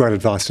 Lots of great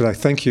advice today.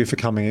 Thank you for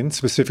coming in,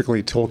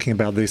 specifically talking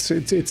about this.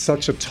 It's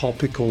such a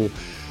topical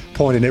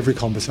point in every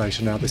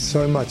conversation now. There's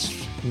so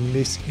much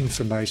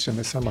misinformation,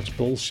 there's so much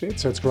bullshit,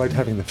 so it's great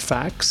having the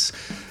facts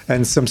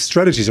and some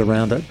strategies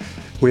around it.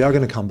 We are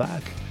going to come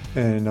back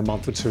in a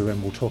month or two,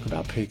 and we'll talk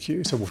about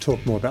PQ. So we'll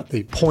talk more about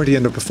the pointy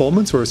end of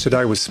performance, whereas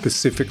today was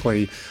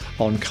specifically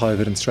on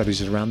COVID and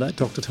strategies around that.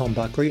 Dr. Tom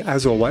Buckley,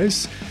 as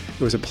always,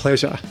 it was a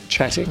pleasure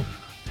chatting.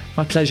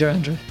 My pleasure,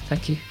 Andrew.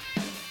 Thank you.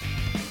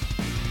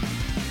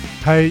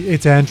 Hey,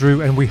 it's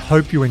Andrew, and we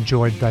hope you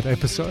enjoyed that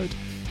episode.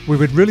 We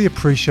would really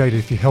appreciate it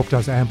if you helped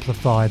us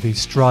amplify the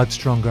Strive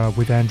Stronger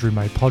with Andrew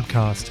May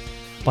podcast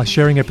by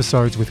sharing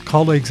episodes with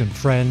colleagues and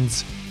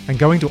friends and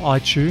going to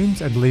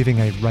iTunes and leaving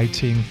a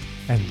rating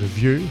and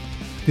review.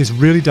 This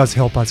really does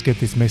help us get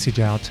this message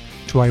out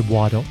to a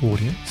wider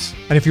audience.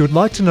 And if you would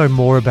like to know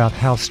more about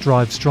how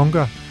Strive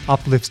Stronger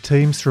uplifts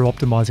teams through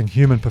optimizing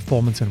human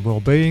performance and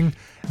well-being,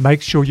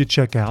 make sure you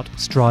check out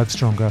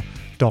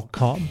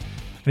strivestronger.com.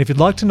 And if you'd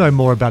like to know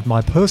more about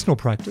my personal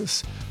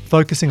practice,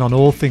 focusing on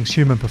all things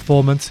human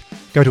performance,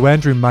 go to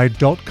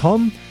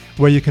andrewmay.com,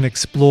 where you can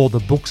explore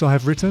the books I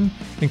have written,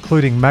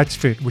 including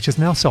MatchFit, which has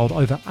now sold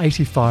over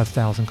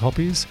 85,000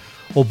 copies,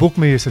 or book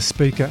me as a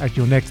speaker at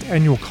your next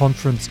annual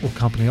conference or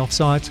company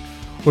offsite.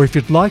 Or if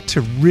you'd like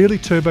to really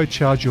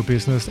turbocharge your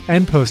business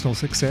and personal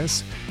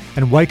success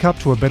and wake up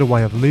to a better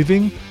way of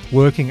living,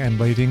 working and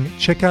leading,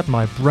 check out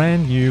my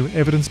brand new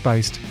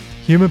evidence-based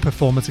Human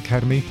Performance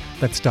Academy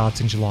that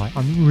starts in July.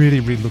 I'm really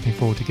looking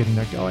forward to getting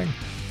that going.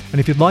 And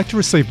if you'd like to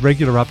receive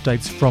regular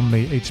updates from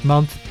me each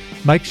month,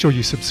 make sure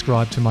you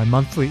subscribe to my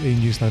monthly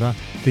e-newsletter,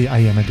 the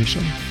AM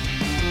edition.